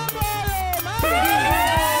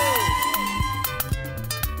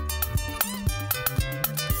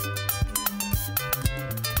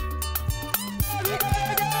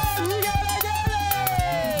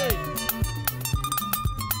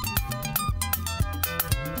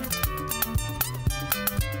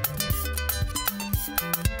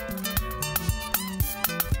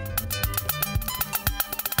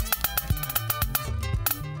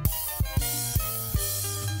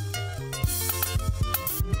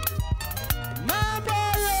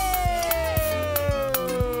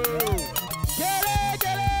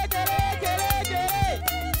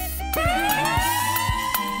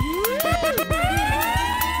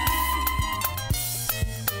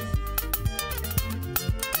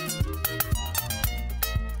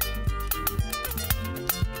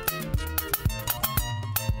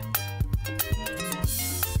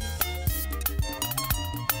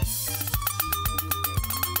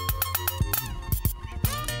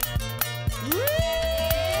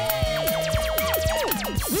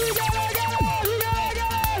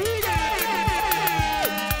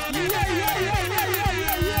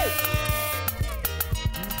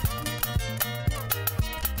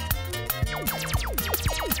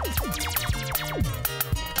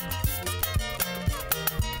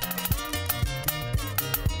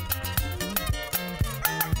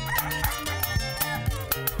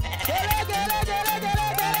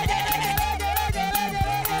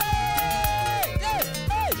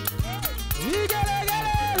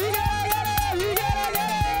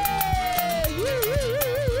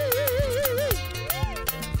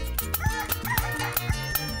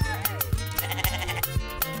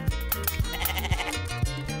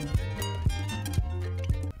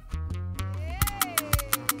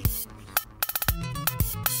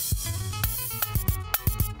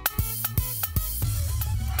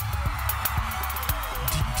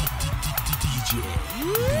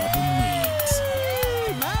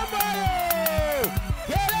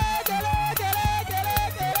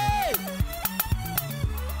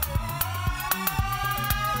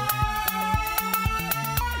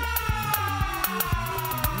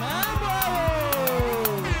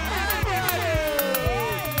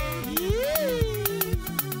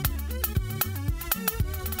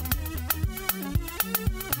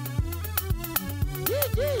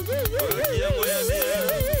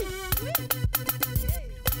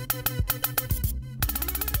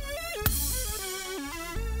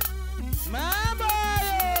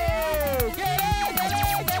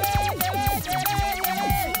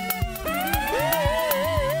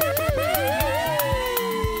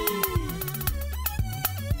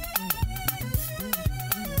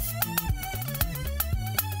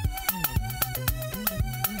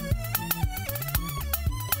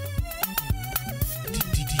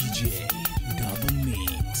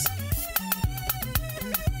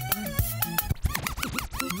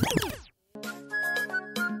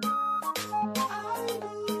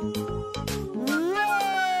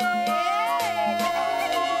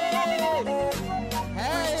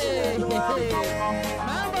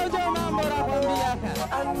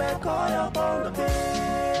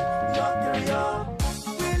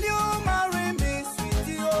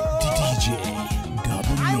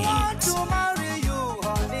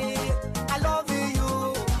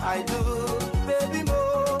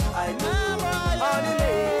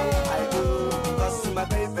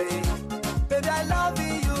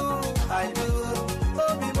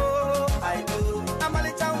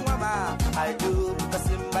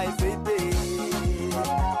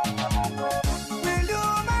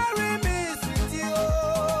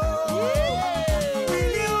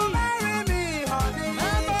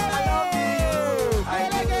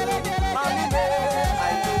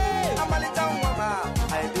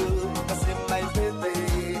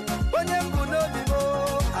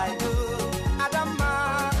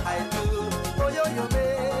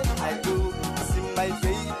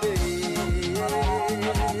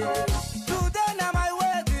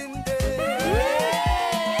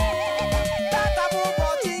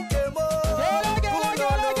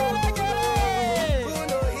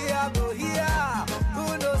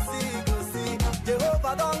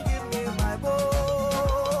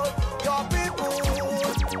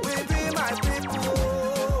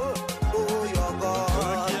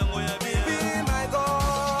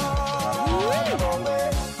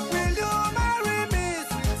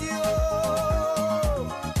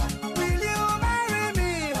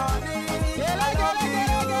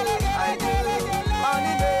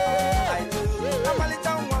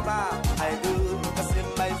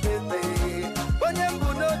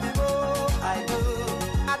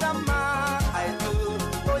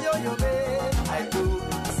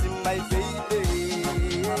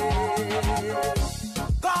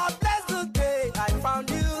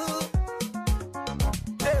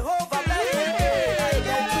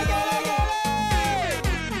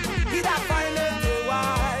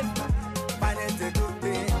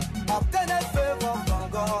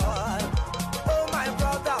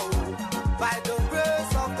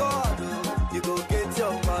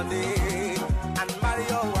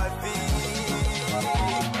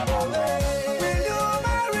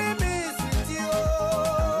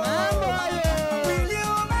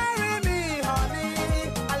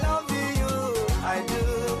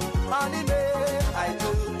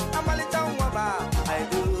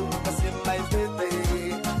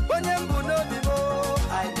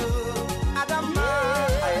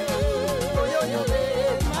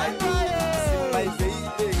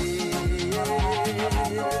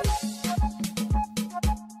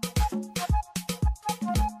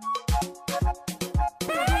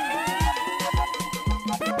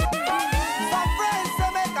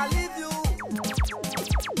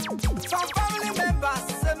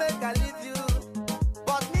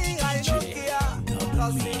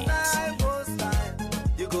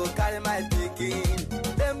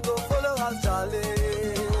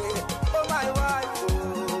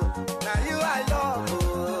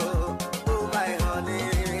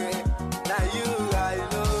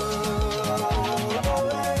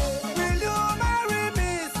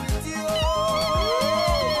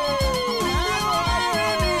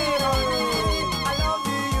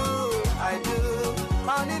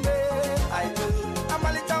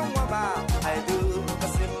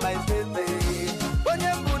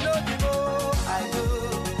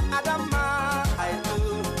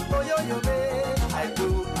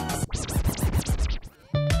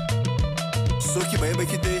 Soki bayebe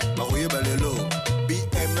kite, baroye balelo.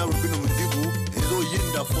 BM na Rubino Mundibu, Ezo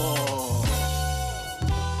Yinda for.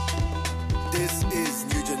 This is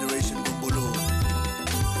New Generation Gombolo.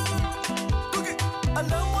 Okay,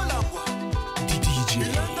 alangwa langwa. DJ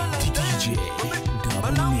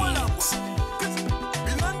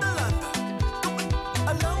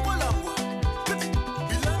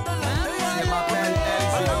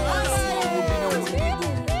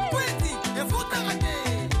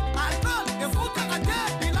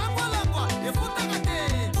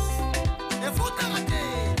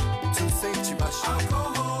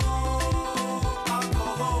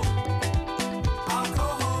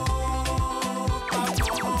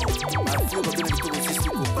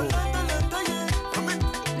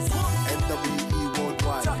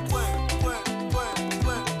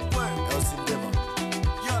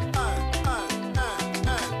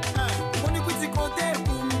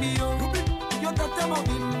Double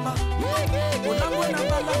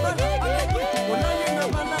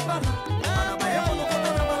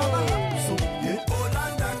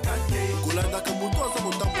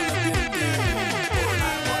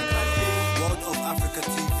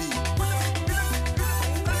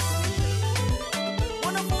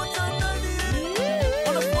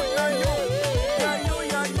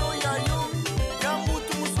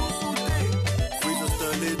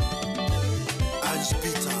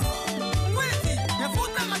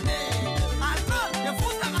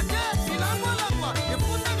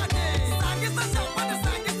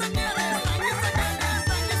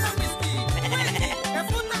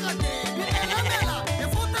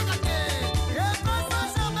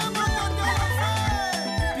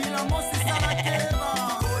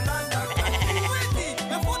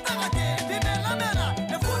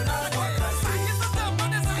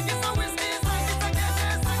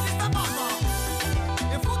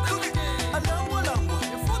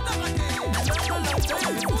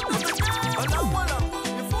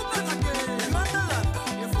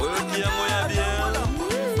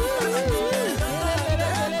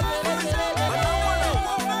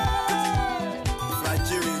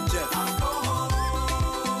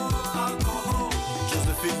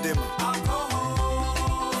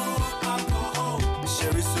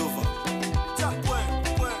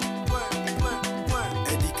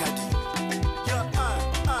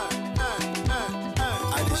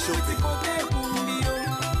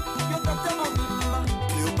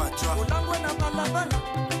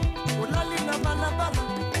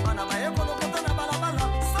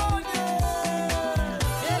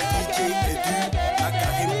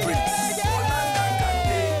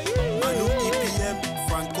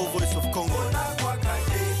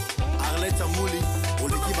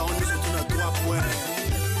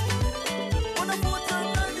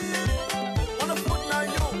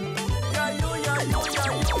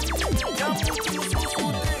Mix.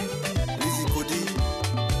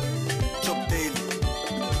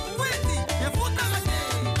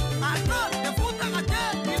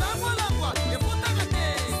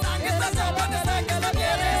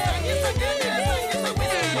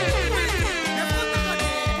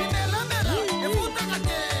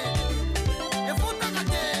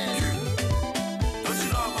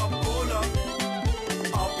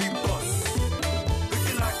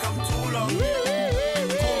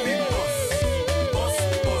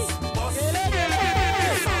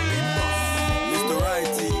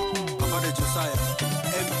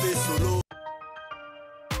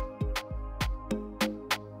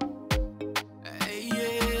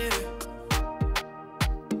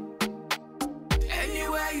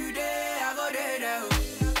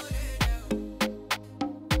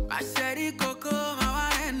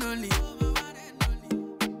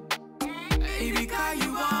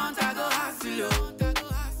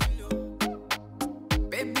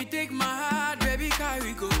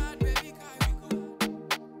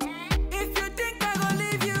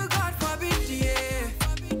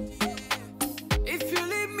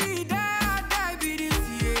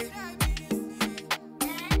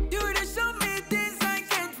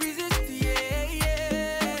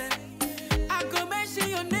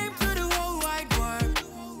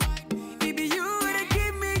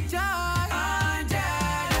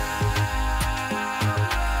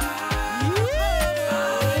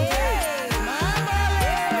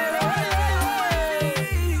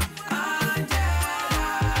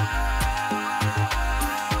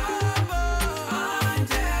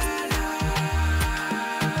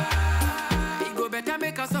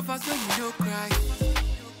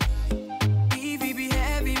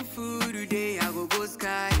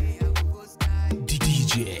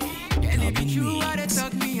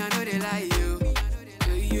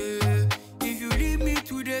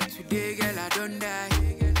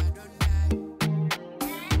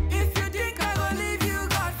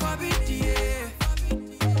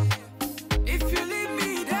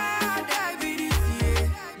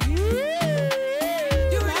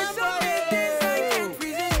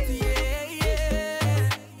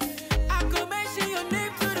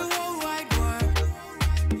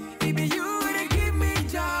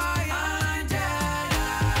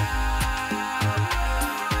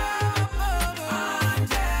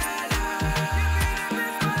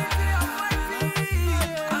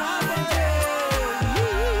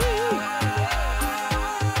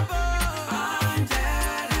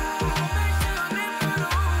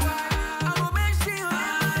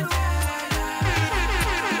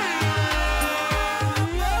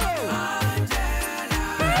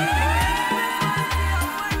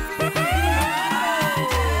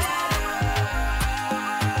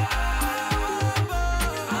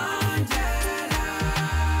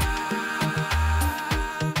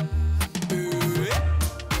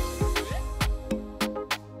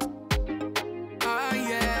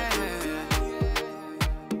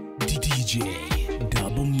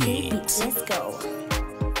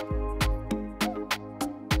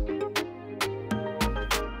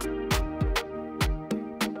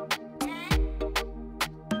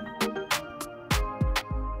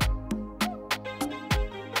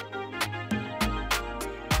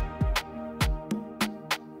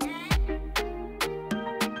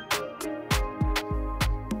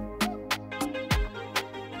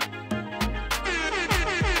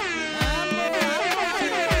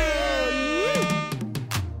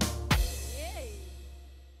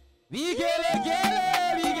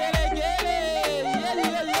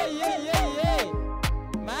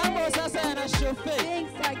 Mambo sasa yanashofe.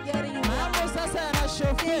 Mambo sasa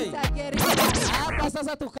yanashofe. Hapa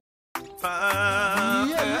sasa tuka.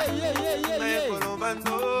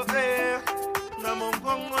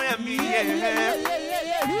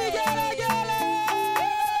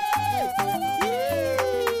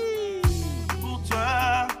 Pour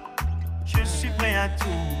toi, je suis prêt à tout.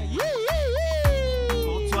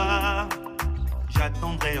 Pour toi,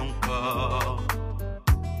 j'attendrai encore.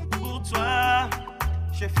 Pour toi,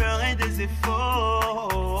 je ferai des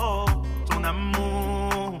efforts. Ton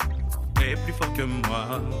amour est plus fort que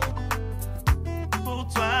moi. Pour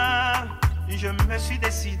toi, je me suis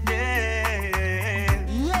décidé.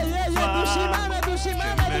 Toi, je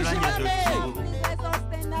m'éloigne de tout.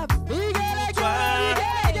 Pour toi,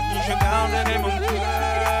 je garderai mon cœur.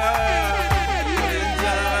 Les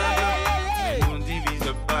diables ne nous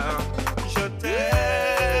divisent pas. Je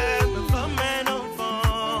t'aime comme un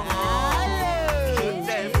enfant. Je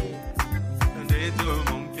t'aime de tout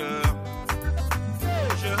mon cœur.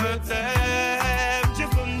 Je t'aime, tu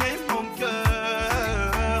connais mon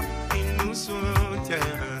cœur. Il nous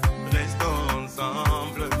soutient, restons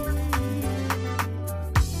ensemble.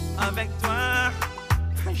 Avec toi,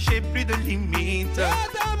 j'ai plus de limites.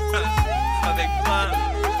 Avec toi,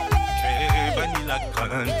 j'ai banni la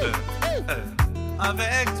crainte.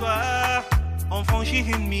 Avec toi, on franchit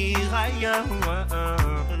une miraille.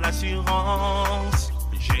 L'assurance,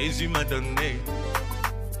 Jésus m'a donné.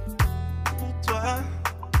 Pour toi,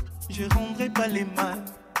 je rendrai pas les mal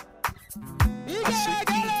à ceux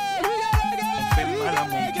qui ont fait mal à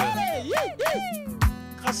mon cœur.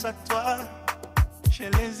 Grâce à toi, je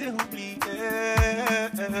les ai oubliés.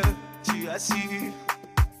 Tu as su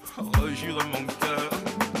rejure mon cœur.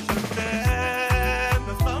 Je t'aime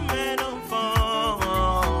comme un enfant.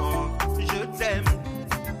 Je t'aime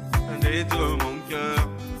de tout mon cœur.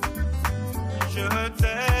 Je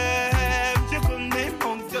t'aime, tu connais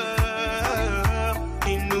mon cœur.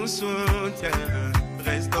 Il nous soutient,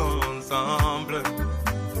 restons ensemble.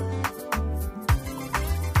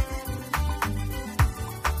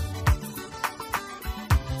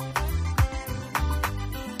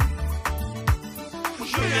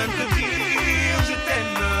 Je viens te dire, je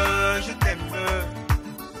t'aime.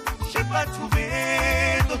 J'ai pas trouvé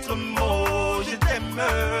d'autres mots, je t'aime.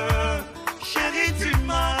 Chérie, tu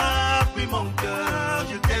m'as pris mon cœur,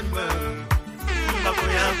 je t'aime.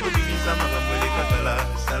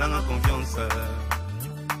 Confiance.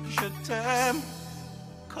 Je t'aime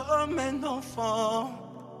comme un enfant.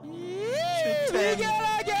 Je t'aime de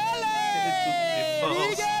toutes mes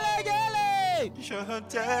forces. Je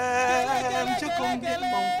t'aime, tu connais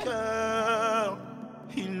mon cœur.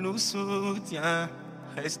 Il nous soutient,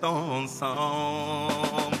 restons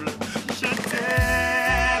ensemble. Je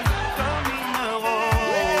t'aime comme une rose.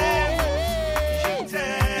 Je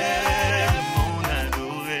t'aime, mon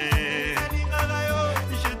adoré.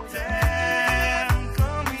 Je t'aime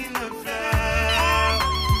comme une fleur.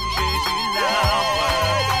 Jésus l'arbre,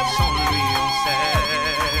 sans lui on sèche.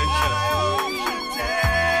 Je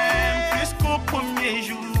t'aime plus qu'au premier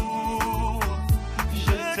jour.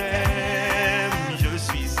 Je t'aime, je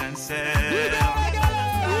suis sincère. Je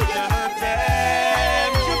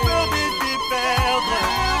t'aime, je peux te perdre.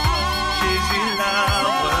 Jésus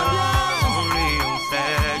l'arbre, sans lui on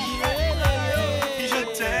sèche. Je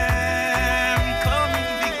t'aime comme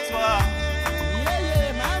une victoire.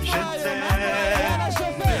 Je t'aime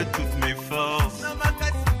de toutes mes forces.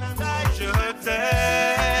 Je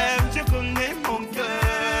t'aime, tu connais mon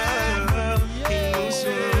cœur. Il nous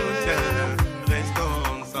soutient, restons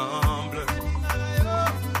ensemble.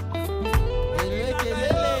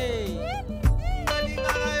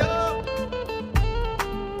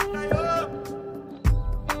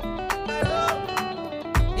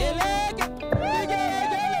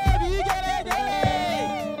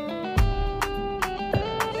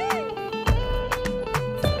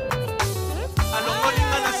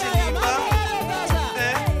 Alongolinga na seliba,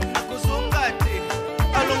 nakozonga te.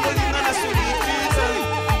 Alongolinga na solitude,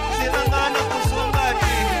 zelanga nakozonga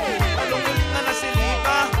te. Alongolinga na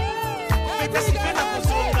seliba, pekasipe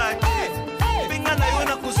nakozonga te. Benga na yo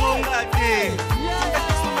nakozonga te.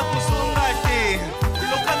 Ekaso nakozonga te.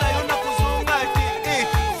 Loka na yo nakozonga te.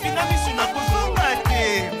 Fina misu nakozonga te.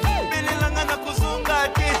 Belelanga nakozonga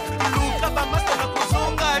te. Luka bamasa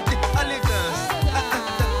nakozonga te. Allez danse.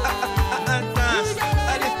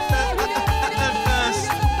 Allez,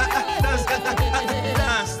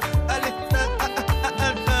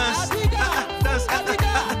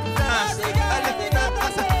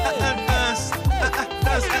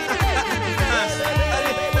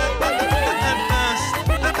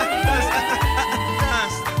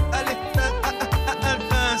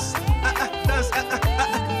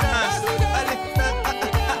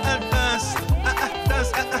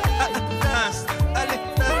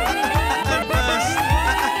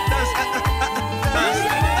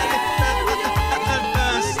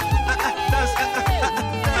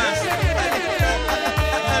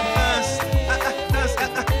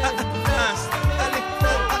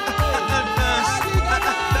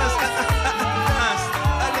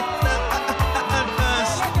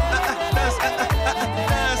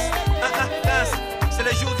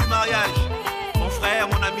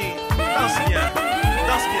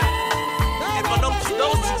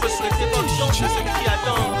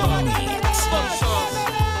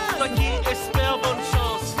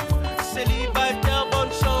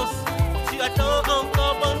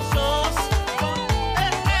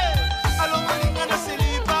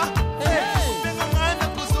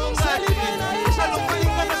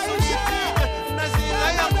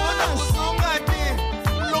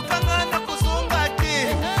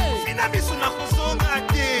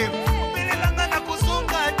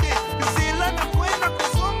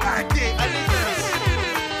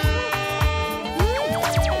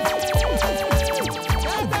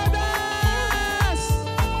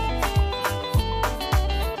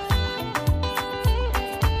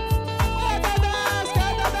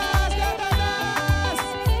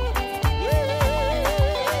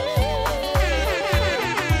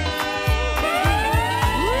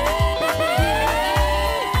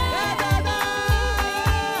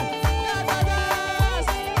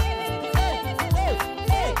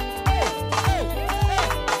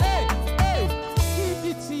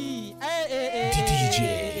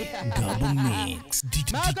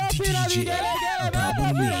 DJ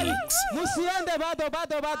Double Mix. Musiende bado.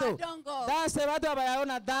 Dance bado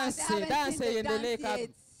abayaona dance iendelee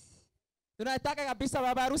kabisa. Tunataka kabisa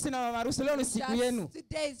baba harusi na mama harusi leo ni siku yenu.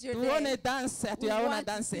 Tuone dance, hatuyaona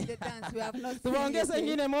dance. Tuongeze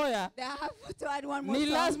ingine moja. Ni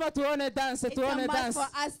lazima tuone dance,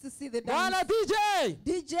 Bwana DJ.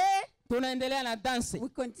 Tunaendelea na dance.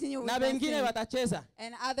 Na wengine watacheza.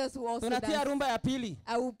 Tunatia rumba ya pili.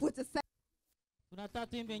 Tunataka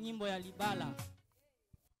tuimbe nyimbo ya Libala.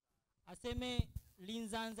 Aseme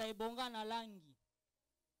linzanza ibonga na langi.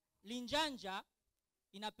 Linjanja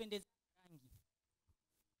inapendeza rangi.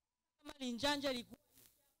 Kama linjanja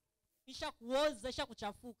isha kuoza, isha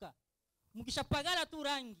kuchafuka. Mkishapagala tu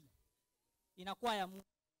rangi inakuwa ya Mungu.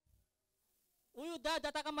 Huyu dada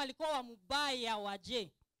hata kama alikuwa wa mubaya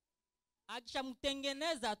waje,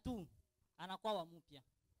 akishamtengeneza tu anakuwa wa mpya.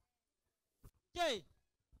 Je,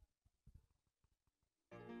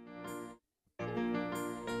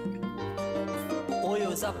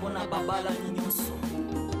 oyo zapona babala nyonso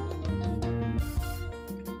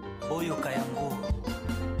oyo kayango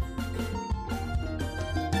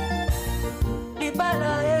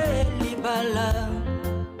libala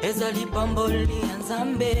ezali pamboli ya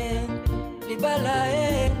Nzambe libala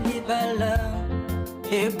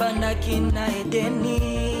ebandaki na Edeni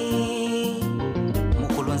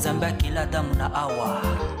mokolo Nzambe akila Adamu na Awa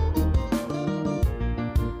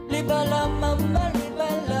libala mama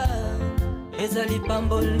ezali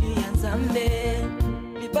pamboli ya Nzambe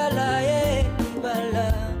libala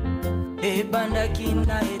ebandaki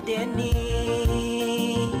na Edeni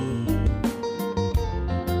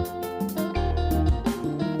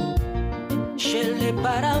shele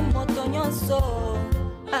para moto nyonso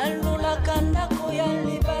alulaka ndako ya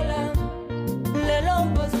libala lelo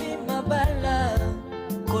mposi mabala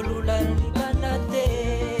kolula libala te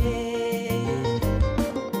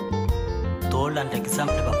tolanda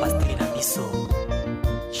exemple bapasteri na biso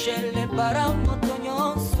shele para moto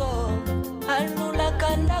nyonso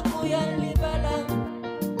alulaka ndako ya libala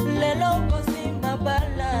lelo mposi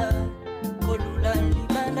mabala kolula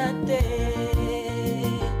libala te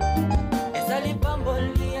ezali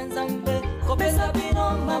pamboli ya Nzambe kopesa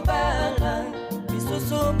bino mabala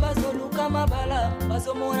bisusu bazoluka mabala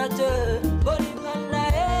bazomona te bolinga na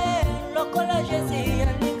ye lokola Jésus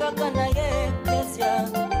alingaka na ye eklesia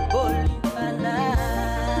bolingana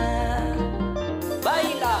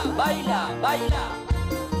baila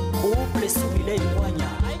couple subile imwanya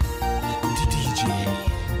DJ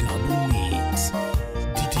Double Mix.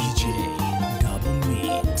 DJ Double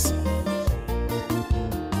Mix.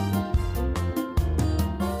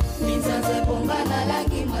 Linzanze bomba na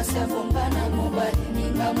langi masa bomba na mobali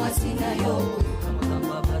ninga masina yo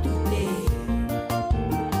kama badute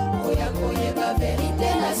oya koyeba verite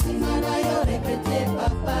na simana yo repete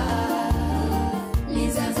papa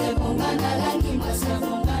Linzanze bomba na langi masa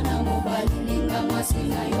bomba na mobali ninga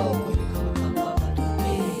masina yo kama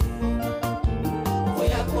badute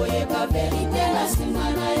oya koyeba verite na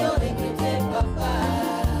simana yo repete papa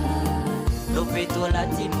lopeto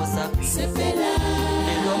latino sapi sepela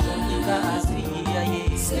lelo mondinga aswiya ye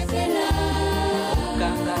sepela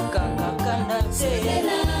kanga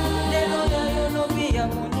sepela lelo ya yonobi ya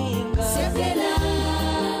moninga sepela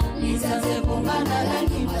Linzanze bomba na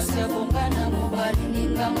langi masa bomba na mobali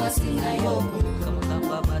ninga masina yo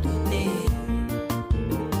kama badute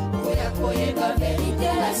oya koyeba verite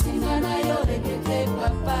na simana yo repete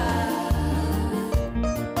papa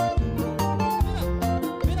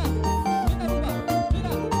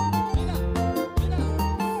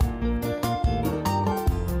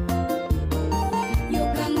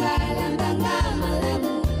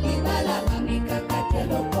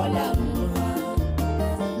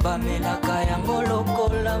bamelaka yango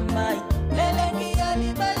lokola mai lelengi ya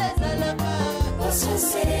libala ezalaka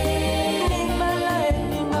osose libala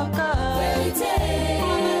elingaka verite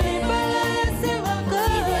libala esengaka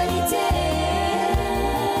fidelite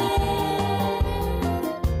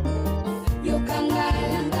yokanga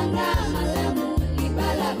landanga malamu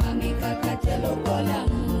libala bamekaka te lokola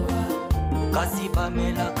mwa kasi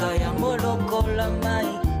bamelaka yango lokola mai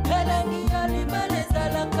lelengi ya libala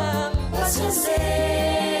ezalaka osose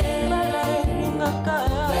libala elingaka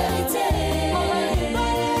verite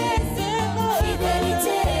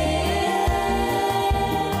fidelite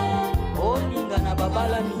olinga na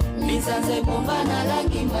babalami Linzanze bomba na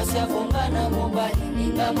langi masa bomba na mobali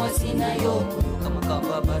ninga mwasi na yo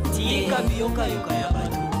kamakamba batika biyoka ya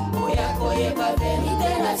bato oya koyeba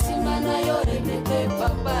verite na nsima na yo repete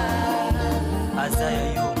papa azaya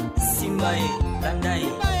yo simba ye landa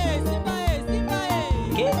ye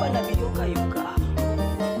keba na biyoka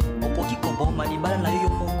okoki koboma libala na yo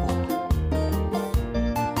moko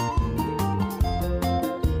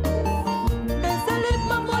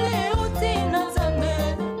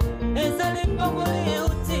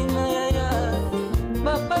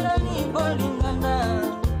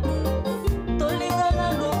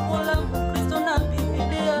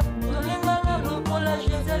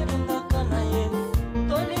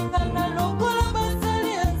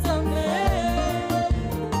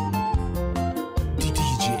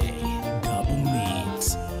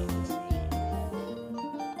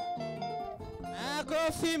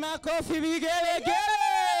makofi vigelegele.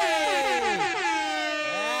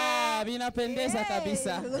 Vinapendeza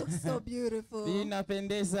kabisa. It looks so beautiful.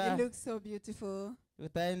 Vinapendeza. It looks so beautiful.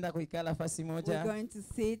 Tutaenda kuikala fasi moja. We're going to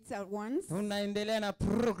sit at once. Tunaendelea na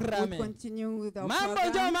programu. We'll continue with our mambo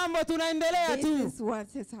ndio mambo, tunaendelea tu. This is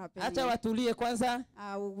what is happening. Acha watulie kwanza.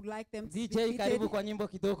 I would like them to DJ karibu kwa nyimbo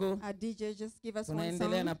kidogo. DJ just give us one song.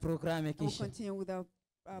 Tunaendelea na programu kisha. We'll continue with our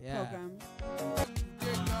program.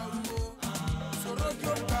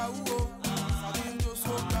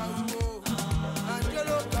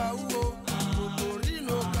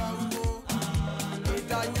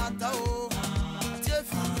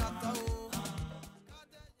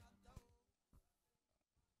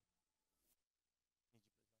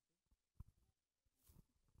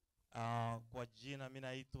 Kwa jina mimi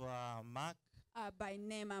naitwa Mark. By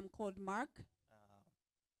name I'm called Mark.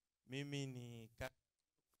 Mimi ni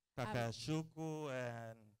kaka Shuku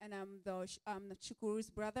and I'm the Shukuru's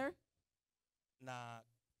brother. Na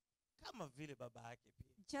kama vile baba yake pia.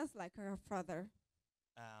 Just like her father.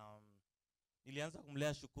 Nilianza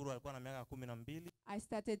kumlea Shukuru alikuwa na miaka 12. I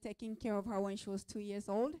started taking care of her when she was 2 years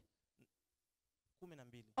old.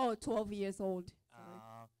 12. Oh, 12 years old.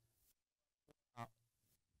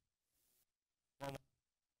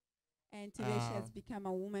 And today she has become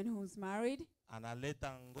a woman who's married.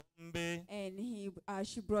 Analeta ngombe. And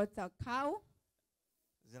she brought a cow.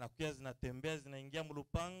 Zinakuja zinatembea zinaingia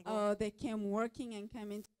mlupango. They came working and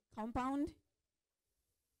came into the compound.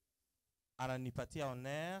 Ananipatia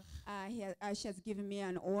honor. She has given me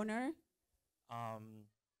an honor.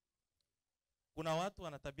 Kuna watu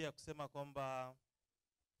wana tabia kusema kwamba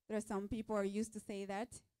there are some people who are used to say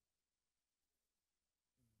that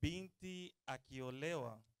binti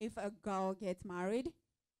akiolewa, if a girl gets married,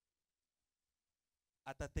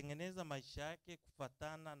 atatengeneza maisha yake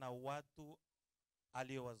kufatana na watu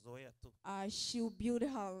aliowazoea tu. She'll build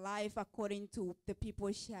her life according to the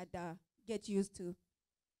people she had get used to.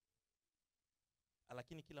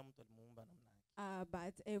 Lakini kila mtu alimuumba namna yake.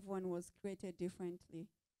 But everyone was created differently.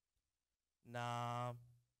 Na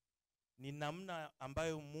ni namna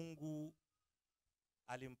ambayo Mungu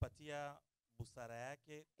alimpatia busara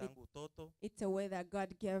yake tangu utoto. It's a way that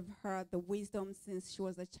God gave her the wisdom since she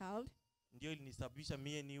was a child. Ndio ilinisababisha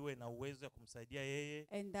mie niwe na uwezo ya kumsaidia yeye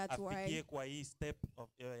afikie kwa hii step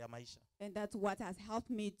ya maisha. And that's what has helped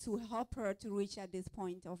me to help her to reach at this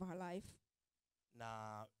point of her life.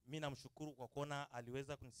 Na mimi namshukuru kwa kuona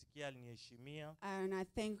aliweza kunisikia, aliniheshimia. And I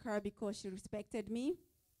thank her because she respected me.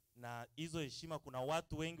 Na hizo heshima kuna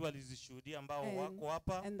watu wengi walizishuhudia ambao wako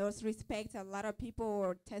hapa. And those respect a lot of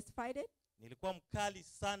people testified it. Nilikuwa mkali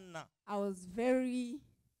sana. I was very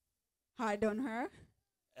hard on her.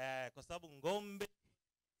 Kwa sababu ngombe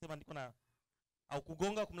sema niko na au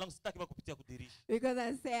kugonga kumlango sitaki kupitia kudirisha. Because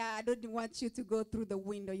I say I don't want you to go through the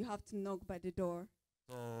window, you have to knock by the door.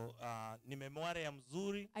 So ni memory ya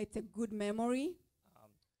mzuri. It's a good memory.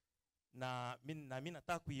 Na mimi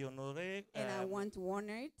nataka kuionore. And I want to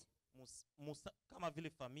honor it. Kama vile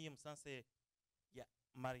familia msanse ya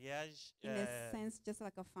mariage. In a sense, just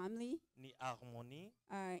like a family. Ni harmony.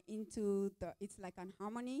 It's like an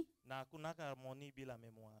harmony. Na kuna harmony bila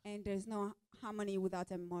memory. And there's no harmony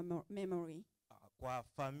without a memory. Kwa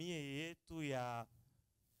familia yetu ya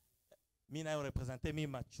mimi nayo represente mimi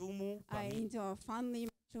machumu. Into our family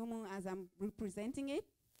machumu as I'm representing it.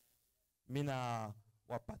 Mina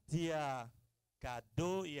wapatia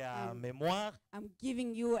kado ya memoire. I'm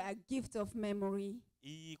giving you a gift of memory.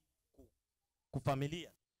 Hii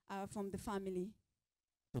kufamilia. From the family.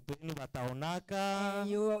 Tuteni bataonaka.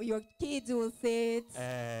 Your kids will say it.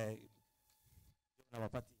 Na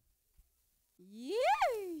wapati.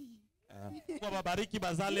 Yay! Kwa babariki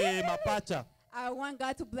bazale mapacha. I want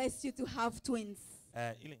God to bless you to have twins.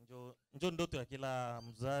 Ile njo ndoto ya kila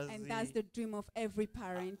mzazi. And that's the dream of every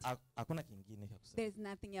parent. Hakuna kingine cha kusema. There's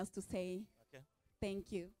nothing else to say. Okay.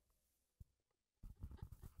 Thank you.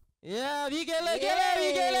 Yeah, vigelegele.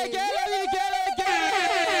 Yes.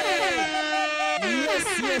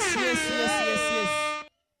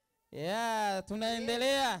 Yeah,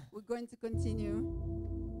 tunaendelea. We're going to continue.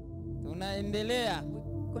 Tunaendelea.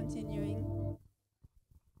 We're continuing.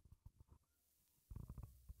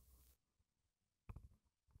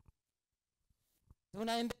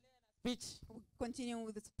 Tunaendelea na speech. Continuing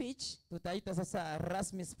with the speech. Tutaita sasa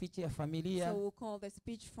rasmi speech ya familia. So we'll call the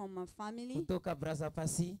speech from a family. Kutoka brother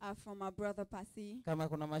Pasi. From our brother Pasi. Kama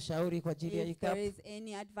kuna mashauri kwa ajili ya If there is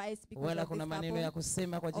any advice because wala of kuna this maneno ya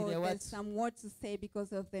kusema kwa ajili ya or watu. there's some words to say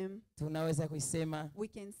because of them. Tunaweza kuisema. We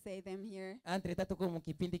can say them here. Entre tatu kwa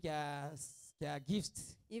kipindi ya gift.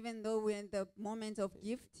 Even though we're in the moment of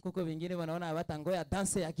gift, Kuko vingine wanaona hawatangoya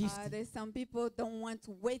dance ya gift. There's some people don't want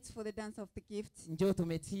to wait for the dance of the gift. Njoo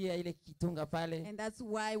tumetia ile kitunga pale. And that's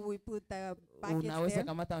why we put the bucket there. Unaweza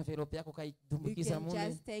kamata envelope yako kaidumbukiza mule. You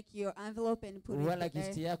can just take your envelope and put wala it there.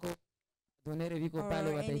 gift yako donere viko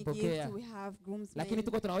pale wataipokea. Lakini Lakini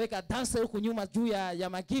tuko tunaweka dance huku nyuma juu ya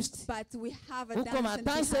magifts. But we have a dance huko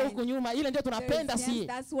dance huku nyuma, ile ndio tunapenda si.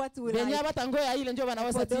 Wenye watangoya ile ndio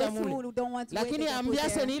wanaweza tia mule. Lakini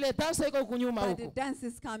ambiase ni ile dance iko huku nyuma huko. The dance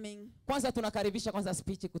is coming. Kwanza tunakaribisha kwanza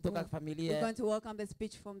speech kutoka familia. We're going to welcome the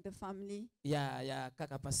speech from the family. Ya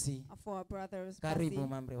kaka Pasi. For our brothers. Karibu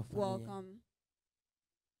mambre wa familia. Welcome.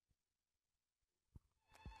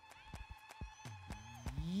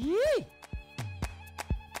 Yee!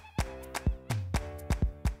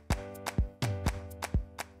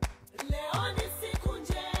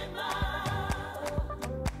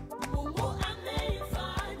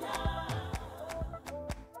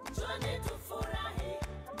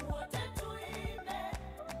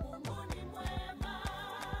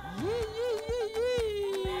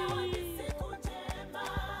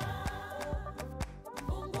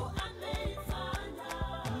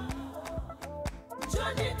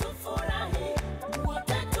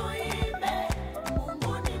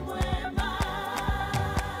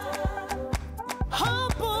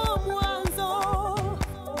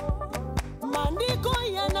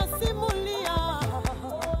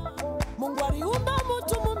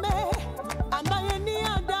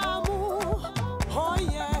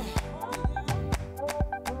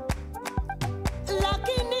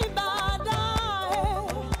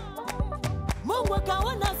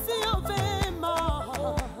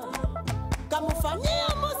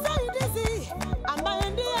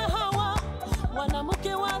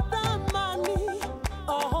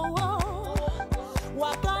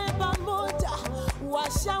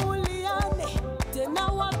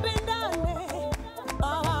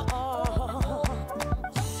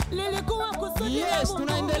 Yes,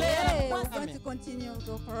 tunaendelea. We're going to continue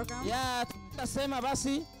the program. Yeah, tutasema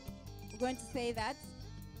basi. We're going to say that.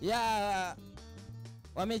 Yeah,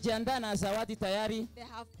 wamejiandaa na zawadi tayari. They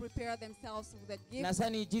have prepared themselves with the gift.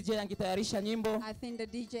 Nadhani DJ angetayarisha nyimbo. I think the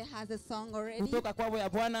DJ has a song already. Kutoka kwao ya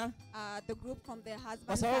Bwana. The group from their husband.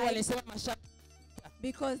 Kwa sababu walisema mashauri.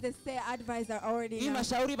 Because they say advice are already enough.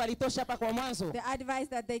 Mashauri balitosha hapa kwa mwanzo. The advice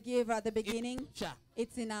that they gave at the beginning,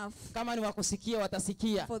 it's enough. Kama ni wakusikia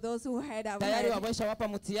watasikia. For those who heard, tayari wamesha wapa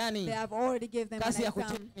mtihani. They have already given them kazi an ya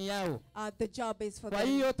exam. kuchini yao. The job is for kwa them.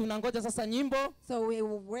 Kwa hiyo tunangoja sasa nyimbo. So we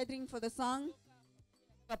were waiting for the song.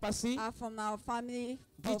 Pasi. From our family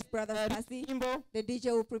of brother Pasi. The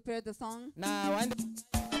DJ will prepare the song. And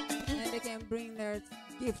they can bring their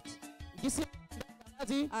gift.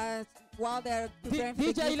 While they're preparing for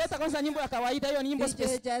the DJ ileta kwanza nyimbo ya kawaida, hiyo nyimbo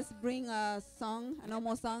DJ just bring a song, a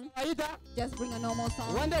normal song. Just bring a normal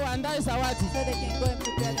song. Wande waandae zawadi. So they can go and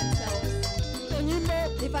prepare themselves.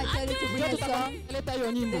 If I tell you to bring a song, then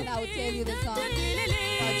I will tell you the song. So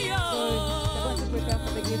they're going to prepare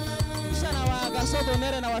for the gift. Shana wa gasodo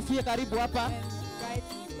nere na wafie karibu hapa. Right,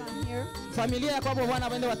 stand here. Familia ya kwabo bwana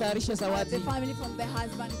wende watayarishe zawadi. The family from the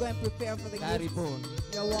husband go and prepare for the gift. Karibu.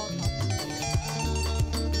 You're welcome.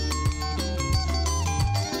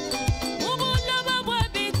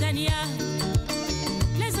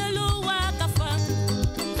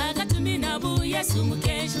 Yesu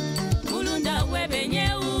mukesha mulunda webenye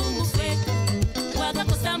umufwe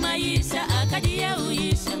wakakosa maisha akajiye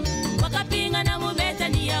uisha wakapinga na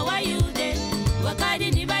mubetania wa Yude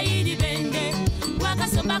wakadi ni bayidi bende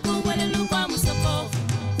wakasomba kungwelelu kwa musoko.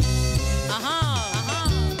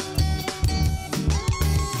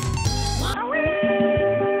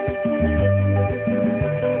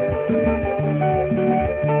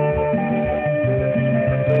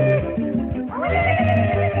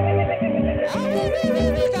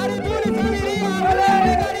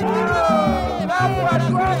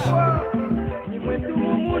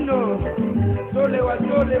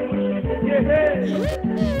 Wasole mushikihe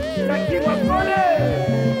takiwa kole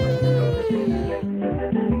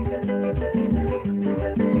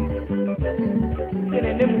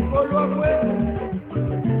kenene mukolo wakwe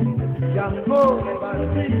yango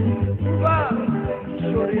basi kuba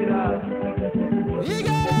shorera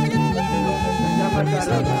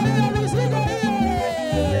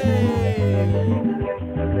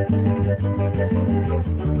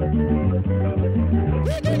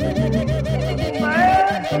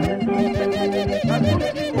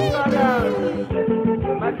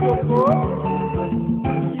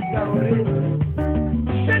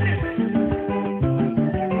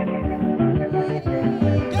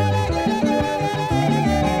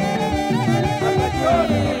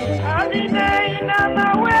Amine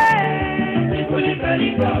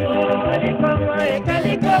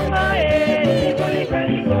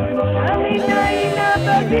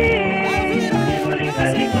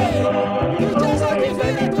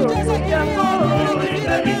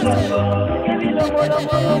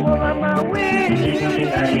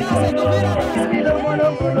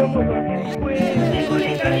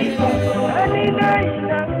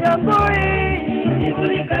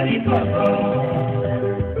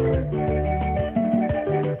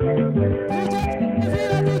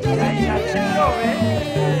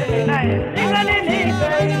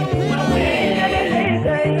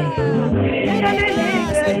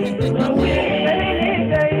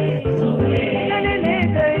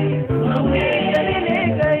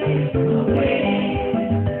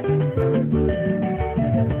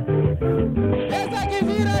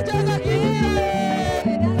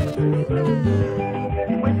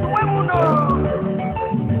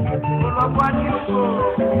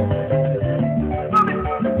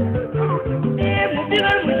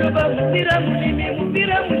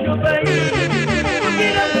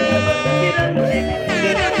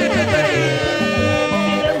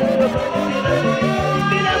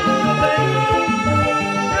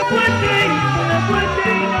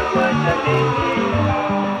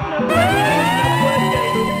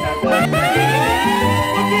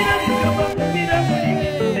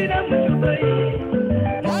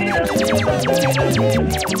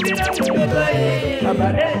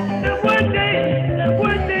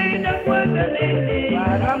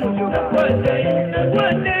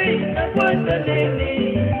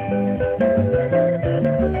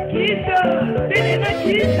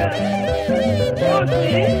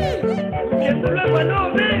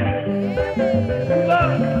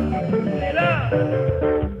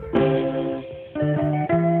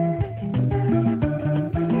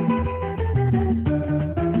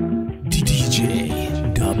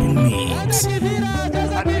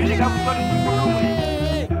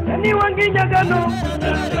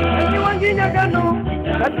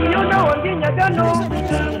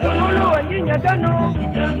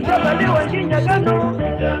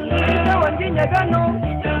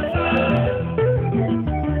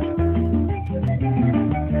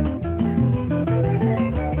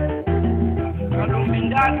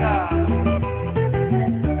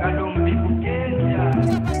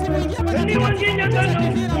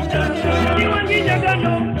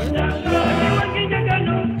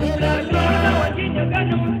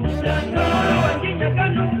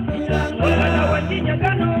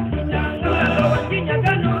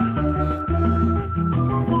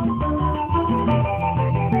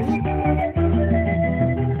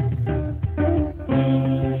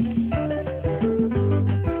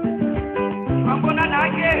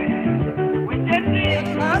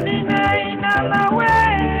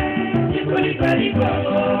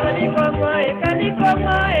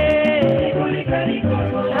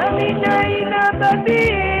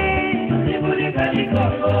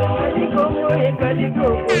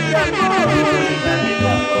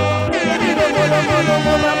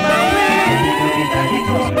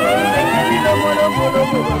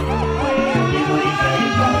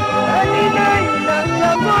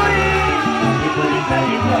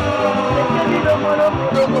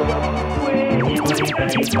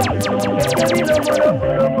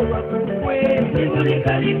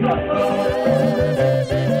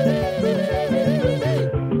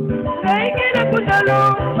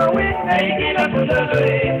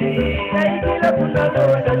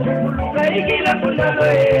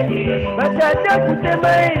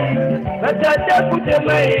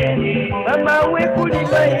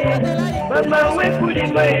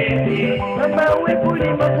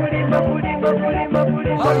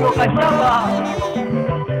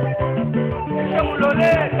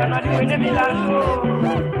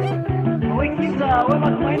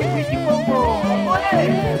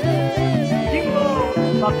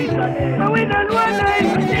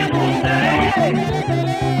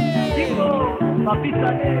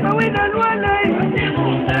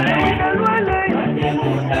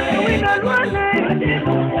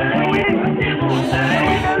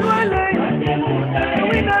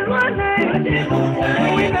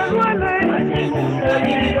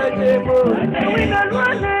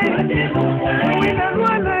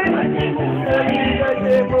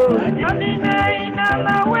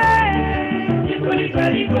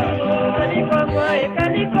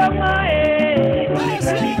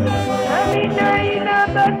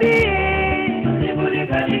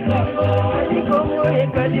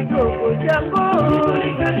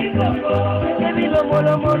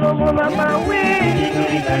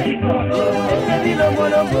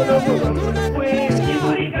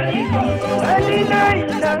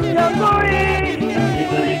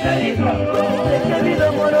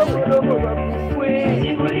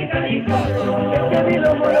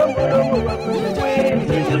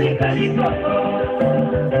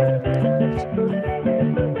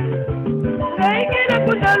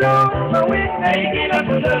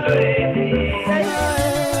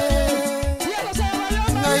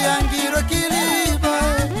Ngayangiro kiliba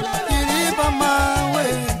mawe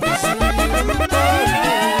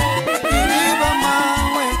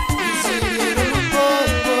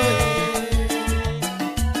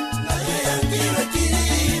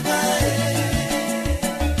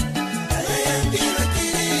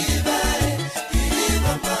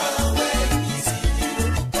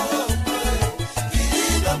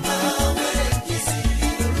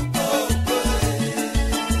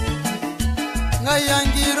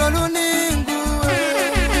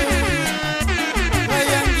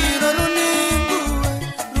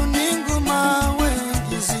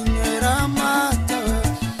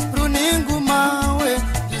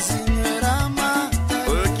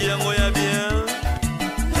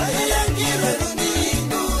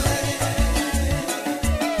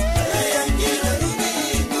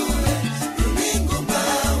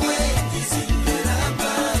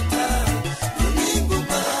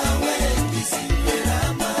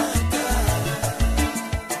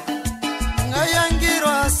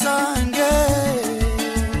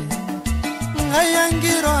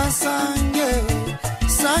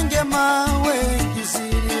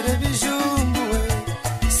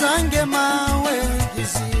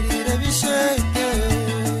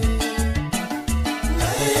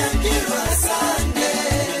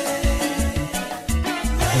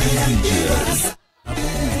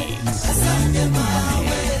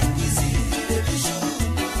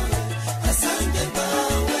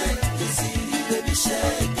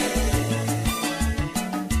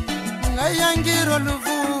Ngayangiro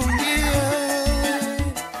luvungi,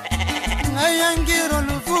 ngayangiro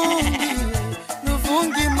luvungi,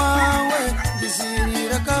 luvungi mawe,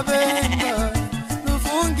 gizirira kabemba,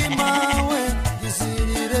 luvungi mawe,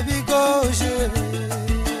 gizirira bigoje.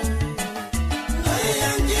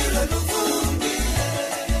 Ngayangiro luvungi,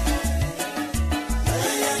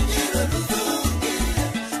 ngayangiro luvungi,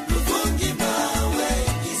 luvungi mawe,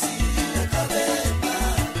 gizirira kabemba,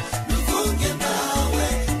 luvungi mawe,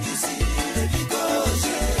 gizirira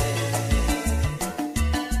bigoje.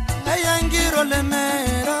 Ngayangiro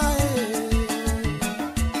lemera,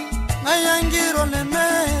 ngayangiro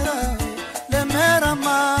lemera, lemera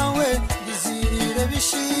mawe, gizirire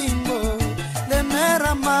bishimbo,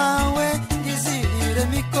 lemera mawe, gizirire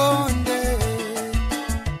mikonde.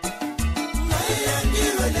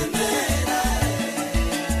 Ngayangiro lemera,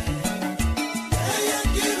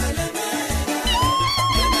 ngayangiro lemera,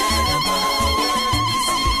 lemera mawe,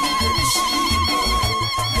 gizirire bishimbo,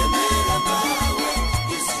 lemera mawe,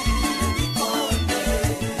 gizirire mikonde.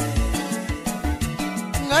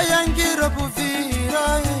 Ngayangiro buvira,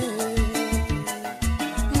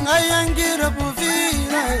 ngayangiro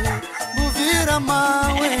buvira, buvira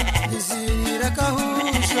mawe, gizirire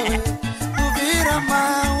kahusho, buvira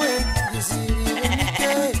mawe, gizirire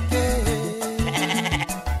mikeke.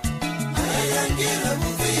 Ngayangiro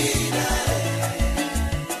buvira,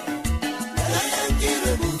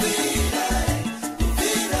 ngayangiro buvira,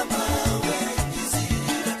 buvira mawe,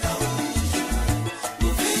 gizirire kahusho,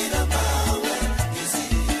 buvira mawe,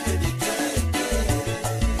 gizirire mikeke.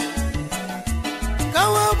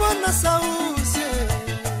 Kawabona sauze,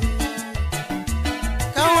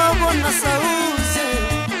 kawabona sauze,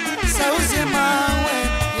 sauze mawe,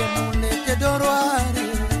 yemulete dorwari,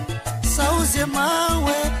 sauze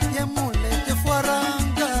mawe, yemulete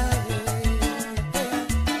fwaranga.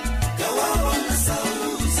 Kawabona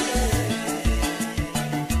sauze,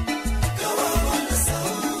 kawabona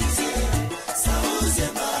sauze, sauze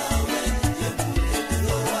mawe, yemulete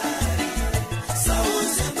dorwari,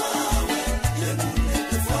 sauze mawe,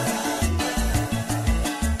 yemulete fwaranga.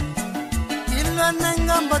 Kilwa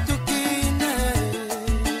nengamba tukine,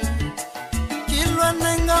 kilwa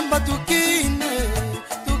nengamba tukine,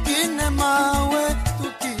 tukine mawe,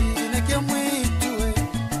 tukine ke mwitwe,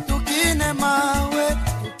 tukine mawe,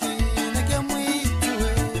 tukine ke mwitwe.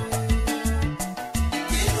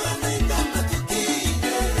 Kilwa nengamba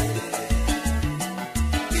tukine,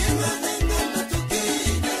 kilwa nengamba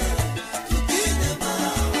tukine, tukine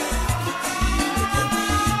mawe, tukine ke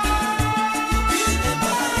mwitwe, tukine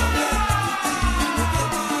mawe, tukine ke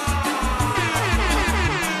mwitwe.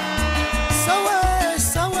 Sawa,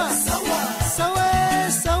 sawa, sawa, sawa,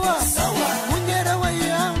 sawa, sawa. Munyera wa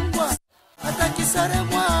yangwa, atakisare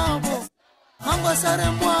mwabo, mangwa sare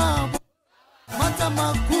mwabo, mata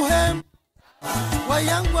makuhem,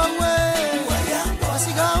 wayangwa we,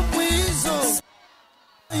 wasiga mwizo,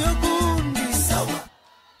 yogundi, sawa,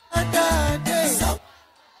 adade, sawa,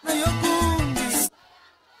 na yogundi,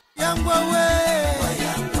 yangwa we,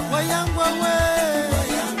 wayangwa we.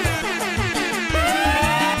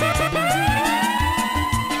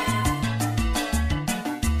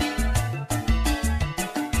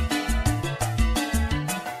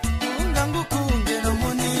 Ngangukunge no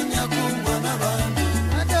munini akungwa n'abantu,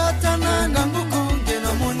 adatana ngangukunge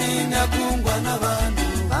no munini akungwa n'abantu,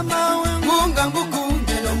 amawe ngunga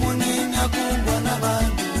ngukunge no munini akungwa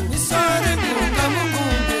n'abantu, isore ngunga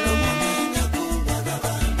ngukunge no munini akungwa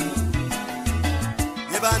n'abantu.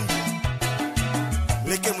 Yebandi,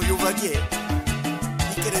 leke muyuvagie,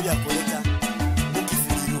 ikere byakoleka,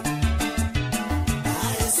 mukifiriyo.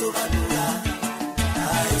 Ayesobanura,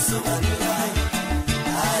 ayesobanura,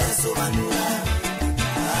 ayesobanura,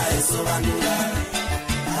 ayesobanura,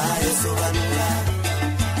 ayesobanura,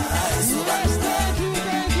 ayesobanura,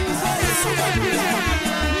 ayesobanura,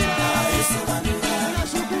 ayesobanura,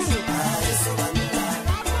 ayesobanura,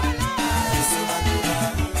 ayesobanura,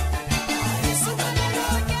 ayesobanura,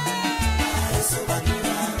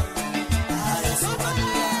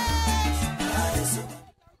 ayesobanura, ayesobanura.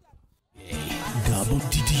 Double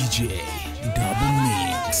DJ, double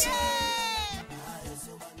mix.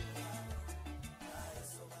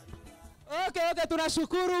 Okay,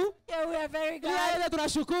 tunashukuru. Yeah, we are very glad. Yeah,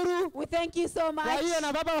 tunashukuru. We thank you so much. Kwa hiyo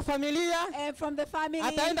na baba wa familia. And from the family.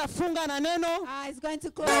 Ataenda funga na neno. He's going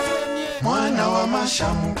to close. Mwana wa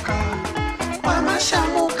mashamuka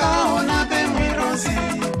ona bemwirozi,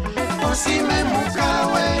 osime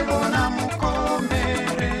mukawe bona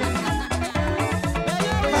mukomere.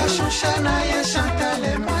 Bashusha na ye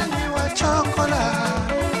Chantal mwani wa chokola.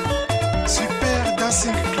 Super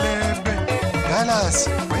dancing club, Galas,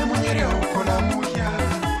 we munyere ukola muya.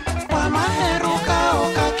 Kwa mahe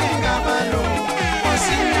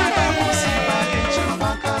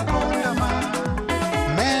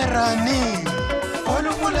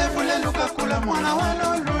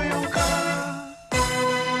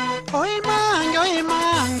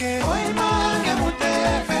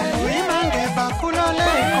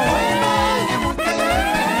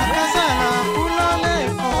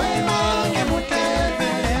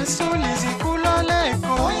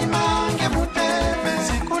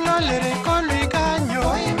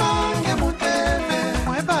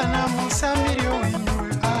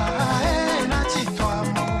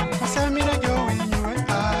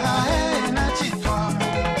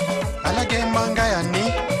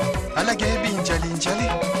alage binjali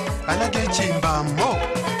alage chimbambo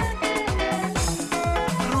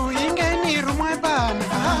ruingeni rumwe bana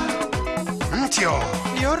ntio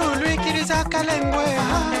liorulwikiriza kalengwe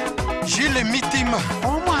jile mitima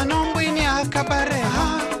omwana ombwini akabare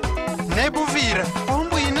nebuvira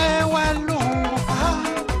ombwine walungu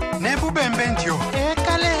nebubembe ndio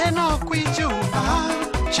ekaleheno kwiju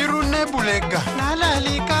chiru nebulega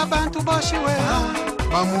nalalika bantu boshiwe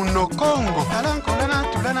bamuno Kongo alankolana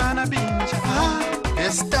tulana na binja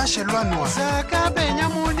estache lwanwa zakabenya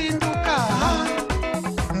mulinduka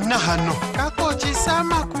nahano kakochisa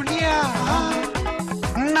makulia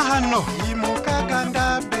nahano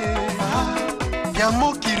imukagandabe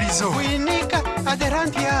yamokirizo winika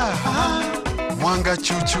aderantia mwanga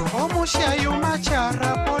chuchu omushayuma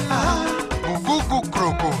charapola bugugu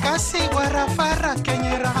kroko kasi warafara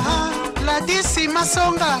kenyera ladisi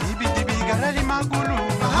masonga ibidibigarali magulu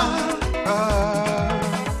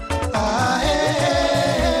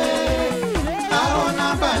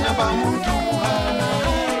aona bana bamuntu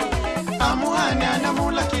amuhani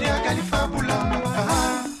anamula kiriagali fabulama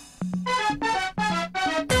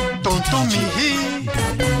tonton mihi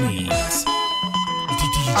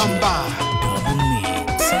amba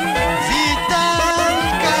vital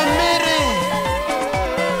kamere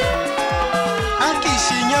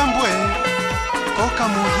akishinyambwe koka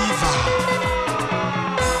muhiva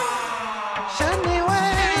janiwe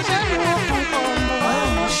kunkombo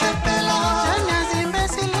mushepela janyazimbe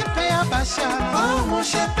silipe ya basha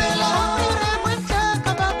mushepela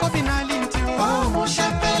irebwechaka bako binalintio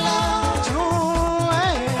mushepela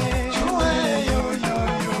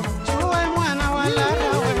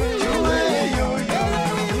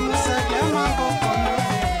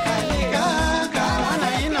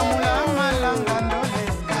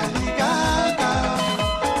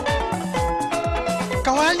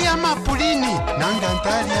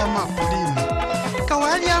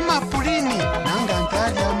Kawalia mapulini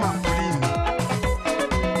nangantalia mapulini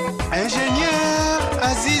ingénieur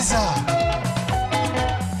Aziza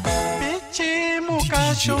pichi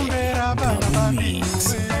mukashombera bana babi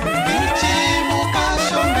pichi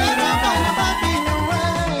mukashombera bana babi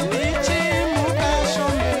pichi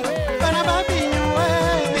mukashombera bana babi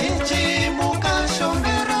pichi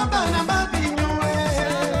mukashombera bana babi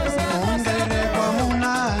ondere kwa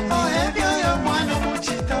munani ohebyo yo mwana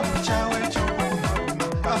muchita buchawe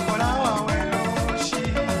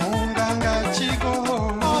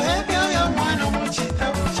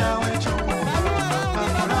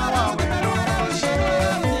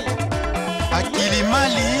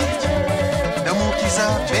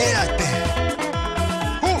Beate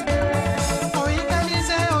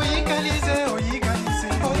oigalize oigalize oigalize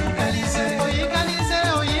oigalize oigalize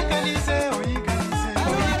oigalize oigalize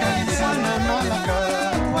oigalize na malaka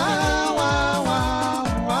wa wa wa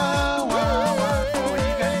wa wa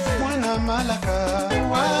oigalize mwana malaka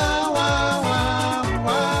wa wa wa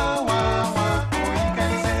wa wa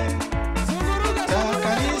oigalize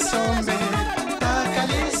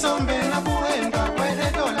takalisombe na buenda kwere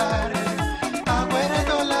dolare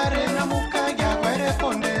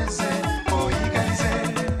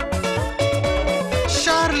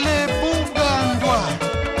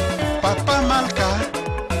Papa Malka,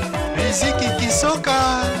 riziki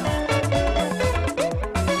kisoka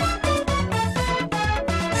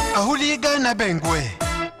ahuliga na bengwe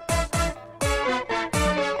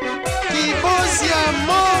kibozi ya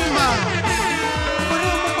moma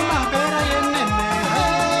kumabera yenene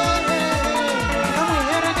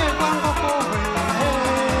kamuyerege kwango kowe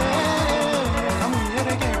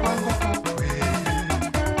kamuyerege kwango kowe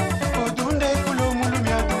odunde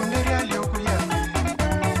kulomulumya dunde ryaliokuya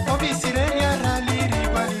obisireria raliri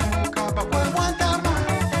balimukaba kwa mwandama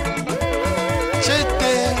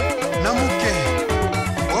chete namuke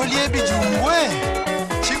olie bijumbwe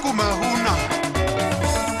chikumahuna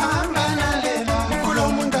ambanalela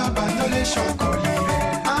kulomunda bandole shokolire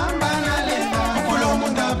ambanalela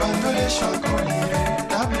kulomunda bandole shokolire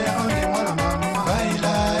table onde mwana mama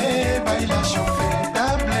baila baila shofe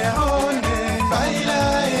table onde baila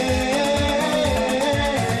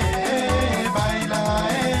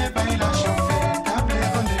baila shofe table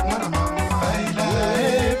onde mwana mama baila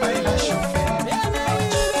baila shofe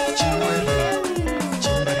chingwele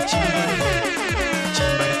chimbari chingwele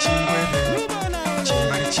chimbari chingwele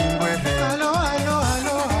chimbari chingwele alo alo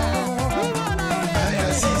alo alo aya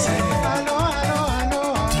zize alo alo alo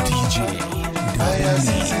DJ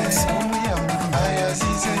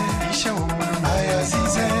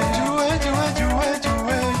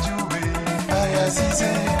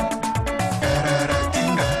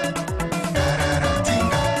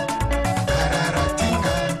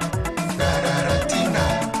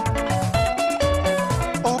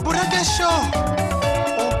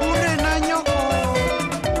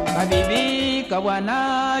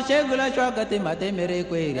Bwana shegula chwakati matemere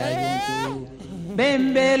kweli ayuntu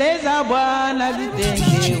bembeleza Bwana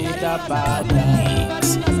vitenge utapata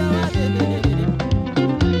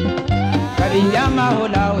kabibya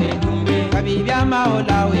mahola wedumbe kabibya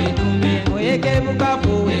mahola wedumbe muheke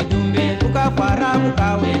bukapu wedumbe bukakwara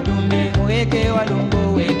buka wedumbe muheke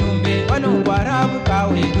walungu wedumbe walungu arabuka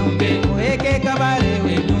wedumbe muheke kabare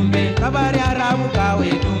wedumbe kabare arabuka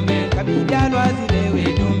wedumbe kabibya lwazile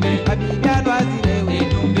wedumbe kabibya lwazile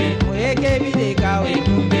wedumbe muheke bideka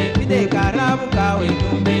wedumbe bideka arabuka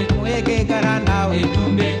wedumbe muheke karana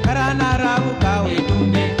wedumbe karana arabuka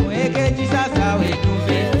wedumbe muheke chisasa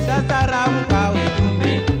wedumbe chisasa arabuka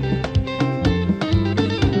wedumbe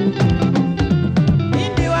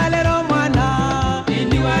indi walero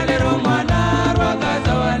mwana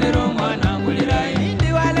rwagaza walero mwana ngulira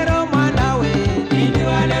indi walero mwana we indi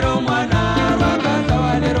walero mwana rwagaza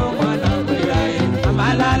walero mwana ngulira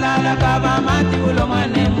amalala la kaba mati ulo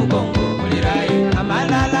mwane mugongo ngulira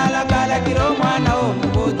amalala la kala kiro mwana o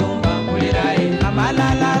mubudumba ngulira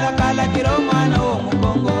amalala la kala kiro mwana o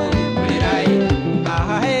mugongo ngulira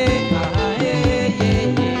aha he ye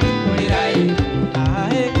ngulira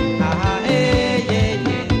aha he ye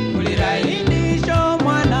ngulira indisho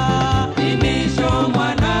mwana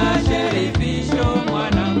sherifisho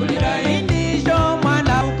mwana ngulira indisho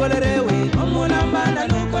mwana ukolerewe omulambana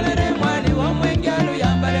nukolere mwali womwengalu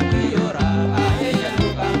yambale kwiyora ahe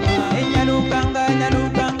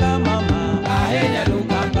nyalukanga mama ahe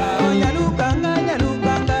nyalukanga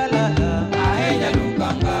lala ahe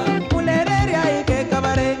nyalukanga mulereri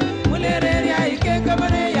aike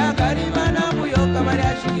kabare ya karimana muyo kabare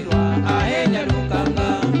ashirwa ahe nyalukanga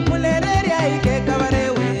mulereri aike kabare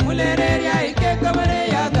we mulereri aike kabare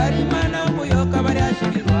ya karimana muyo kabare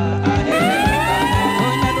ashirwa ahe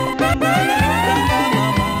nyalukanga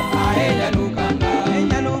mama ahe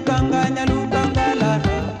nyalukanga lala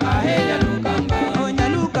ahe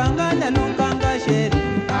nyalukanga sheri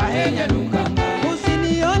ahe nyalukanga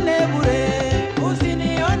usinione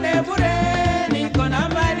bure niko na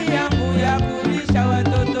mali yangu ya kulisha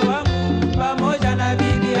watoto wangu pamoja na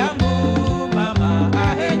bibi yangu mama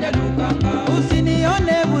ahe nyalukanga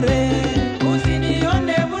usinione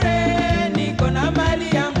bure niko na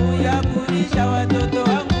mali yangu ya kulisha watoto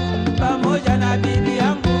wangu pamoja na bibi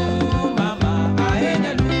yangu mama ahe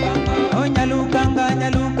nyalukanga o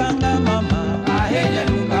nyalukanga mama ahe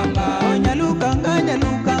nyalukanga o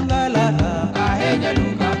nyalukanga lala ahe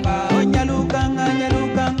nyalukanga o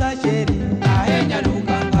nyalukanga sheri ahe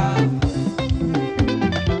nyalukanga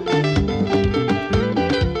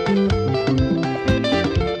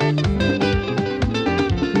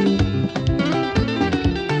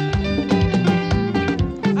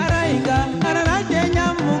arainga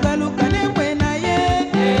ararajenya mugaluka nemwe naye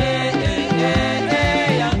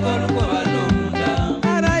yangoluko balunda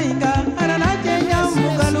arainga ararajenya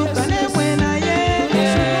mugaluka nemwe naye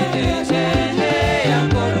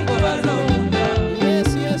yangoluko balunda yes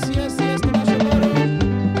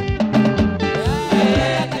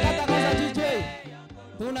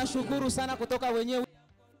tunashukuru sana kutoka wenyewe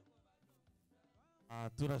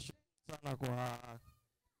tunashukuru sana kwa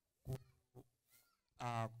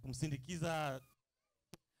kumsindikiza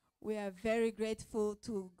We are very grateful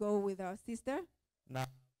to go with our sister na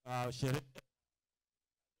sherehe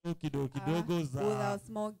kidogo with our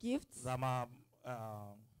small gifts, za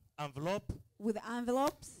envelope with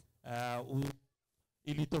envelopes.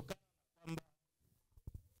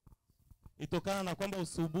 Ilitokana na kwamba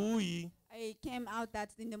usubuhi It came out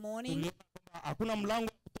that in the morning hakuna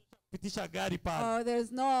mlango kupitisha gari pale.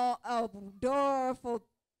 There's no door for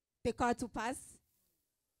the car to pass.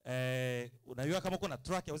 Unajua kama uko na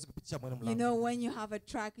truck hauwezi kupitisha mwene mlango. You know, when you have a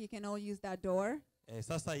truck you can all use that door.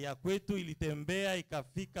 Sasa ya kwetu ilitembea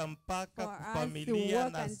ikafika mpaka kwa familia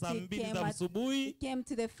na saa 2 za asubuhi. It came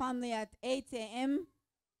to the family at 8 a.m.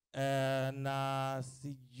 Na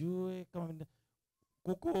sijue kama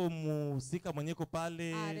kuko musika mwenyeko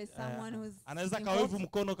pale anaweza kawevu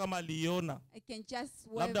mkono kama aliona.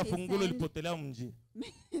 Labda fungulo lipotelea mji.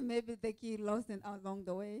 Maybe the key lost along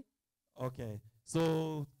the way. Okay.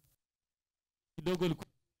 So kidogo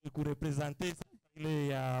kurepresente ile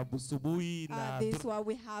ya busubuhi na this is what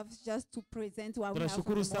we have just to present what we have.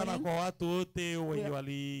 Tunashukuru sana kwa watu wote wenye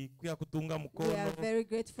walikuja kutunga mkono. We are very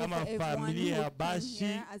grateful kama for familia ya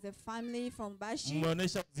Bashi. As a family from Bashi.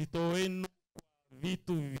 Mmeonyesha uzito wenu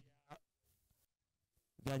vitu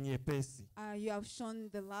vya nyepesi. You have shown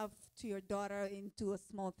the love to your daughter into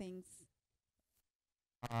small things.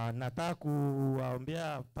 Nataka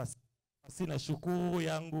kuwaambia Pasi na Shukuru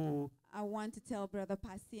yangu. I want to tell Brother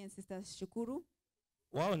Pasi and Sister Shukuru.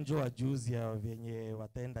 wao ndio wajuzi hao venye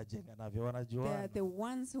wataenda jenga navyo wanajua. They are the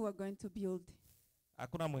ones who are going to build.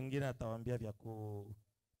 Hakuna mwingine atawaambia vya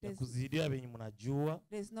kuzidia venye mnajua.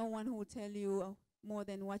 There's no one who will tell you more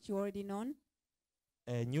than what you already know.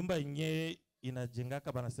 Nyumba yenyewe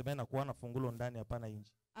inajengaka banasema inakuwa na fungulo ndani hapana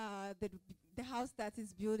nje. The house that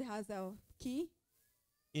is built has a key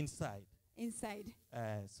inside.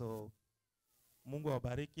 So Mungu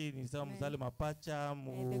awabariki, nisema mzale mapacha,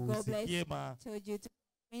 musikie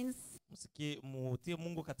mutie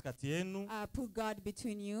Mungu katikati yenu. Put God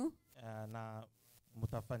between you. Na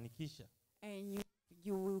mutafanikisha. And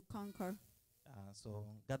you will conquer. So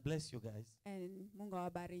God bless you guys. And Mungu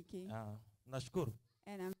awabariki. Nashukuru.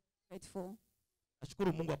 And I'm grateful.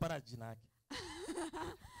 Nashukuru Mungu hapana jina yake.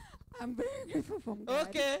 I'm very grateful from God.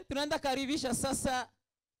 Okay, tunaenda karibisha sasa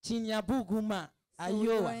Chinyabuguma. So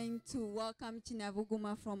we're going to welcome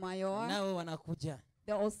Chinyabuguma from Iowa. Nao wanakuja.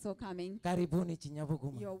 They're also coming. Karibuni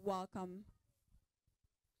Chinyabuguma. You're welcome.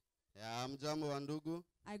 Mjambo wa ndugu.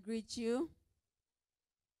 I greet you.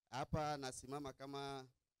 Hapa nasimama kama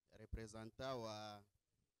representa wa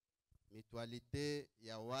mutualite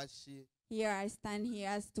ya Washi. Here I stand here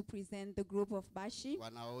as to present the group of Bashi.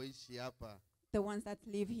 Wanaoishi hapa. The ones that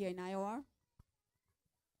live here in Iowa.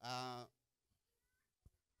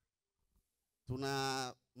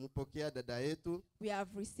 Tunampokea dada yetu. We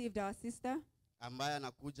have received our sister. Ambaye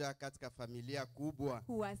anakuja katika familia kubwa.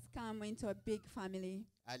 Who has come into a big family.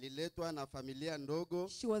 Aliletwa na familia ndogo.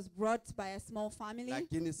 She was brought by a small family.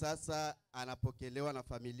 Lakini sasa anapokelewa na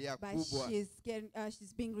familia kubwa. But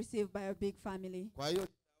she's being received by a big family. Kwa hiyo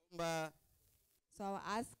naomba so I'll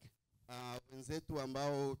ask wenzetu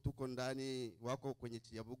ambao tuko ndani wako kwenye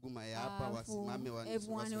Chinyabuguma ya hapa wasimame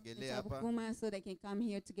wasogelee hapa. So they can come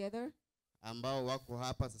here together. Ambao wako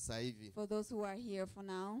hapa sasa hivi. For those who are here for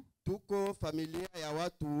now. Tuko familia ya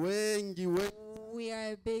watu wengi. We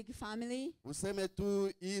are a big family. Useme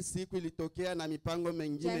tu hii siku ilitokea na mipango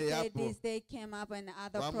mengine yapo. This day came up and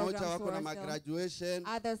other programs wako na graduation.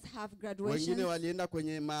 Others have graduations. Wengine walienda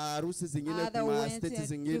kwenye maharusi zingine kwa state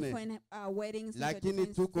zingine. Lakini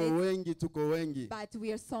tuko wengi. But we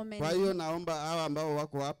are so many. Kwa hiyo naomba hawa ambao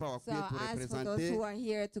wako hapa wakuye tu represent. Those who are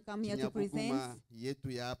here to come here to present.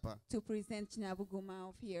 Yetu ya hapa. To present Chinyabuguma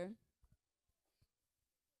of here.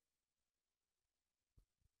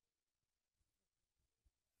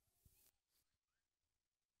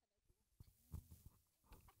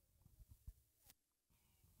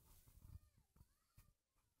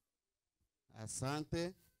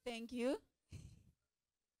 Asante. Thank you.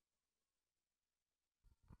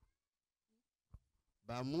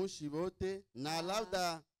 Bamushi wote na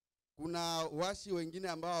labda kuna washi wengine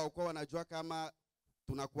ambao hawakuwa wanajua kama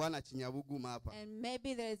tunakuwa na Chinyabuguma hapa. And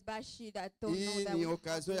maybe there is Bashi that don't know that. Hii ni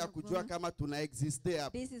occasion ya kujua kama tuna existe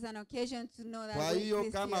hapa. This is an occasion to know that. Kwa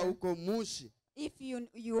hiyo kama uko Mushi. If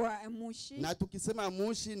you are a Mushi. Na tukisema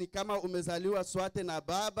Mushi ni kama umezaliwa swate na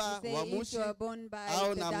baba wa Mushi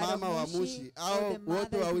au na mama wa Mushi au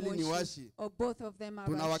wote wawili ni Washi. Or both of them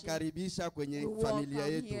are tunawakaribisha kwenye familia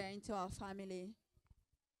yetu. Here into our family.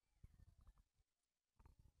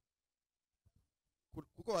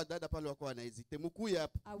 Kuko wadada pale wako wanaizite mukuye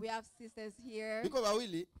hapa. We have sisters here. Biko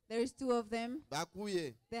wawili. There is 2 of them.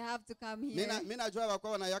 Bakuye. They have to come here. Mimi najua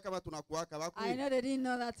wako wanayaka kama tunakuaka bakuye. I know they didn't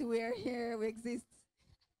know that we are here, we exist.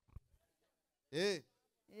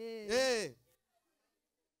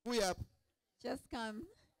 Kuye hapa. Just come.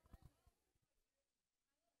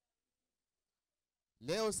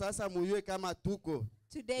 Leo sasa muyue kama tuko.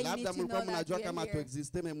 Today you need to know that we are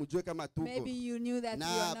here. Maybe you knew that we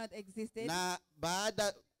are not existed. Na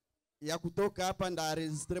baada ya kutoka hapa nda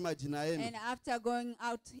register majina yenu. And after going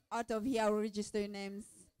out of here, I will register your names.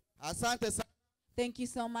 Asante sana. Thank you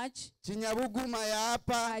so much. Chinyabuguma ya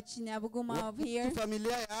hapa. Chinyabuguma of here.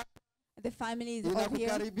 Familia ya hapa. The family is of here.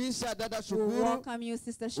 Ninakukaribisha dada Shukuru. We welcome you,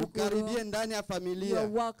 Sister Shukuru. Ukaribie ndani ya familia. You are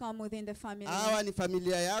welcome within the family. Hawa ni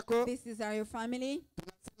familia yako. This is your family.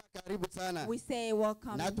 Karibu sana. We say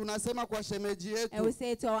welcome. Na tunasema kwa shemeji yetu. And we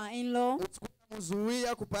say to our in-law.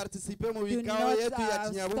 Mzuia kuparticipe mu vikao yetu ya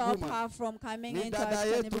Chinyabuguma. Stop her from coming into our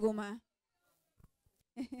Chinyabuguma.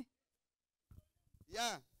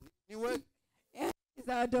 Yeah, ni wewe. She's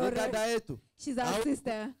our daughter. Dada yetu. She's our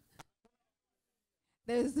sister.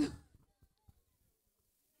 There's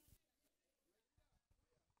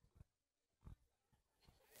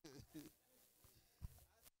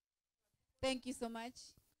Thank you so much.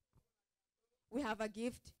 We have a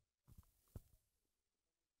gift.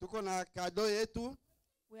 Tuko na kado yetu.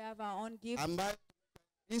 We have our own gift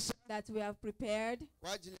that we have prepared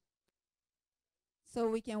so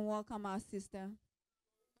we can welcome our sister.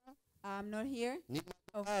 I'm not here.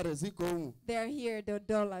 They're here, the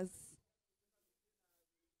dollars.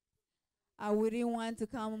 We didn't want to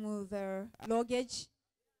come with their luggage.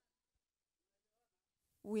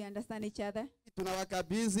 We understand each other.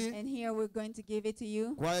 And here we're going to give it to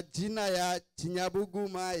you. Kwa jina ya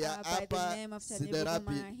Chinyabuguma ya By the hapa name of Cedar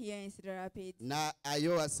Chinyabuguma here in Cedar Rapids. na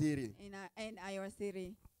Iowa City. In Iowa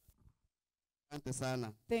City. Asante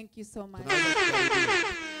sana. Thank you so much.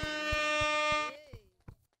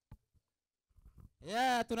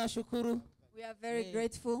 Yeah, tunashukuru. We are very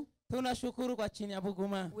grateful. Tunashukuru kwa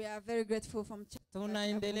Chinyabuguma. We are very grateful from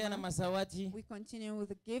Tunaendelea na mazawadi. We continue with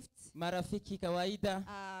the gifts. Marafiki kawaida.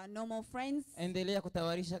 Normal friends. Endelea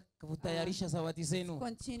kutayarisha zawadi zenu.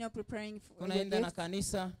 Continue preparing for Tunaenda your na gifts.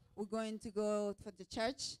 kanisa. We're going to go for the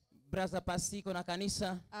church. Brother Pasi kuna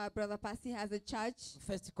kanisa. Brother Pasi has a church.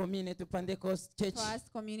 First Community Pentecost Church.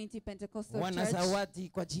 First Community Pentecostal Wana Church. zawadi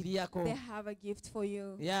kwa ajili yako. They have a gift for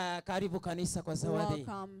you. Yeah, karibu kanisa kwa zawadi.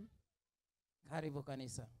 Welcome. Karibu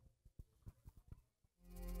kanisa.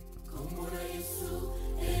 Kumbura Yesu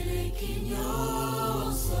elekinyoso.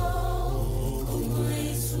 Kumbura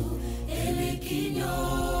Yesu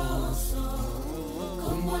elekinyoso.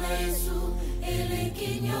 Kumbura Yesu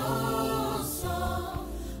elekinyoso.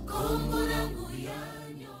 Kumbura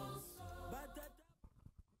nguyanyoso.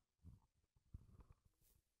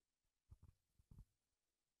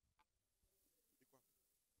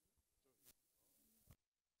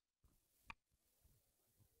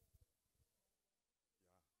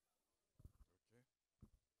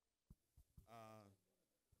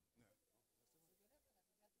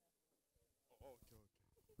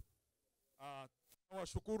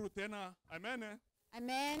 Washukuru tena. Amen.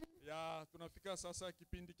 Amen. Ya, tunafika sasa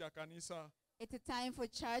kipindi cha kanisa. It's a time for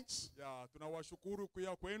church. Ya, tunawashukuru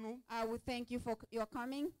kuja kwenu. We thank you for your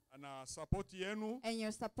coming. Na support yenu. And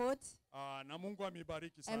your support. Na Mungu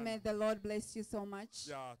amibariki sana. And may the Lord bless you so much.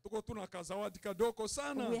 Ya, tuko tuna kazawadi kadogo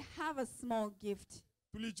sana. We have a small gift.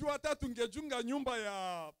 Tulijua hata tungejunga nyumba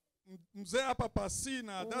ya mzee hapa Pasi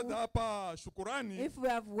na dada hapa Shukurani. If we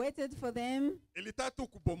have waited for them, ilitatu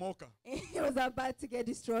kubomoka. It was about to get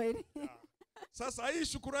destroyed. Sasa hii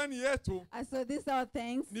Shukurani yetu so these are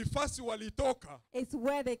things. Ni fasi walitoka. It's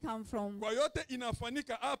where they come from. Kwa yote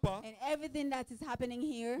inafanyika hapa. And everything that is happening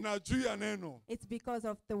here. Na juu ya neno. It's because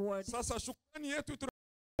of the word. Sasa Shukurani yetu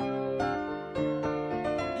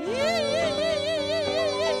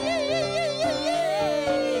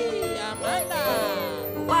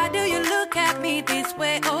Why do you look at me this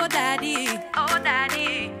way, oh daddy? Oh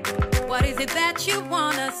daddy. What is it that you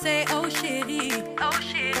wanna say, oh shitty? Oh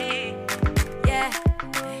shitty. Yeah.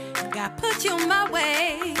 God put you my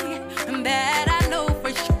way, and that I know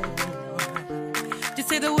for sure. Just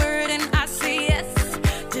say the word and I say yes.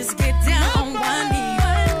 Just get down on one knee.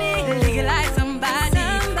 Legalize somebody.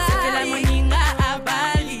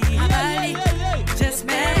 Just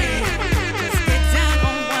marry. Just get down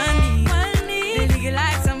on one knee.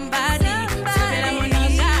 Legalize somebody.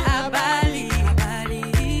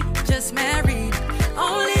 Just married.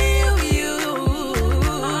 Only you.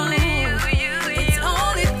 Only you. It's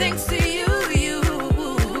only thanks to you.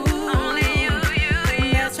 Only you.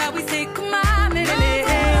 That's why we say, come on, baby.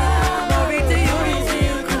 Glory to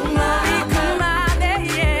you. Come on, yeah.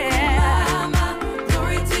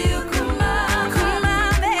 Glory to you. Come on,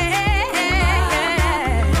 baby.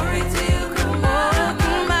 Glory to you. Come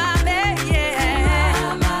on, baby. Yeah.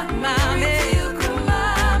 Glory to you. Come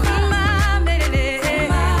on, baby.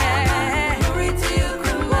 Glory to you.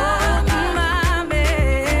 Come on,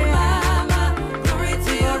 baby. Glory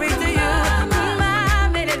to you. Glory to you. Come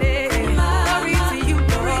on, baby. Glory to you.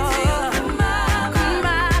 Glory to you. Come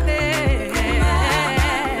on, baby.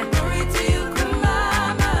 Glory to you. Come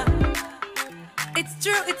on. It's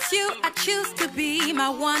true, it's you. I choose to be my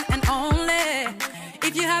one and only.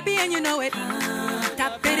 If you're happy and you know it,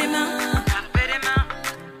 tap it in my.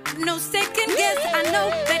 No second guess. I know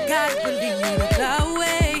that God will lead you the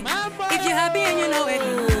way. If you're happy and you know it,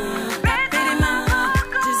 tap it in my.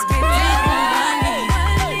 Just get down on one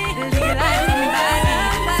knee. Legalize somebody.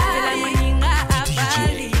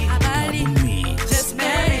 Just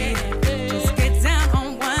marry. Just get down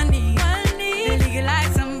on one knee.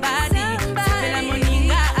 Legalize somebody.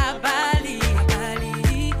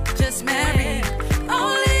 Just marry.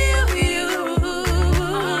 Only you.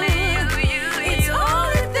 It's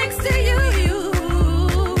only thanks to you.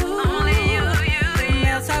 Only you.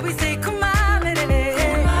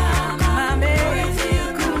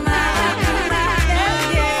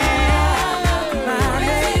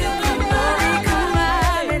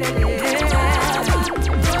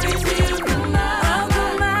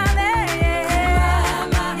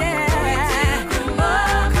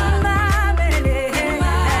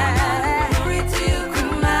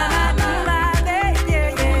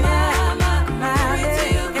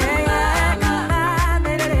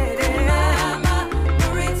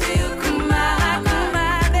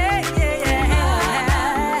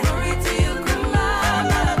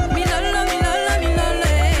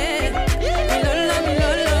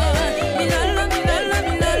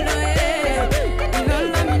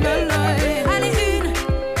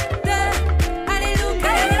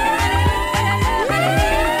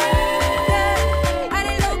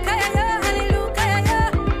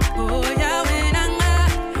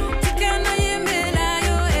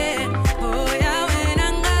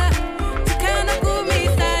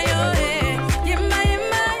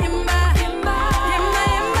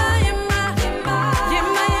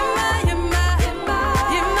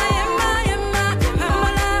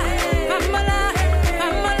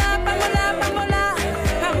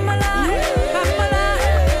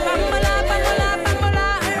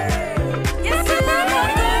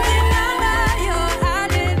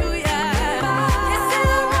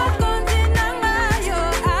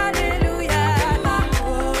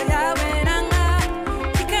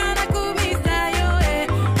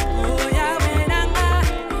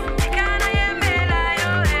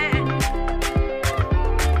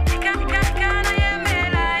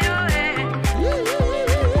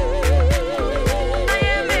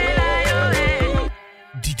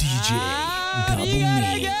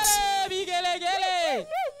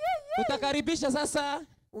 Tunakaribisha sasa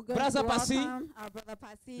brother Pasi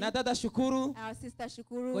na dada Shukuru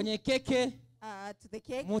kwenye keke.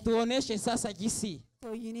 Mutuoneshe sasa jinsi.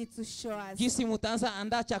 Jinsi mutaanza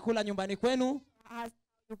andaa chakula nyumbani kwenu.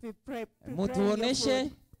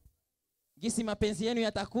 Mutuoneshe jinsi mapenzi yenu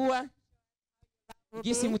yatakuwa.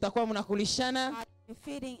 Jinsi mutakuwa mnakulishana.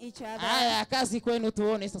 Aya, kazi kwenu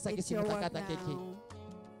tuone sasa jinsi mutakata keke.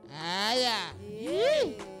 Aya.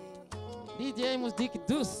 DJ Musdik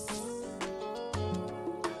Dus.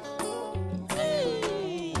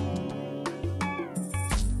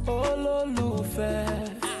 Ololufe,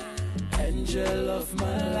 angel of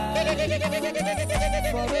my life.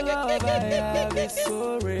 For the love I have is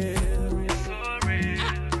so real.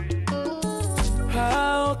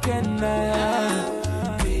 How can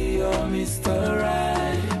I be your Mr.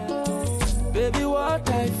 Right? Baby, what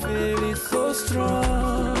I feel is so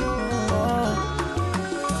strong.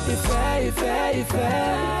 If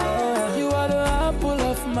you are the apple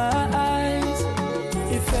of my eyes.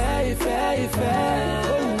 If oh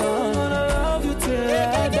no, I'm gonna love you till I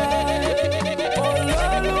die. Oh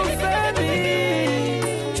Lord, baby,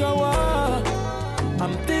 Jawa,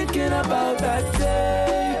 I'm thinking about that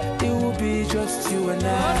day. It will be just you and I.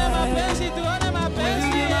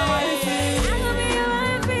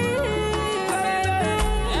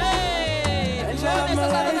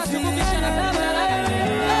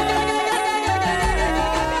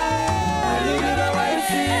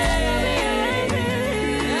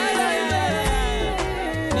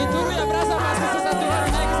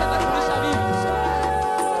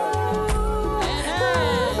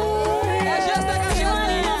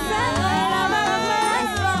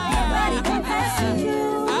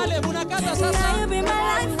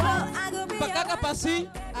 Pasi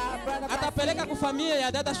atapeleka kufamia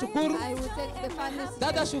ya dada Shukuru.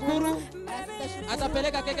 Dada Shukuru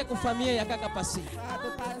atapeleka keke kufamia ya kaka Pasi.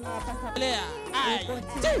 Lea.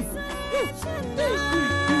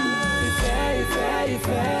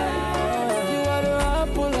 You are the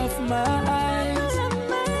apple of my eyes.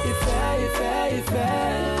 If oh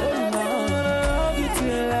no, I'm gonna love you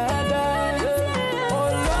till I die. Oh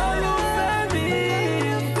Lord, baby,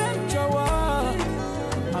 Jawa,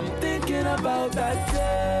 I'm thinking about that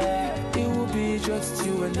day. It will be just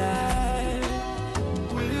you and I.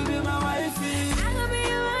 Will you be my wifey? I will be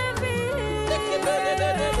your wifey.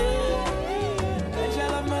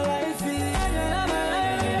 Angel of my life. Will you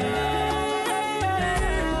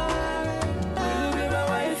be my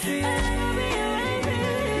wifey?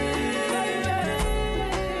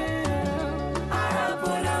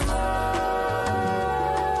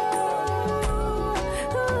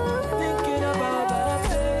 Thinking about that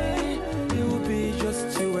day. It will be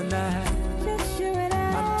just you and I.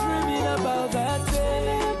 I'm dreaming about that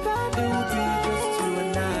day. It will be just you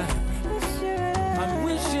and I. I'm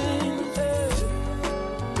wishing,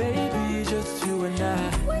 baby, just you and I.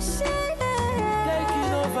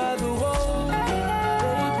 Taking over the world,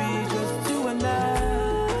 baby, just you and I.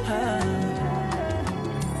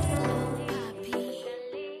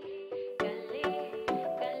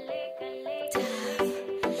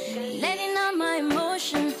 Letting out my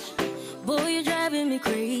emotions, boy, you're driving me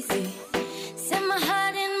crazy. Set my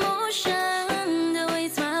heart in motion, the way you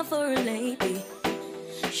smile for a lady.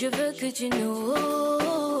 Je veux que tu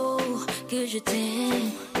know que je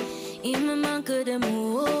t'aime. Il me manque de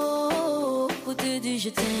mots pour te dire je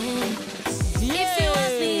t'aime. If you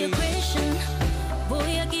ask me a question, boy,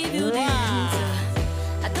 I give you the answer.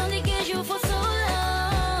 Attendez que je for so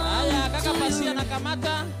long. Aya, kaka Pasi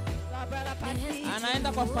anakamata.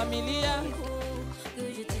 Anaenda kwa familia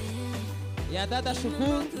ya dada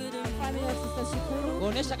Shukuru.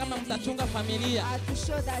 Kuonesha kama mtachunga familia.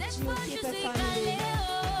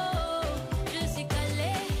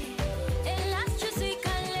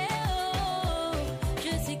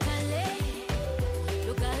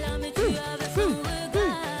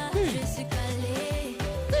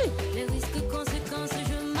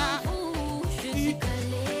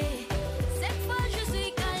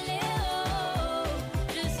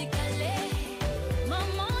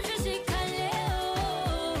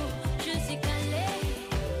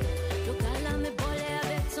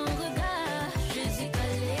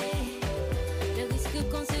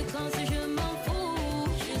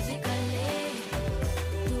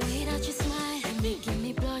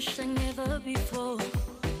 Like never before.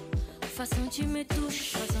 Façon tu me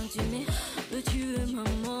touches, façon tu me tues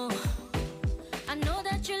maman. I know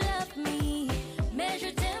that you love me, mais je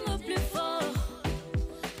t'aime plus fort.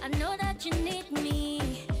 I know that you need me,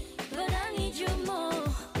 but I need you more.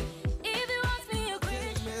 If you ask me a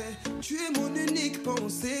question, tu es mon unique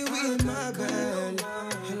pensée, oui ma belle.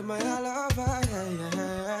 Elle m'a à la vaille.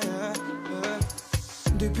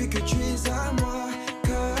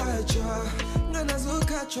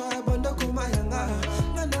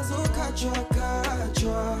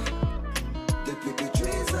 kachwa depuis que tu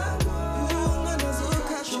es à moi. Nganazo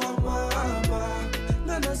kachwa mama,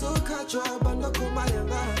 nganazo kachwa banda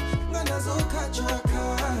komayanga, nganazo kachwa,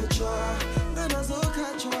 nganazo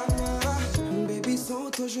kachwa. Baby, sans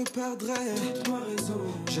toi je perdrais toute ma raison.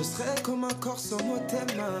 Je serais comme un corps sans mot thème.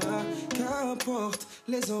 Qu'importe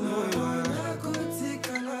les embrouilles.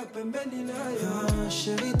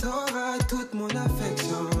 Chérie, t'auras toute mon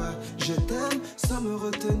affection. Je t'aime sans me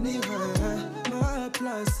retenir. Ma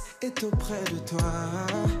place est auprès de toi.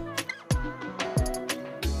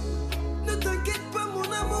 Ne t'inquiète pas mon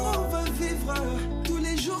amour, on va vivre tous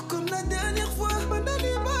les jours comme la dernière fois.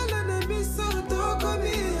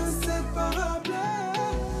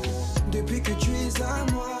 Depuis que tu es à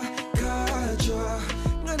moi, kachwa,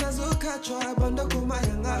 nganazo kachwa, banda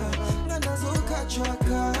komayanga, nganazo kachwa.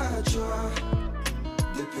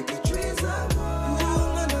 Depuis que tu es à moi,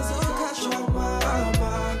 nganazo kachwa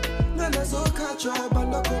mama, nganazo kachwa,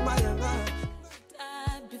 banda komayanga.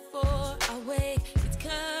 Died before I wake, it's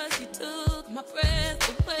 'cause you took my breath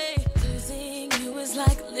away. Losing you is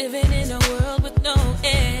like living in a world with no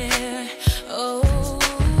air. Oh,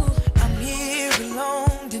 I'm here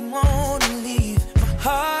alone, didn't want to leave. My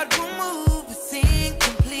heart will move, it's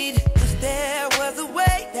incomplete. Cause there was a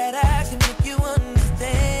way that I can make you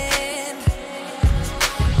understand.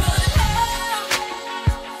 but how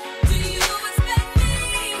do you expect me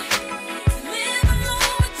to live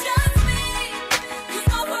alone with just me? 'Cause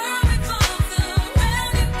my world revolves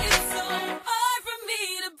around you, it's so hard for me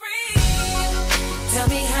to breathe. Tell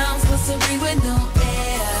me how I'm supposed to breathe with no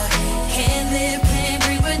air. Can't live, can't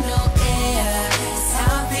breathe with no air. It's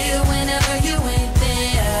how I feel whenever you ain't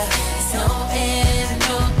there. It's no air,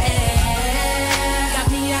 no air. Got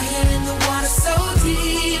me out here in the water so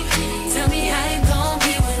deep. Tell me how you gon'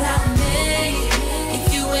 be without me. If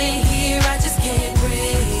you ain't here, I just can't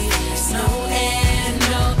breathe. It's no air,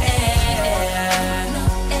 no air. No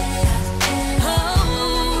air, oh,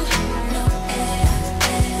 no air,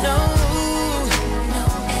 no, no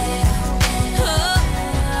air, oh.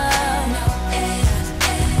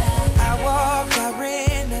 I walked, I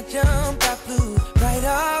ran, I jumped, I flew right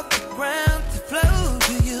off the ground to flow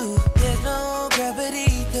to you. There's no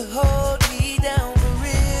gravity to hold me down for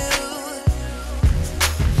real.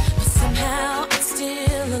 But somehow I'm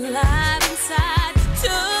still alive inside.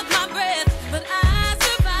 Took my breath, but I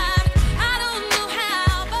survived. I don't know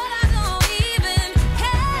how, but I don't even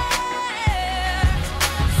care.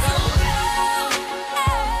 So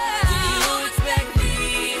how do you expect me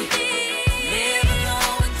to live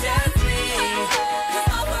alone with just me? 'Cause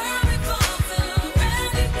my world revolves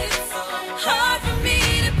around you, it's so hard for me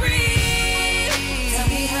to breathe. Tell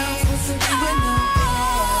me how I'm supposed to be with no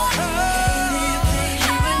air. Can't live, can't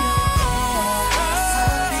breathe with no air. It's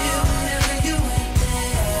how I feel whenever you ain't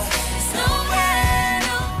there. It's nowhere,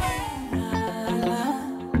 no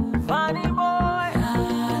Funny boy.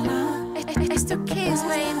 It's the kids,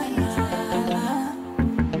 baby.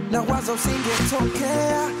 Na wazo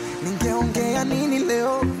usingetokea, ningeongea nini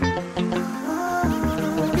leo?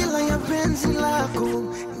 Bila ya penzi lako,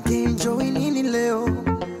 ningeenjoy nini leo?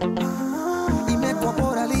 Imekuwa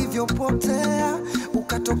bora livyopotea,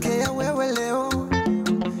 ukatokea wewe leo.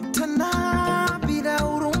 Tena bila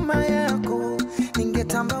huruma yako,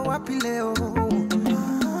 ningetamba wapi leo?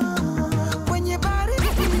 Kwenye baridi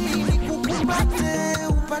nikukumbate,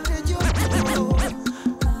 upate joto.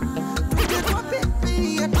 Kwa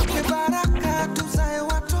baby, atupe baraka, tuzae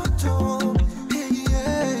watoto. Hey,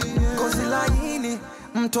 yeah. Gozi laini,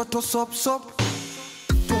 mtoto sop sop.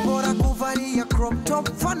 Tumbora kuvalia crop top.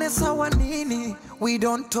 Fane sawa nini, we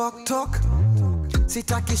don't talk.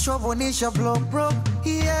 Sitaki shovonisha blow bro.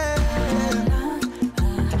 Yeah.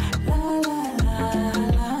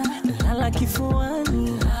 Lala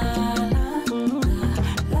kifuani,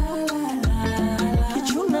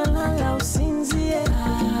 kichuna lala usinzie,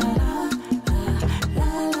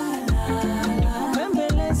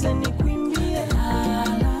 bembeleze nikwimbie.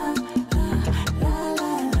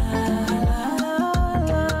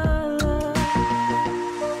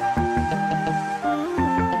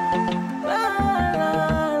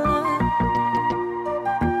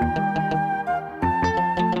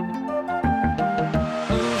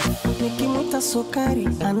 Nikimwita sukari,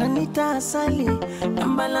 ananita asali,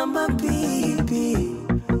 lamba pipi,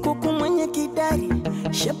 kuku mwenye kidari,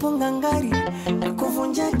 shepo ngangari, na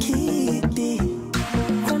kuvunja kiti.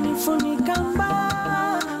 Kunifunika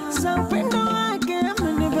mbaa za upendo wake,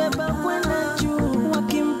 amenibeba kwenda juu,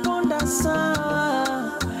 wakimponda sawa,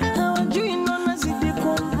 hawajui ndo nazidi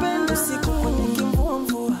kumpenda. Siku kwenye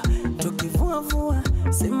kimvua,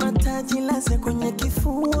 sema taji laze kwenye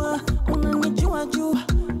kifua. Unanijua jua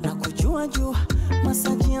na kujua Joe,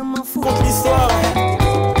 Massadi à ma fou. Contre l'histoire,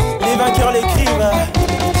 les vainqueurs l'écrivent.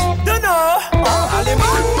 Dono, allez,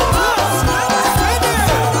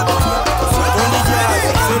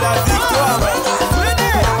 c'est la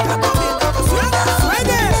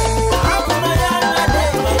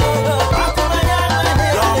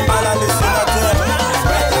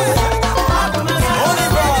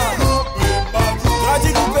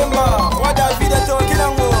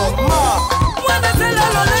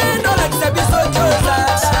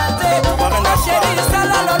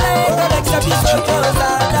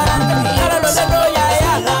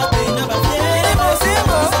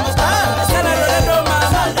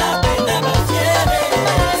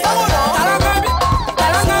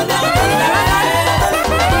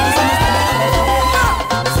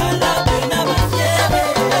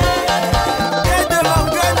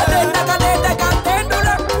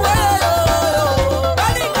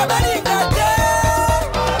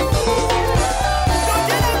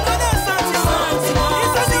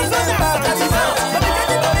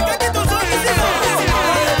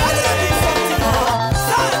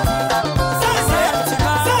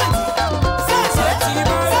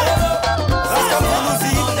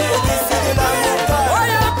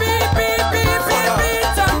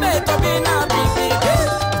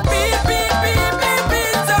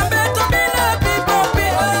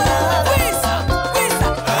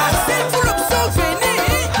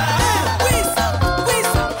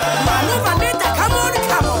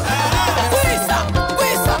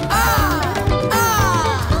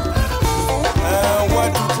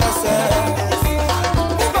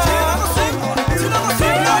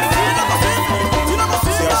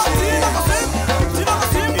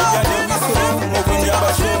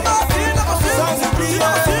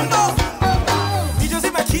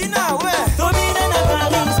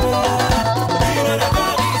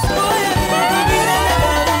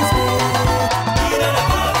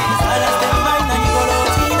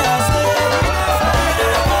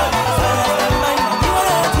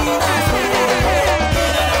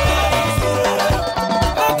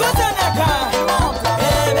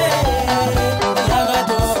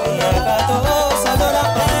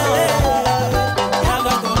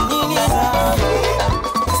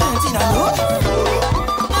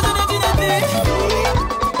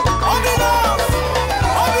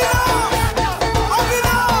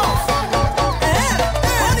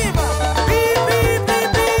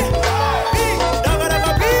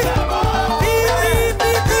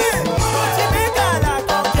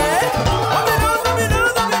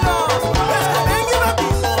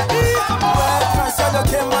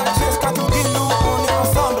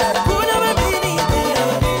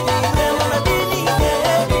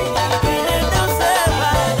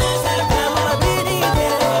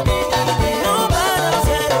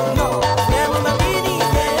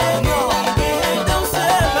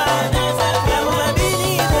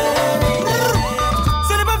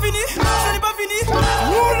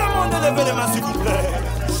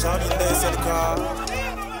victoire.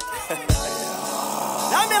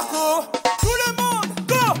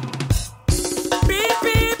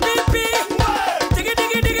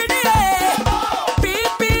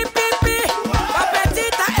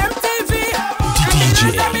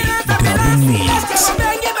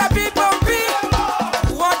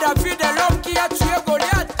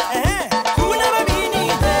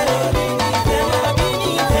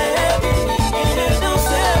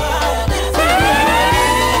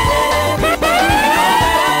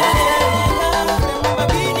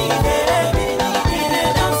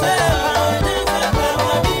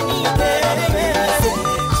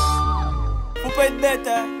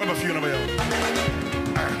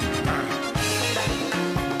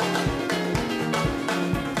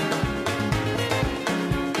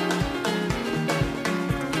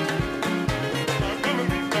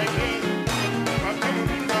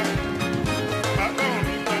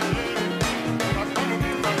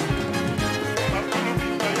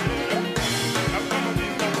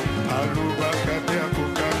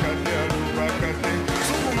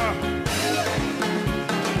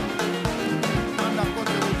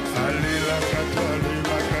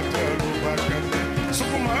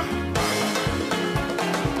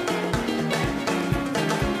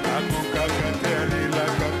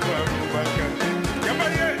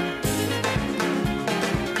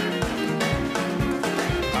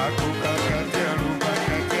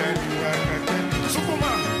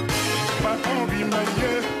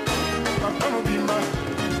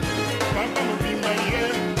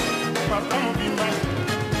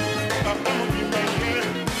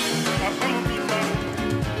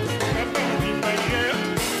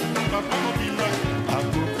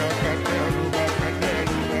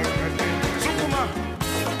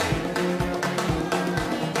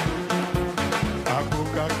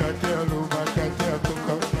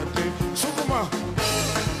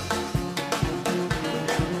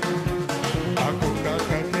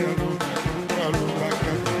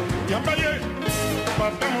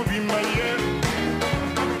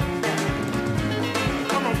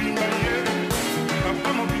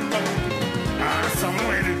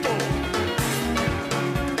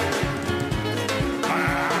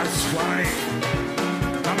 soirée.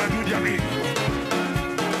 Mamadou Diaby.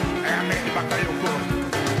 Et Ahmed Bakayoko.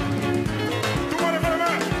 Tout le monde lève la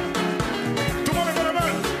main. Tout le monde lève la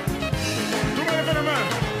main. Tout le monde lève la main.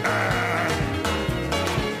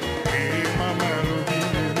 Et maman l'oublie,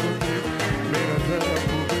 mais la terre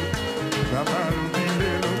l'oublie. Maman l'oublie,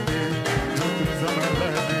 l'oublie. Tout les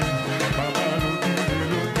amalades. Maman l'oublie,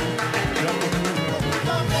 l'oublie.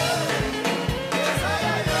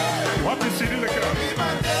 Wapi Sidi le cœur.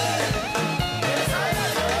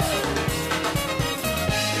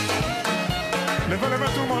 Lève les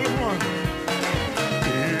mains tout le monde, le monde.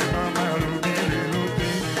 Et maman l'oublie,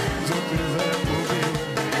 l'oublie. Tout les amalades.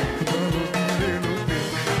 Maman l'oublie, l'oublie.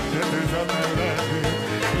 Tout les amalades.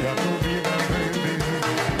 Y'a l'oublie, l'oublie.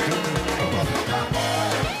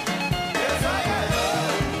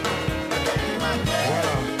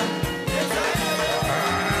 Voilà.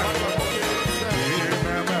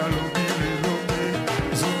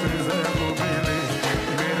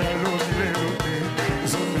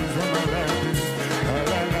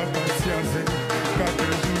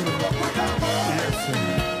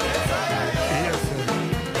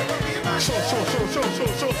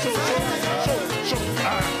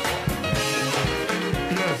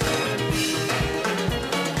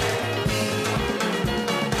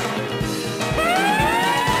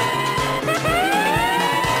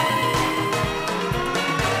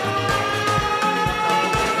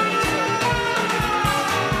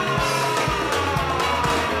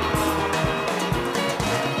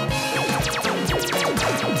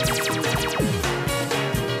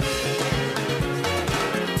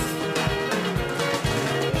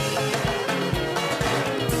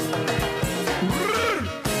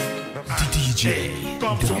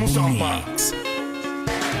 Comme sur mon samba.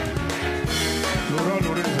 Laura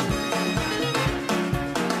Lorenzo.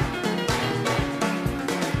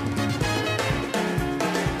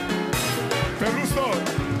 Peluso.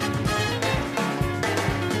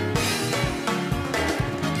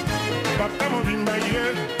 Papa Mobimba,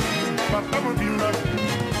 yeah. Papa Mobimba.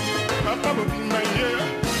 Papa Mobimba, yeah.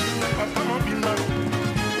 Papa Mobimba.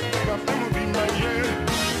 Papa Mobimba, yeah.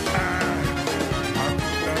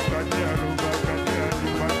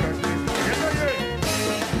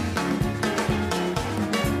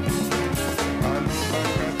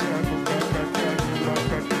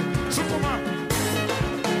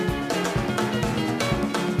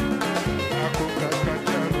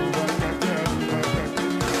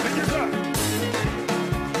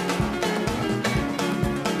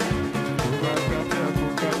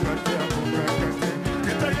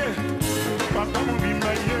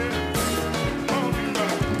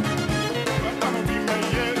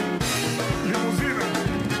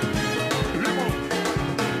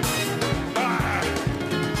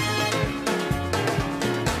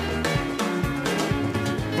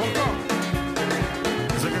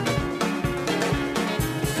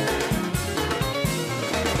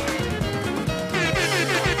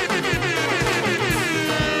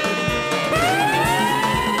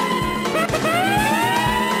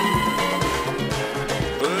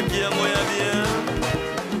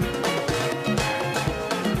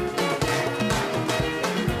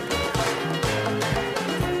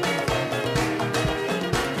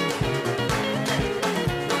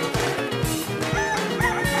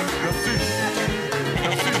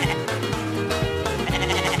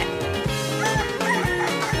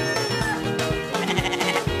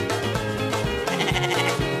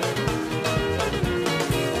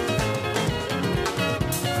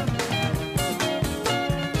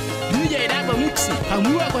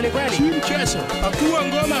 Amua kweli kweli, si mchezo. Pakua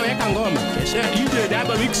ngoma, weka ngoma. Kesha DJ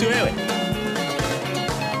Daba Mix wewe.